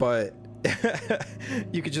 but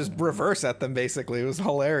you could just reverse at them, basically. It was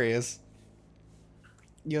hilarious.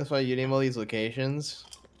 You know, that's why you name all these locations,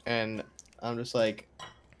 and I'm just like,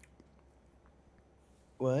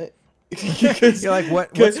 what? You're like,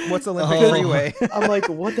 what's Olympic Freeway? I'm like,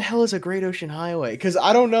 what the hell is a Great Ocean Highway? Because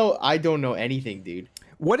I don't know anything, dude.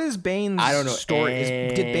 What is Bane's story?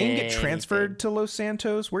 Did Bane get anything. transferred to Los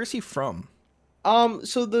Santos? Where's he from?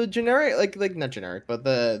 So the generic, like not generic, but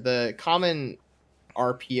the common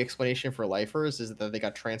RP explanation for lifers is that they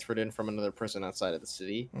got transferred in from another prison outside of the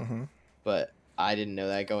city. But I didn't know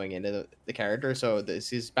that going into the character. So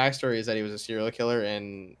his backstory is that he was a serial killer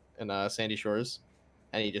in Sandy Shores,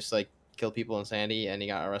 and he just like killed people in Sandy, and he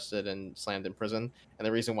got arrested and slammed in prison. And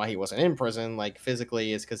the reason why he wasn't in prison, like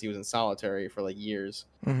physically, is because he was in solitary for like years,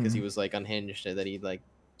 because he was like unhinged, and then he like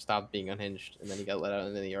stopped being unhinged, and then he got let out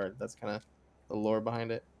into the yard. That's kind of the lore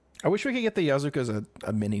behind it. I wish we could get the Yazukas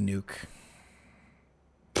a mini nuke.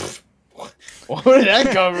 Where did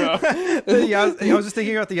that come from? I was just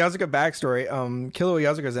thinking about the Yazuka backstory. Kilo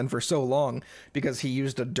Yazuka's in for so long because he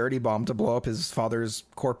used a dirty bomb to blow up his father's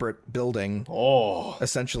corporate building.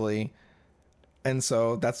 Essentially. And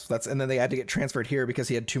so that's and then they had to get transferred here because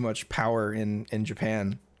he had too much power in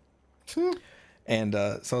Japan. And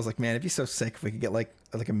so I was like, man, it'd be so sick if we could get like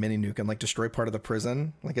a mini nuke and like destroy part of the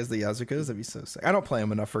prison, like as the Yazukas. That'd be so sick. I don't play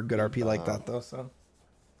them enough for a good RP like that though. So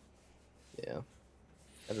yeah,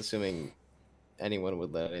 that's assuming anyone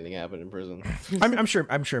would let anything happen in prison. I'm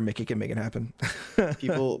sure Mickey can make it happen.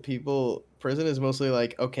 people prison is mostly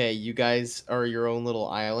like, okay, you guys are your own little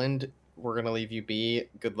island, we're gonna leave you be,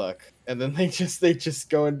 good luck. And then they just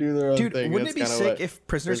go and do their own thing. Dude, wouldn't it be sick if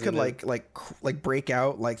prisoners could like like break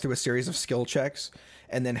out like through a series of skill checks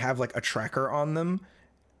and then have like a tracker on them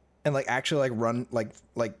and like actually like run like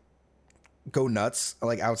go nuts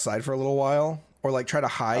like outside for a little while? Or like try to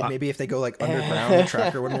hide. Maybe if they go like underground, the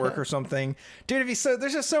tracker wouldn't work or something. Dude, it'd be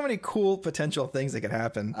there's just so many cool potential things that could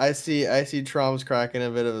happen. I see Trom's cracking a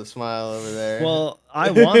bit of a smile over there. Well, I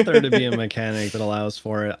want there to be a mechanic that allows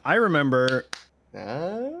for it. I remember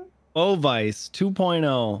Ovice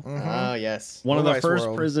 2.0. Oh, yes. One of the Ovice first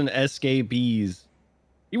World. prison escapees.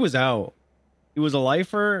 He was out. He was a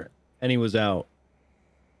lifer and he was out.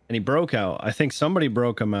 And he broke out. I think somebody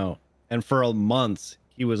broke him out. And for a month,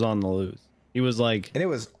 he was on the loose. He was like, and it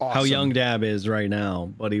was awesome. How Young Dab is right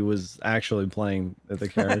now, but he was actually playing the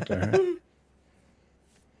character.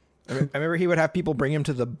 I remember he would have people bring him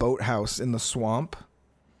to the boathouse in the swamp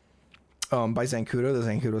by Zancudo, the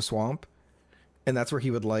Zancudo swamp. and that's where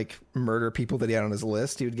he would like murder people that he had on his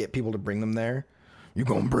list. He would get people to bring them there. You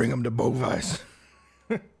gonna bring them to Bovice?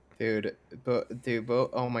 Dude,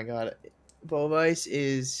 oh my god, Bovice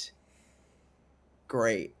is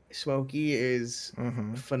great. Smokey is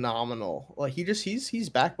phenomenal. Like he's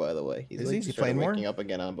back, by the way. He's Is like he started playing more? waking up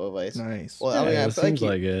again on Bovice. Nice. Well, Yeah, I mean, I it feel seems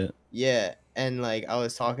like like it. yeah, and like I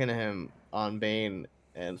was talking to him on Bane,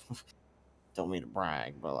 and don't mean to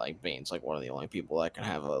brag, but like Bane's like one of the only people that can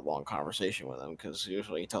have a long conversation with him because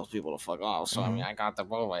usually he tells people to fuck off. So I mean, I got the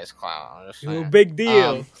Bovice clout. I'm just You're a saying. big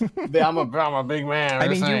deal. I'm a big man. I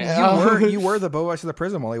mean, you were the Bovice of the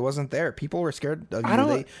prison while he wasn't there. People were scared of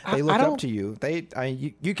you. They looked up to you.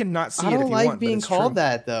 You cannot see it if you want. I don't like being but it's called true.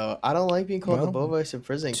 that though. I don't like being called the Well, Bovice of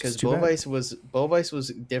prison because it's too bad. Bovice was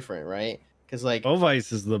different, right? Because like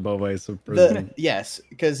Bovice is the Bovice of prison. yes,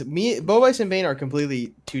 because Bovice and Bane are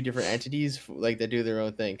completely two different entities, like they do their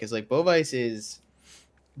own thing. Because like Bovice is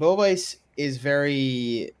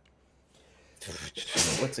very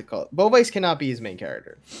what's it called? Bovice cannot be his main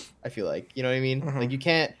character. I feel like you know what I mean. Like you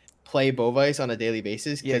can't play Bovice on a daily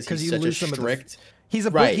basis because he's such a strict. He's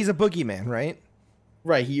a boogeyman, right?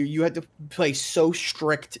 Right, you have to play so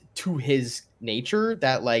strict to his nature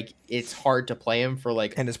that like it's hard to play him for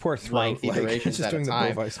like and his poor throat, lengthy like, durations just at doing a the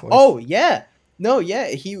time. Bovice voice. Oh yeah, no yeah,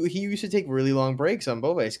 he used to take really long breaks on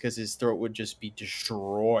Bovice because his throat would just be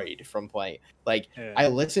destroyed from playing. Like I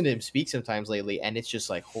listen to him speak sometimes lately, and it's just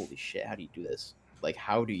like holy shit, how do you do this? Like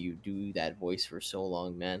how do you do that voice for so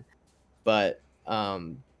long, man? But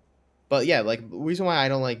yeah, like the reason why I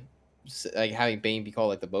don't like having Bane be called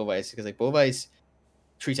like the Bovice because like Bovice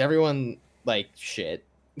treats everyone like shit.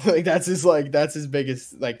 Like that's his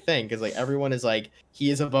biggest like thing because like everyone is like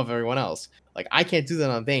he is above everyone else. Like I can't do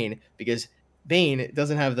that on Bane because Bane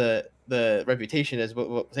doesn't have the reputation as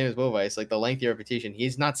same as Bovice, like the lengthy reputation.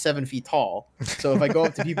 He's not 7 feet tall. So if I go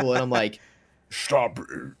up to people and I'm like, stop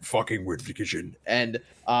fucking with vacation, and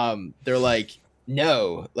they're like,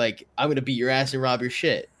 no, like I'm gonna beat your ass and rob your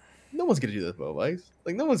shit. No one's gonna do this, Bovice.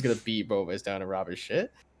 Like no one's gonna beat Bovice down and rob his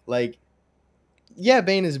shit. Like. Yeah,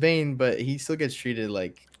 Bane is Bane, but he still gets treated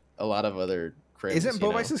like a lot of other crims. Isn't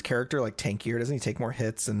Bovice's character like tankier? Doesn't he take more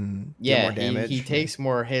hits and do more damage? He takes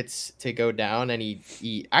more hits to go down, and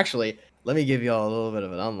he actually. Let me give you all a little bit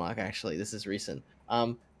of an unlock. Actually, this is recent.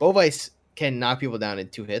 Bovice can knock people down in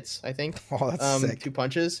 2 hits. I think. Oh, that's sick. 2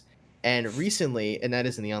 punches, and recently, and that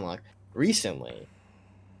is in the unlock. Recently,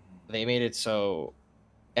 they made it so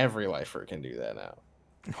every lifer can do that now.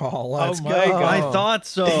 Oh, let's go! God. I thought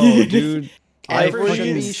so, dude. Lifer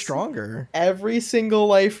should be stronger. Every single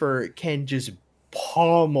lifer can just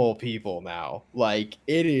pummel people now. Like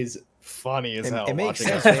it is funny as hell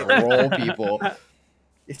watching us roll people.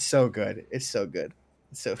 It's so good. It's so good.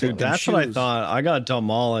 It's so dude. That's what I thought. I got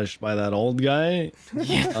demolished by that old guy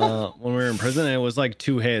when we were in prison. And it was like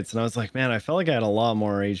 2 hits, and I was like, man, I felt like I had a lot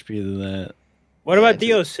more HP than that. What about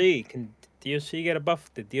DOC? Can DOC get a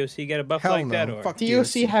buff? Did DOC get a buff Hell like no. that? Or Fuck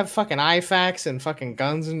DOC have fucking IFACs and fucking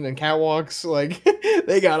guns and catwalks. Like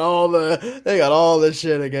they got all the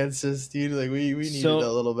shit against us, dude. Like we needed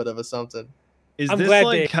a little bit of a something. Is I'm this glad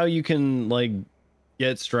like how you can like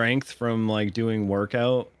get strength from like doing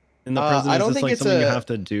workout in the prison? I Is don't this think like it's something you have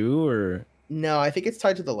to do or no? I think it's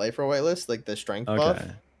tied to the lifer whitelist, like the strength buff.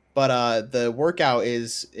 okay? But the workout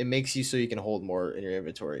it makes you so you can hold more in your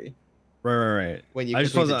inventory. Right. When you I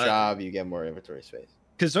complete the job, you get more inventory space.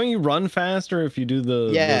 Because don't you run faster if you do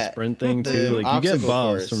the sprint thing too? Like you get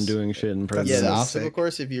buffs from doing shit in prison. Yeah, the obstacle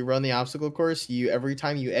course. If you run the obstacle course, if you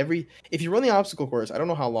run the obstacle course, I don't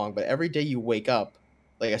know how long, but every day you wake up,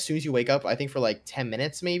 like as soon as you wake up, I think for like 10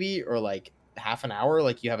 minutes maybe, or like half an hour,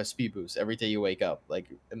 like you have a speed boost every day you wake up. Like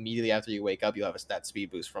immediately after you wake up, you have that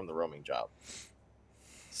speed boost from the roaming job.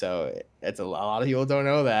 So it's a lot of people don't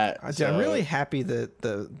know that. I'm really happy that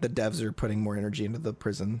the devs are putting more energy into the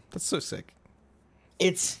prison. That's so sick.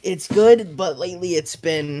 It's good, but lately it's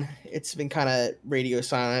been kind of radio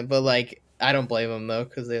silent. But like I don't blame them though,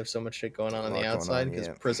 because they have so much shit going on the outside. Because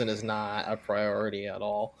prison is not a priority at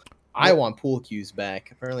all. I want pool cues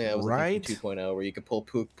back. Apparently, I was looking for 2.0 where you could pull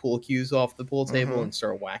pool cues off the pool table and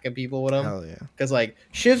start whacking people with them. Hell yeah! Because like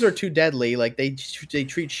shivs are too deadly. Like they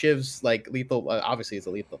treat shivs like lethal. Obviously, it's a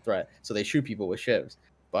lethal threat, so they shoot people with shivs.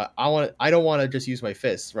 But I don't want to just use my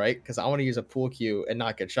fists, right? Because I want to use a pool cue and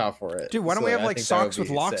not get shot for it. Dude, why don't So we have I like think that socks would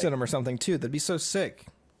with be locks sick. in them or something too? That'd be so sick.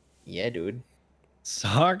 Yeah, dude.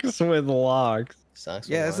 Socks with locks. Socks.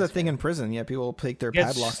 Yeah, that's the thing in prison. Yeah, people will take their Get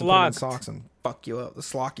padlocks and put them in slocked. socks and fuck you up. The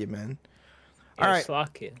slock you, man. Yeah, All right,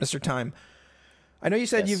 slock it. Mr. Time. I know you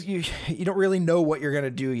said you don't really know what you're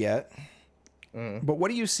gonna do yet, but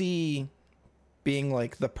what do you see being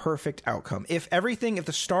like the perfect outcome? If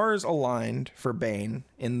the stars aligned for Bane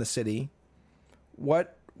in the city,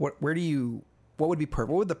 what would be perfect?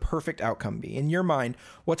 What would the perfect outcome be in your mind?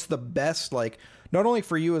 What's the best, like, not only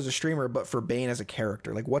for you as a streamer, but for Bane as a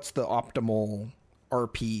character? Like, what's the optimal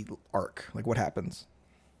RP arc? Like, what happens?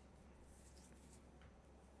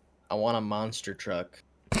 I want a monster truck.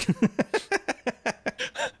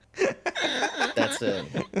 That's it.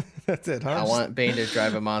 That's it, huh? I want Bane to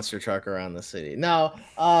drive a monster truck around the city. No,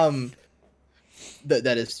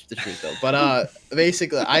 that is the truth though. But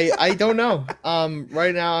basically, I don't know.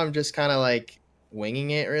 Right now I'm just kind of like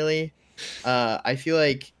winging it. Really, I feel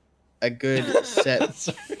like a good set.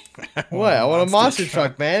 What? I want a monster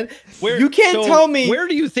truck, man. You can't tell me. Where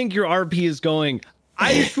do you think your RP is going?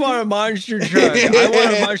 I just want a monster truck. I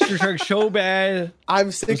want a monster truck so bad.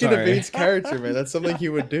 I'm sticking to Bane's character, man. That's something he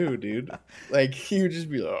would do, dude. Like, he would just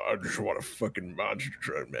be like, I just want a fucking monster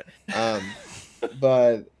truck, man.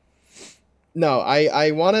 But no,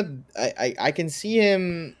 I can see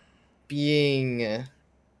him being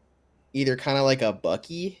either kind of like a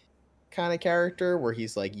Bucky kind of character where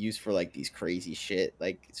he's like used for like these crazy shit,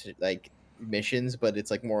 like missions, but it's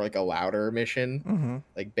like more like a louder mission. Mm-hmm.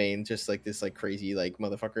 Like Bane just like this like crazy like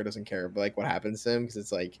motherfucker doesn't care but like what happens to him because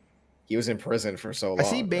it's like he was in prison for so long. I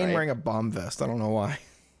see Bane right? wearing a bomb vest. I don't know why.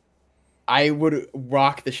 I would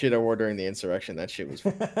rock the shit I wore during the insurrection. That shit was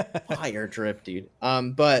fire drip, dude.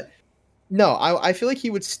 But no, I feel like he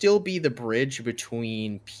would still be the bridge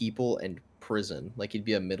between people and prison. Like he'd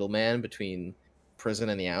be a middleman between prison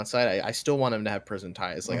and the outside. I still want him to have prison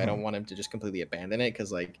ties. Like I don't want him to just completely abandon it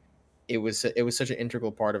because like it was such an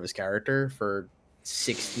integral part of his character for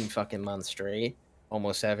 16 fucking months straight,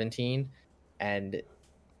 almost 17, and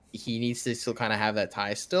he needs to still kind of have that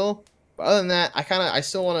tie still. But other than that, I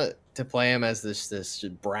still want to play him as this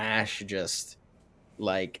brash, just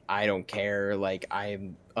like I don't care, like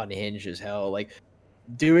I'm unhinged as hell. Like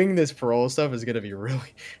doing this parole stuff is gonna be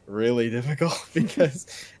really, really difficult because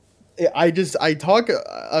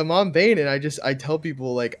I'm on Bane and I tell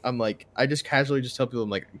people like I just casually just tell people I'm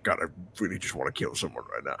like, God, I really just want to kill someone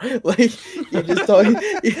right now. like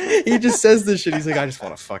he just says this shit. He's like, I just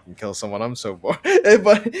want to fucking kill someone. I'm so bored.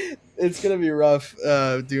 But it's gonna be rough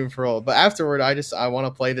doing parole. But afterward, I want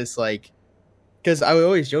to play this like, because I would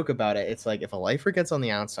always joke about it. It's like if a lifer gets on the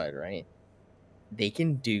outside, right? They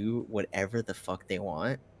can do whatever the fuck they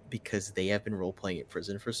want because they have been role playing in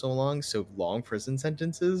prison for so long. So long prison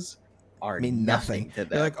sentences mean nothing to them.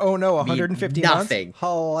 They're like, oh no, 150 months?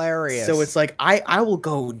 Hilarious. So it's like I will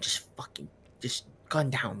go and just fucking just gun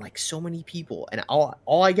down like so many people, and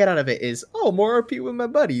all I get out of it is more RP with my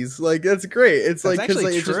buddies. Like that's great. It's that's like because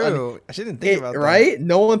actually like, true. I didn't think about that. Right?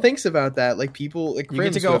 No one thinks about that. Like people, like you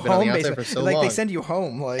get to go home basically. So like long. They send you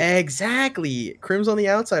home. Like exactly. Crims on the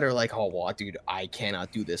outside are like, oh well, dude, I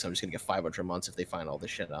cannot do this. I'm just gonna get 500 months if they find all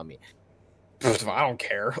this shit on me. I don't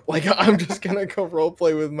care. Like I'm just gonna go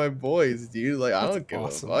roleplay with my boys, dude. Like I don't give a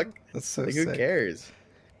fuck. That's so like, sick. Who cares?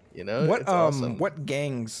 You know what? It's awesome. What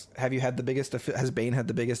gangs have you had the biggest? Has Bane had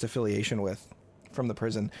the biggest affiliation with from the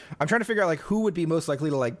prison? I'm trying to figure out like who would be most likely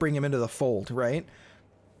to like bring him into the fold, right?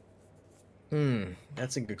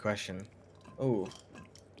 That's a good question. Oh,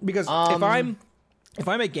 because if I'm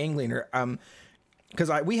a gang leader,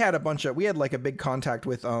 because we had like a big contact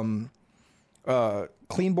with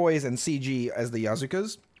Clean Boys and CG as the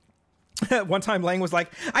Yazukas. One time Lang was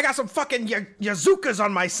like, I got some fucking Yazukas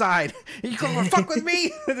on my side. You gonna fuck with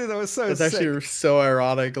me? That was so sick. Actually so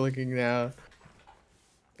ironic looking now.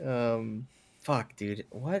 Fuck, dude.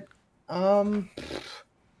 What?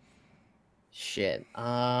 Shit.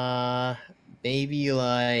 Maybe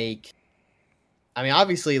like, I mean,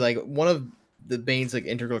 obviously, like one of the Bane's like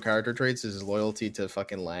integral character traits is his loyalty to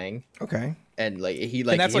fucking Lang. Okay. And like he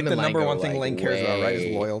like, and that's like the number one thing like, Lang cares about, right?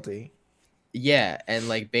 Is loyalty. Yeah, and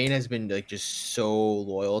like Bane has been like just so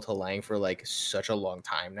loyal to Lang for like such a long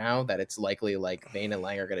time now that it's likely like Bane and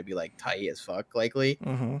Lang are gonna be like tight as fuck, likely.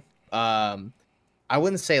 Mm-hmm. I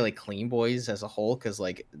wouldn't say like Clean Boys as a whole, because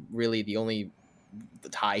like really the only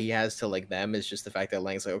tie he has to like them is just the fact that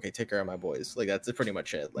Lang's like, okay, take care of my boys. Like that's pretty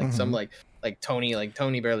much it. Like some like Tony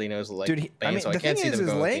barely knows like dude. Bane, so I can't see them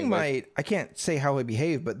going. Lang might. I can't say how he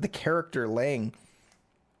behave, but the character Lang.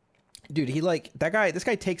 Dude, he like that guy. This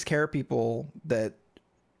guy takes care of people that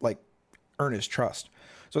like earn his trust.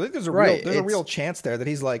 So I think there's a real chance there that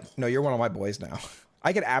he's like, no, you're one of my boys now.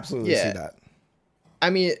 I could absolutely see that. I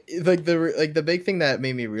mean, like the big thing that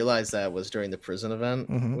made me realize that was during the prison event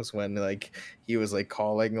was when like he was like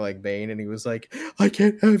calling like Bane and he was like, I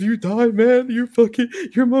can't have you die, man. You're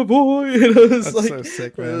my boy. And I was That's so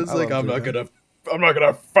sick, man. I was like, I'm not gonna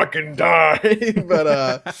fucking die.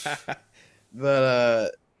 But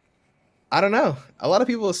But I don't know. A lot of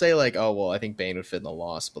people say like, "Oh, well, I think Bane would fit in the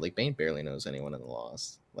Lost," but like Bane barely knows anyone in the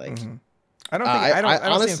Lost. Like, I don't think I don't see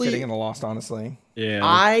him honestly fitting in the Lost. Honestly, Yeah,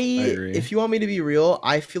 I agree. if you want me to be real,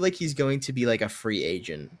 I feel like he's going to be like a free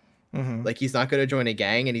agent. Like he's not going to join a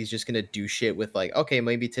gang, and he's just going to do shit with like, okay,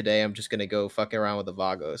 maybe today I'm just going to go fucking around with the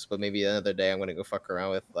Vagos, but maybe another day I'm going to go fuck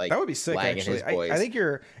around with like that would be sick. Lang Actually, and his boys. I think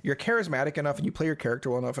you're charismatic enough, and you play your character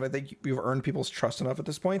well enough, and I think you've earned people's trust enough at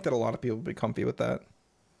this point that a lot of people would be comfy with that.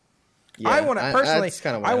 Yeah, I want to personally.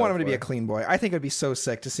 I want him to be for. a clean boy. I think it'd be so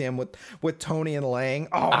sick to see him with Tony and Lang.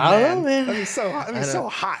 Oh I don't know, man. That'd be so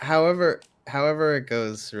hot. However it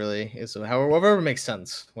goes, really, is however makes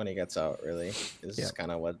sense when he gets out. Really, is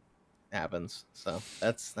kind of what happens. So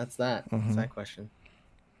that's that. That's that question.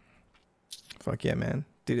 Fuck yeah, man,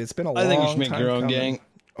 dude! It's been a long time. I think you should make your own gang.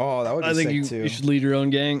 Oh, that would be sick too. You should lead your own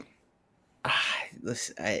gang.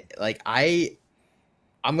 Listen, I'm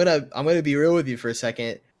gonna be real with you for a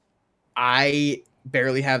second. I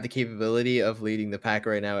barely have the capability of leading the pack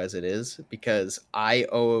right now as it is because I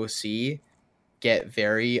OOC get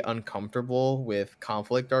very uncomfortable with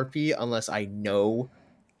conflict RP unless I know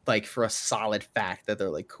like for a solid fact that they're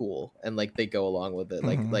like cool and like they go along with it.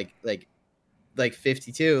 Like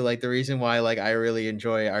 52, like the reason why like I really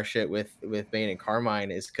enjoy our shit with Bane and Carmine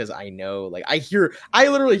is because I know like I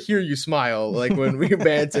literally hear you smile like when we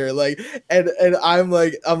banter like and I'm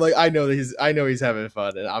like I know he's having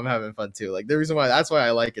fun and I'm having fun too. Like the reason why that's why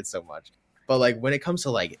I like it so much. But like when it comes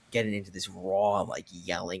to like getting into this raw like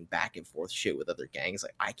yelling back and forth shit with other gangs,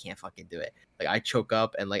 like I can't fucking do it. Like I choke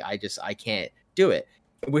up and like I can't do it.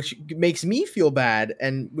 Which makes me feel bad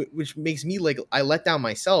and which makes me like I let down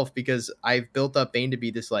myself because I've built up Bane to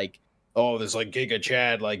be this like this like Giga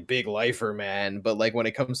Chad like big lifer man, but like when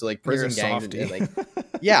it comes to like prison gangs and like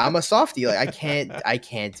yeah, I'm a softie. Like I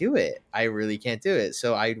can't do it. I really can't do it.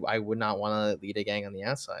 So I would not want to lead a gang on the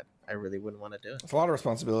outside. I really wouldn't want to do it. It's a lot of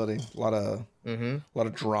responsibility, a lot of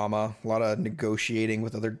drama, a lot of negotiating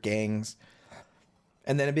with other gangs,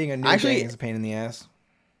 and then it being a new gang is a pain in the ass.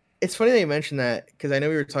 It's funny that you mentioned that because I know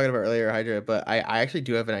we were talking about earlier, Hydra, but I actually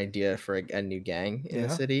do have an idea for a new gang in the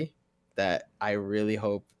city that I really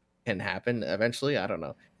hope can happen eventually. I don't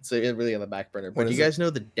know. It's really on the back burner. But do you guys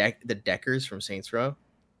know the Deckers from Saints Row?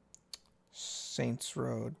 Saints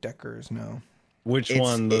Row Deckers, no. Which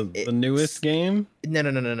one? The newest game?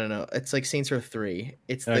 No. It's like Saints Row 3.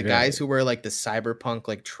 It's the guys who wear like the cyberpunk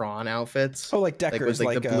like Tron outfits. Oh, like Deckers,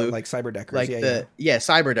 like the blue, like cyber Deckers. Like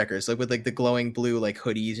cyber Deckers, like with like the glowing blue like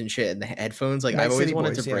hoodies and shit and the headphones. Like I've always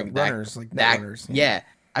wanted to bring that. Runners, like that runners,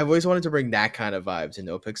 I've always wanted to bring that kind of vibe to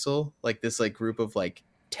NoPixel. Like this like group of like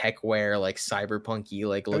tech wear, like cyberpunky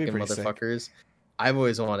like looking motherfuckers. Sick. I've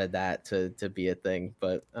always wanted that to be a thing,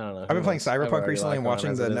 but I don't know. I've been playing Cyberpunk recently and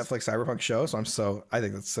watching the Netflix Cyberpunk show, so I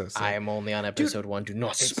think that's so sick. I am only on episode 1. Do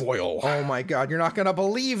not spoil. Oh my god, you're not gonna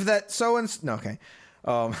believe that no, okay.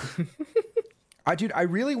 I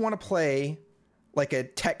really want to play like a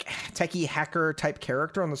techie hacker type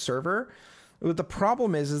character on the server. The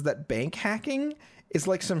problem is that bank hacking is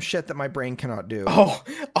like some shit that my brain cannot do.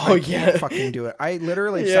 I can't fucking do it. I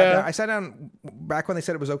literally sat down back when they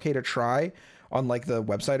said it was okay to try on like the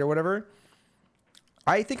website or whatever.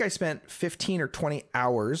 I think I spent 15 or 20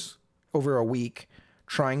 hours over a week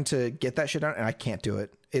trying to get that shit out, and I can't do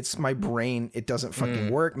it. It's my brain. It doesn't fucking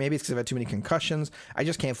work. Maybe it's because I've had too many concussions. I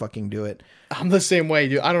just can't fucking do it. I'm the same way,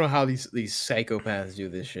 dude. I don't know how these psychopaths do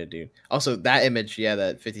this shit, dude. Also, that image,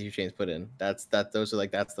 that 52 Chainz put in, that's the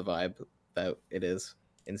vibe that it is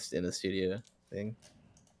in the studio thing.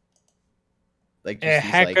 Like just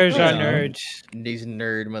hackers are nerds. These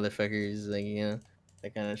nerd motherfuckers, like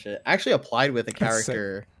that kind of shit. I actually applied with a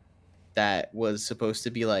character that was supposed to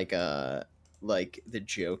be like the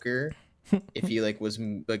Joker, if he like was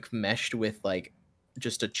like meshed with like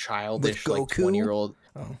just a childish like 20-year-old,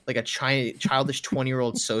 like a childish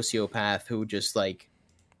 20-year-old sociopath who just like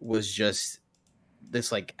was just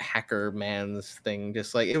this like hacker man's thing.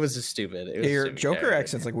 Just like it was just stupid. Your Joker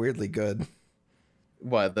accent's like weirdly good.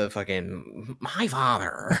 What the fucking my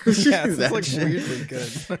father? Yeah, it's like weirdly good.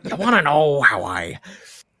 You want to know how I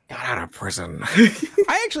got out of prison?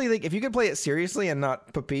 I actually think if you could play it seriously and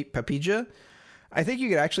not Papija, I think you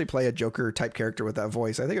could actually play a Joker type character with that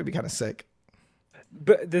voice. I think it'd be kind of sick.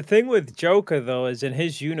 But the thing with Joker though is in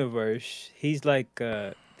his universe, he's like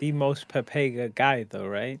the most Papega guy though,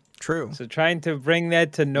 right? True. So trying to bring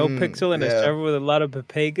that to NoPixel and a server with a lot of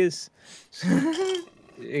Papegas.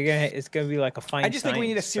 It's gonna be like a fine. I just think we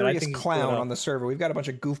need a serious clown on the server. We've got a bunch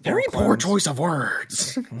of goofball. Very clowns. poor choice of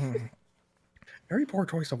words. Very poor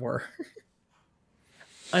choice of words.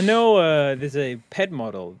 I know there's a pet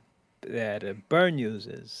model that Burn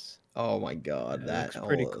uses. Oh my god, that whole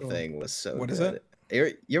pretty cool. thing was so What good. is it?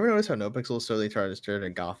 You ever notice how NoPixel slowly tries to turn to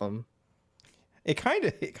Gotham? It kind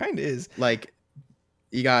of is. Like,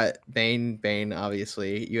 you got Bane,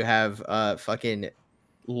 obviously. You have fucking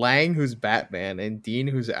Lang, who's Batman, and Dean,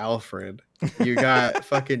 who's Alfred. You got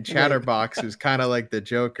fucking Chatterbox, who's kind of like the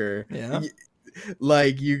Joker. Yeah.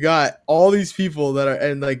 Like, you got all these people that are,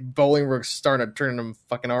 and like Bolingbroke's starting to turn them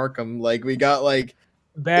fucking Arkham. Like, we got like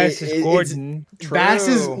Bass is Gordon. Bass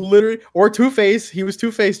is literally, or Two-Face. He was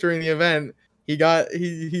Two-Face during the event. He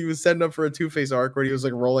was setting up for a Two-Face arc where he was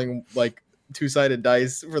like rolling like two-sided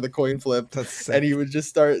dice for the coin flip, and he would just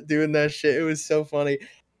start doing that shit. It was so funny.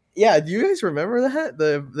 Yeah, do you guys remember that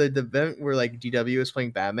the event where like DW was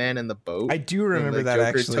playing Batman in the boat? I do remember and, like, that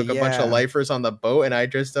Joker actually. took a bunch of Yeah. lifers on the boat, and I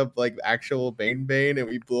dressed up like actual Bane, and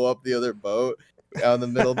we blew up the other boat out in the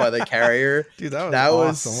middle by the carrier. Dude, that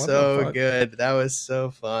was awesome. What the so fuck? good. That was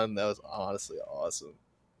so fun. That was honestly awesome.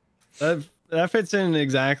 That fits in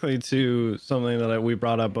exactly to something that we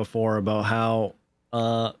brought up before about how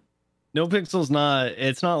NoPixel's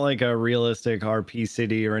it's not like a realistic RP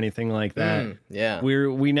city or anything like that. Yeah.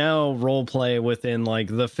 We now role play within like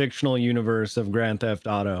the fictional universe of Grand Theft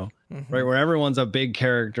Auto. Right, where everyone's a big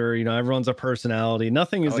character, everyone's a personality.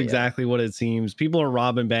 Nothing is exactly what it seems. People are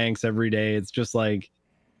robbing banks every day. It's just like,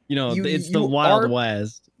 it's the Wild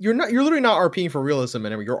West. You're literally not RPing for realism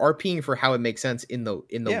and everything. You're RPing for how it makes sense in the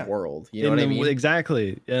world. You know what I mean?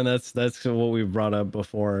 Exactly. And that's what we've brought up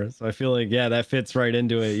before. So I feel like, that fits right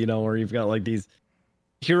into it, where you've got like these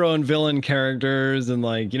hero and villain characters and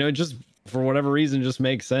like, it just for whatever reason just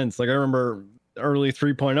makes sense. Like I remember early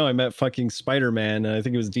 3.0, I met fucking Spider-Man, and I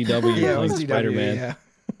think it was DW playing Spider-Man. Yeah.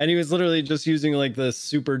 And he was literally just using like the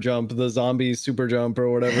super jump, the zombie super jump or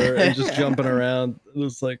whatever, and just jumping around. It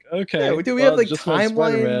was like, okay. Yeah, we have like just my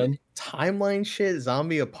Spider-Man. timeline shit,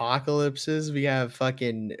 zombie apocalypses. We have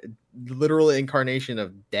fucking literal incarnation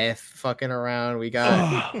of death fucking around. We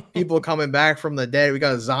got people coming back from the dead. We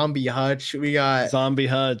got Zombie Hutch. We got Zombie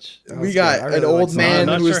Hutch. We got an old man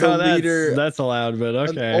who is the leader. That's allowed, but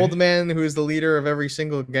okay. An old man who is the leader of every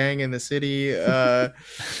single gang in the city.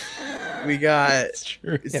 We got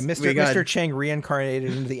Mr. Chang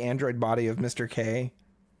reincarnated into the android body of Mr. K.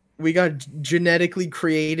 We got genetically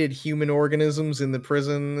created human organisms in the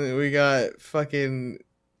prison. We got fucking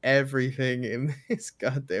everything in this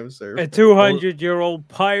goddamn server. A 200-year-old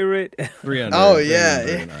pirate. 300. Oh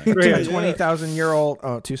yeah, 20,000-year-old.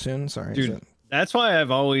 Oh, too soon. Sorry, dude. That's why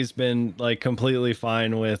I've always been like completely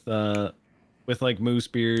fine with like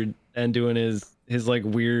Moosebeard and doing his like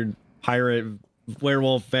weird pirate,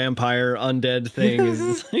 werewolf, vampire, undead thing.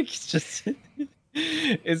 Is like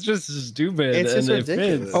it's just stupid. It's just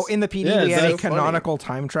ridiculous. Oh, in the PD we have a canonical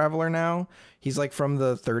time traveler now. He's like from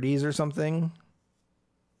the 30s or something.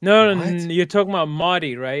 No, you're talking about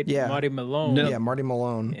Marty, right? Yeah. Marty Malone. No. Yeah, Marty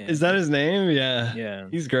Malone. Yeah. Is that his name? Yeah. Yeah.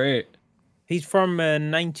 He's great. He's from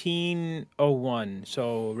 1901,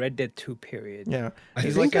 so Red Dead 2 period. Yeah.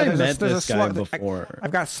 He's like, I met this guy before.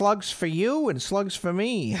 I've got slugs for you and slugs for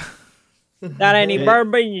me. Got any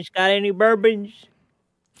bourbons? Got any bourbons?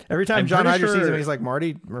 Every time John Hyder sees him, he's like,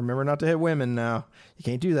 Marty, remember not to hit women now. You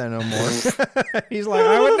can't do that no more. He's like,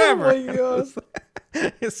 I would never. Oh my God.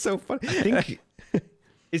 It's so funny. I think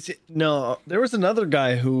there was another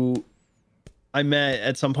guy who I met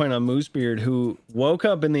at some point on Moosebeard who woke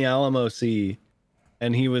up in the Alamo Sea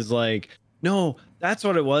and he was like, no, that's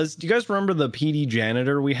what it was. Do you guys remember the PD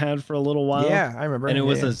janitor we had for a little while? Yeah, I remember. And it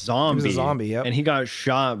was a zombie. He was a zombie, yep. And he got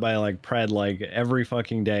shot by like Pred like every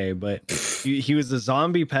fucking day. But he was a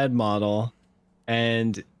zombie Ped model.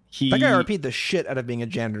 And that guy RP'd the shit out of being a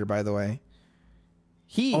janitor, by the way.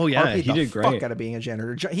 He did great. Fuck out of being a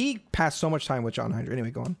janitor. He passed so much time with John Hyder. Anyway,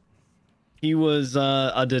 go on. He was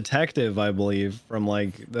a detective, I believe, from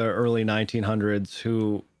like the early 1900s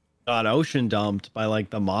who got ocean dumped by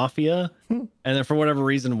like the mafia, and then for whatever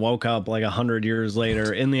reason woke up like 100 years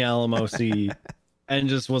later in the Alamo Sea and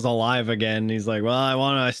just was alive again. He's like, well,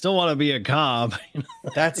 I still want to be a cop.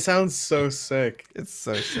 That sounds so sick. It's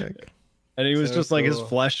so sick. And he was just like, his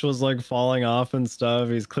flesh was like falling off and stuff.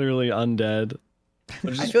 He's clearly undead.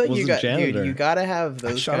 I feel like you gotta have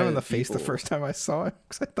those. I shot him in the face the first time I saw him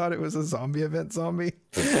because I thought it was a zombie event zombie.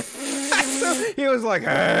 So he was like,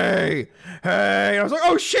 "Hey, hey!" And I was like,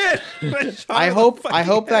 "Oh shit!" I hope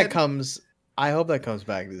that comes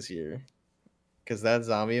back this year because that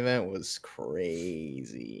zombie event was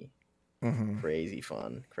crazy, crazy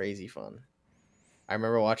fun. I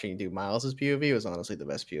remember watching Miles's POV was honestly the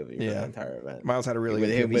best POV for the entire event. Miles had a really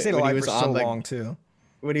good POV. He stayed alive for so long too.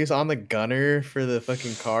 When he was on the gunner for the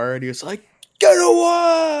fucking car, and he was like, "Get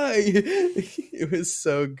away!" It was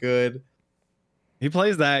so good. He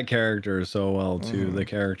plays that character so well too. The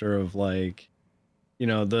character of like, you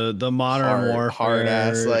know, the modern warfare, hard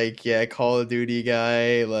ass, like Call of Duty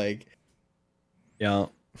guy, like yeah.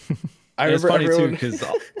 I It's remember funny too everyone... because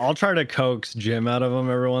I'll try to coax Jim out of him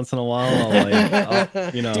every once in a while.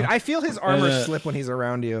 You know, dude, I feel his armor slip when he's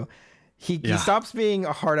around you. He stops being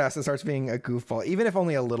a hard ass and starts being a goofball, even if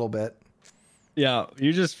only a little bit. Yeah,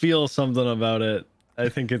 you just feel something about it. I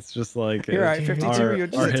think it's just like you're right. 52. You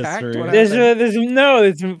just attacked.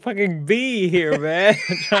 There's a fucking bee here, man.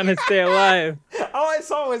 Trying to stay alive. All I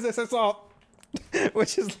saw was this. I saw,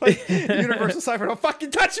 which is like Universal Cypher. Don't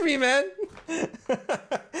fucking touch me, man.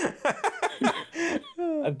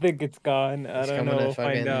 I think it's gone. I don't know.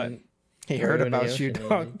 Find out. He heard about you,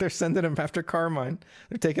 dog. They're sending him after Carmine.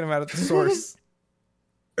 They're taking him out at the source.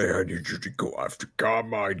 Hey, I need you to go after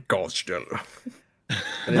Carmine Costello.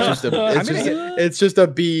 And it's just a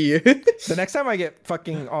bee. The next time I get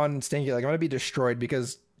fucking on Stanky Leg, I'm gonna be destroyed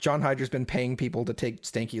because John Hydra's been paying people to take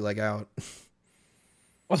Stanky Leg out.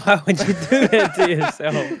 Why would you do that to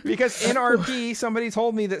yourself? Because in RP, somebody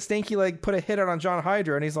told me that Stanky Leg put a hit out on John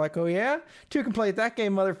Hydra, and he's like, "Oh yeah, two can play at that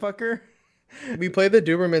game, motherfucker." We play the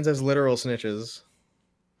Dobermans as literal snitches.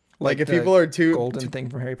 Like if people are too golden thing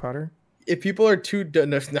from Harry Potter. If people are too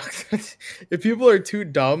if people are too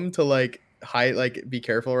dumb to like hide, like be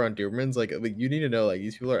careful around Dobermans, like you need to know like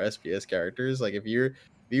these people are SPS characters. Like if you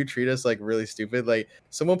treat us like really stupid, like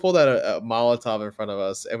someone pulled out a Molotov in front of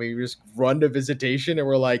us and we just run to visitation and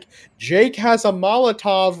we're like, Jake has a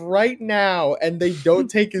Molotov right now, and they don't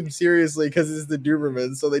take him seriously because it's the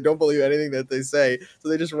Doberman, so they don't believe anything that they say, so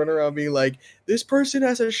they just run around being like, this person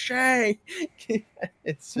has a shank.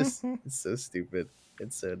 It's just it's so stupid,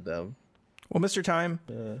 it's so dumb. Well, Mr. Time,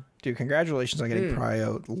 dude, congratulations on getting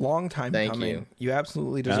Prio. Long time coming. You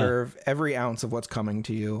absolutely deserve every ounce of what's coming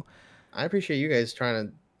to you. I appreciate you guys trying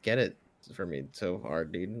to get it for me so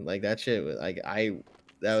hard, dude. Like that shit was like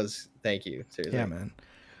thank you. Seriously. Yeah, man.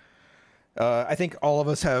 I think all of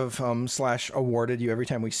us have / awarded you every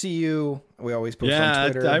time we see you. We always post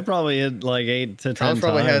on Twitter. I probably hit like 8 to 10 times.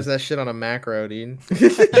 Probably has that shit on a macro, dude.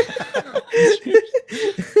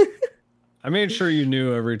 I made sure you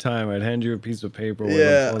knew every time. I'd hand you a piece of paper.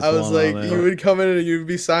 Yeah, I was like, you would come in and you'd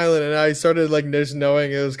be silent, and I started like just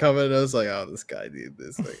knowing it was coming, and I was like, oh, this guy, dude,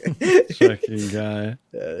 this fucking guy.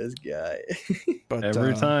 Yeah, this guy. But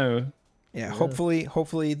every time. Yeah, hopefully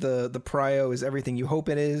the Prio is everything you hope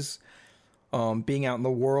it is. Being out in the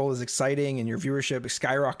world is exciting, and your viewership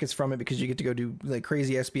skyrockets from it because you get to go do like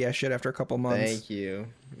crazy SBS shit after a couple of months. Thank you.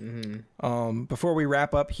 Before we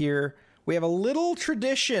wrap up here, we have a little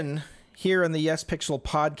tradition here on the Yespixel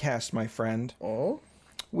podcast, my friend. Oh,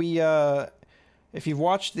 we if you've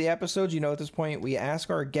watched the episodes, you know at this point we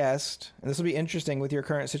ask our guest, and this will be interesting with your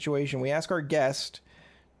current situation. We ask our guest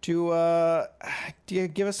to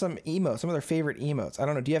give us some emotes, some of their favorite emotes. I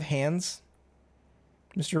don't know. Do you have hands,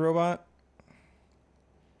 Mr. Robot?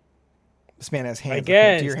 This man has hands. I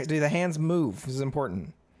guess. Do the hands move? This is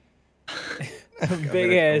important.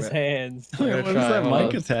 Big ass hands. What is that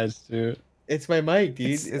mic attached to? It's my mic, dude.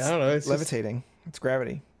 It's I don't know. It's levitating. It's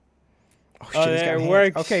gravity. Oh, shit, oh, it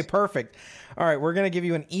works. Okay, perfect. All right, we're gonna give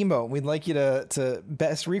you an emote. We'd like you to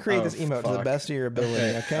best recreate this emote to the best of your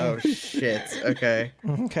ability. Okay. Oh shit. Okay.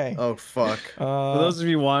 Okay. Oh fuck. For those of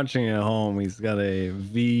you watching at home, he's got a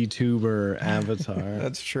VTuber avatar.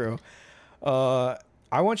 That's true.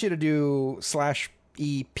 I want you to do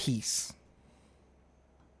 /E peace.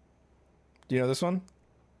 Do you know this one?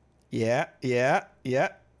 Yeah.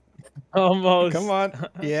 Almost. Come on.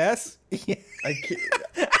 Yes. Yeah. I can't.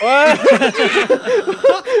 What?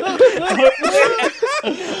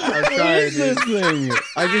 I'm sorry, dude.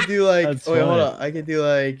 I could do like. That's wait, hold funny. on. I could do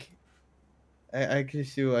like. I could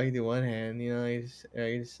do one hand. You know, I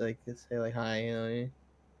just like just say like hi. You know,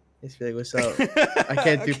 just be like, "What's up?" I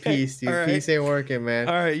can't do peace, dude. Right. Peace ain't working, man.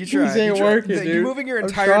 All right, you try. Peace ain't working, dude. You moving your I'm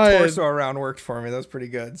entire trying. torso around worked for me. That was pretty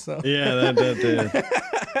good. So Yeah, that did.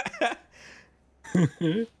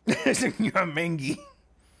 Mengi.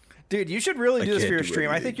 Dude, you should really do this for your can't do stream.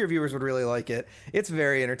 I anything. think your viewers would really like it. It's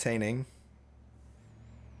very entertaining.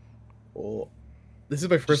 Well, this is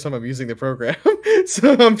my first time I'm using the program,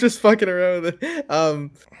 so I'm just fucking around with it.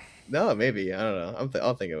 No, maybe I don't know.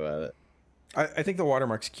 I'll think about it. I think the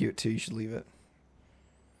watermark's cute too. You should leave it.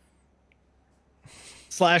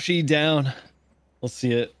 /E down. We'll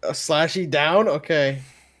see it. A /E down. Okay.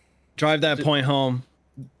 Drive that point home.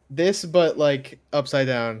 This, but like upside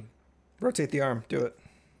down. Rotate the arm. Do it.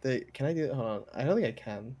 Can I do it? Hold on. I don't think I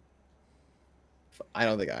can. I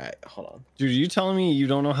don't think I. Hold on. Dude, are you telling me you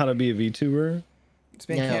don't know how to be a VTuber? This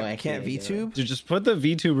man can't VTube. Dude, just put the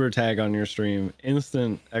VTuber tag on your stream.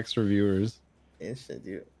 Instant extra viewers. instant,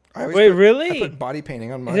 dude. Wait, really? I put body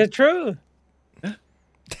painting on mine. Is it true?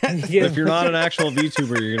 If you're not an actual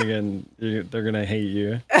VTuber, they're gonna hate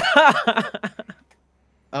you.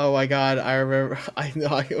 Oh my god, I remember. I know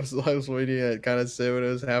I was waiting to kind of say what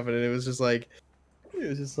was happening. It was just like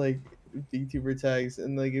VTuber tags,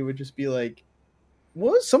 and like it would just be like,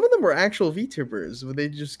 what? Some of them were actual VTubers, but they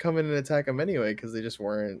just come in and attack them anyway because they just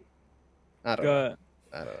weren't. I don't know.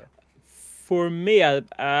 I don't know. For me, I'm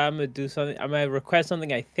gonna do something. I'm gonna request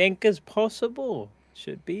something I think is possible.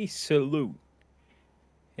 Should be salute.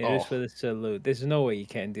 It is for the salute. There's no way you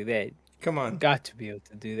can't do that. Come on. Got to be able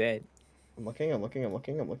to do that. I'm looking.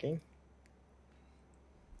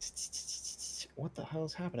 What the hell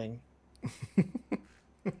is happening?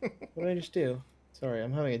 What did I just do? Sorry,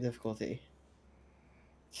 I'm having a difficulty.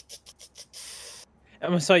 I'm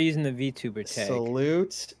gonna start using the VTuber tag.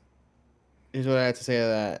 Salute. Here's what I have to say to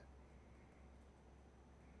that.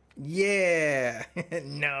 Yeah.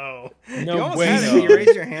 No. No You almost way. had it. You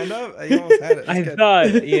raised your hand up. You almost had it. I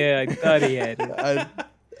thought he had it.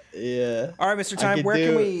 Yeah. All right, Mr. Time.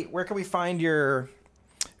 Where can we find your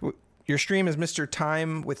stream? Is Mr.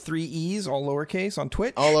 Time with 3 E's, all lowercase, on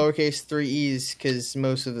Twitch? All lowercase, 3 E's, because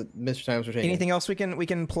most of the Mr. Times were taken. Anything else we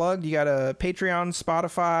can plug? You got a Patreon,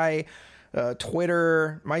 Spotify,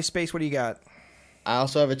 Twitter, MySpace. What do you got? I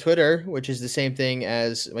also have a Twitter, which is the same thing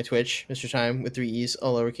as my Twitch, Mr. Time with 3 E's,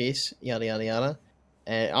 all lowercase, yada yada yada.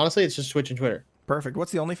 And honestly, it's just Twitch and Twitter. Perfect.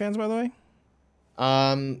 What's the OnlyFans, by the way?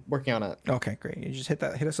 Working on it. Okay, great. You just hit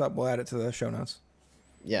us up. We'll add it to the show notes.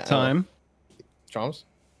 Yeah. Time. Stroms?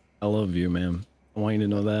 I love you, man. I want you to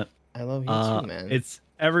know that. I love you too, man. It's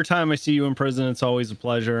every time I see you in prison, it's always a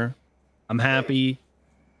pleasure. I'm happy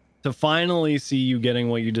to finally see you getting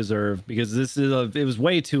what you deserve, because it was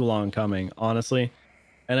way too long coming, honestly.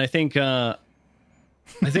 And I think the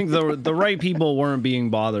right people weren't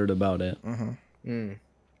being bothered about it.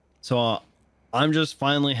 So I'm just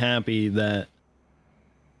finally happy that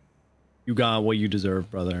you got what you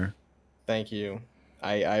deserve, brother. Thank you.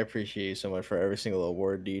 I appreciate you so much for every single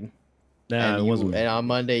award, dude. Yeah, and it wasn't. And on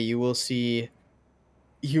Monday you will see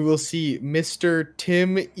Mr.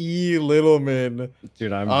 Timeee Littleman.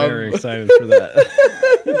 Dude, I'm very excited for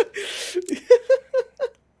that.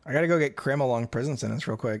 I gotta go get Krim a long prison sentence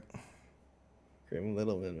real quick. Krim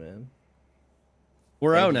Littleman, man.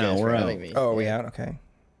 We're Thank out you now. guys for We're having out. me. Oh, are we Yeah. out? Okay.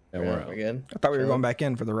 Yeah, we're out. We're good. I thought we were going back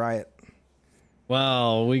in for the riot.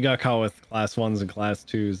 Well, we got caught with class 1s and class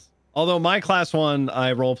 2s. Although my class 1,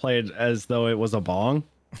 I role played as though it was a bong.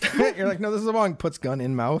 You're like, no, this is a bong. Puts gun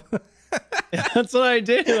in mouth. That's what I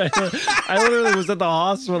did. I literally was at the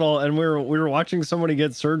hospital, and we were watching somebody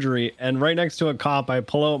get surgery, and right next to a cop, I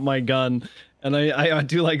pull out my gun, and I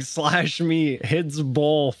do like slash me, hits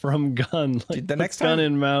bowl from gun. Like, Dude, the next gun time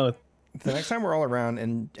in mouth. The next time we're all around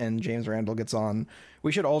and James Randall gets on,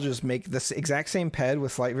 we should all just make this exact same ped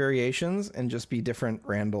with slight variations and just be different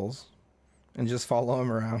Randalls and just follow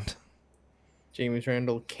him around. James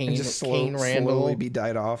Randall, Kane, And just Kane Randall, slowly be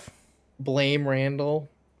died off. Blame Randall.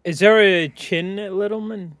 Is there a chin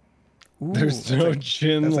Littleman? Ooh, There's no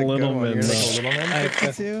chin that's a good one. Littleman. You're like a No. Littleman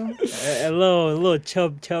 52? A little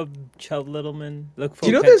chub Littleman. Look for Do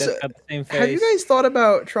you know a pet there's? that's got the same face. Have you guys thought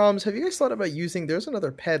about Troms? Have you guys thought about using? There's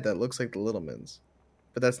another ped that looks like the Littlemans,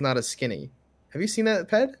 but that's not as skinny. Have you seen that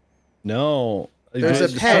ped? No. There's a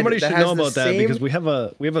ped Somebody that should has know the about that, same- because we have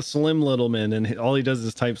a slim Littleman, and all he does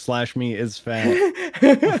is type slash me is fat.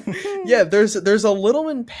 Yeah, there's a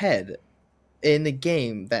Littleman ped in the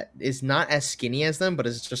game that is not as skinny as them, but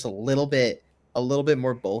it's just a little bit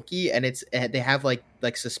more bulky, and they have like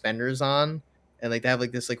suspenders on, and like they have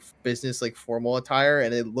like this like business like formal attire,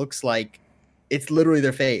 and it looks like it's literally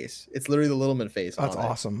their face. It's literally the Littleman face. That's on it.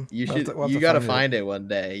 awesome. You We'll have should to- we'll have you to gotta find find it one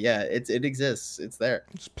day. Yeah, it exists. It's there.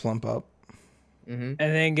 Just plump up. Mm-hmm. And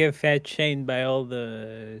then get fat shamed by all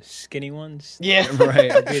the skinny ones. Yeah, right.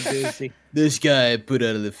 That'd be a doozy. This guy put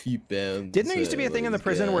out of the feet bound. Didn't there used to be a thing in the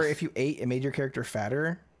prison where if you ate, it made your character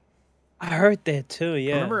fatter? I heard that too.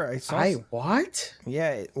 Yeah. Remember, I saw. What?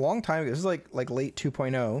 Yeah, a long time ago. This is like late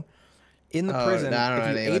 2.0. In the Oh, prison, no, I don't know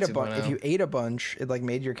if anything about if 2.0. you ate a bunch, it like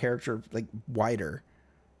made your character like wider.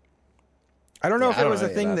 I don't know Yeah, if I it don't was know a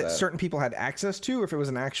anything thing about that that. certain people had access to, or if it was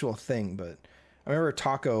an actual thing. But I remember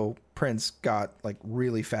Taco Prince got like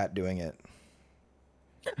really fat doing it,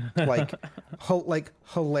 like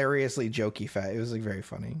hilariously jokey fat. It was like very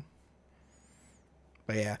funny.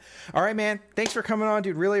 But yeah, all right, man. Thanks for coming on,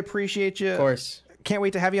 dude. Really appreciate you. Of course. Can't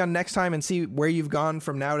wait to have you on next time and see where you've gone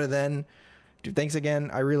from now to then. Dude, thanks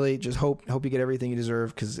again. I really just hope you get everything you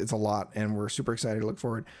deserve, because it's a lot, and we're super excited to look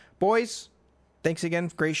forward. Boys, thanks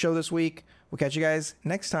again. Great show this week. We'll catch you guys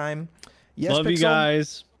next time. Yes, Love you Pixel,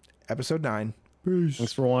 guys. Episode 9 Peace.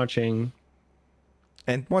 Thanks for watching.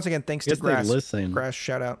 And once again, thanks to Guess they Grass. listen. Grass,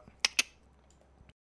 shout out.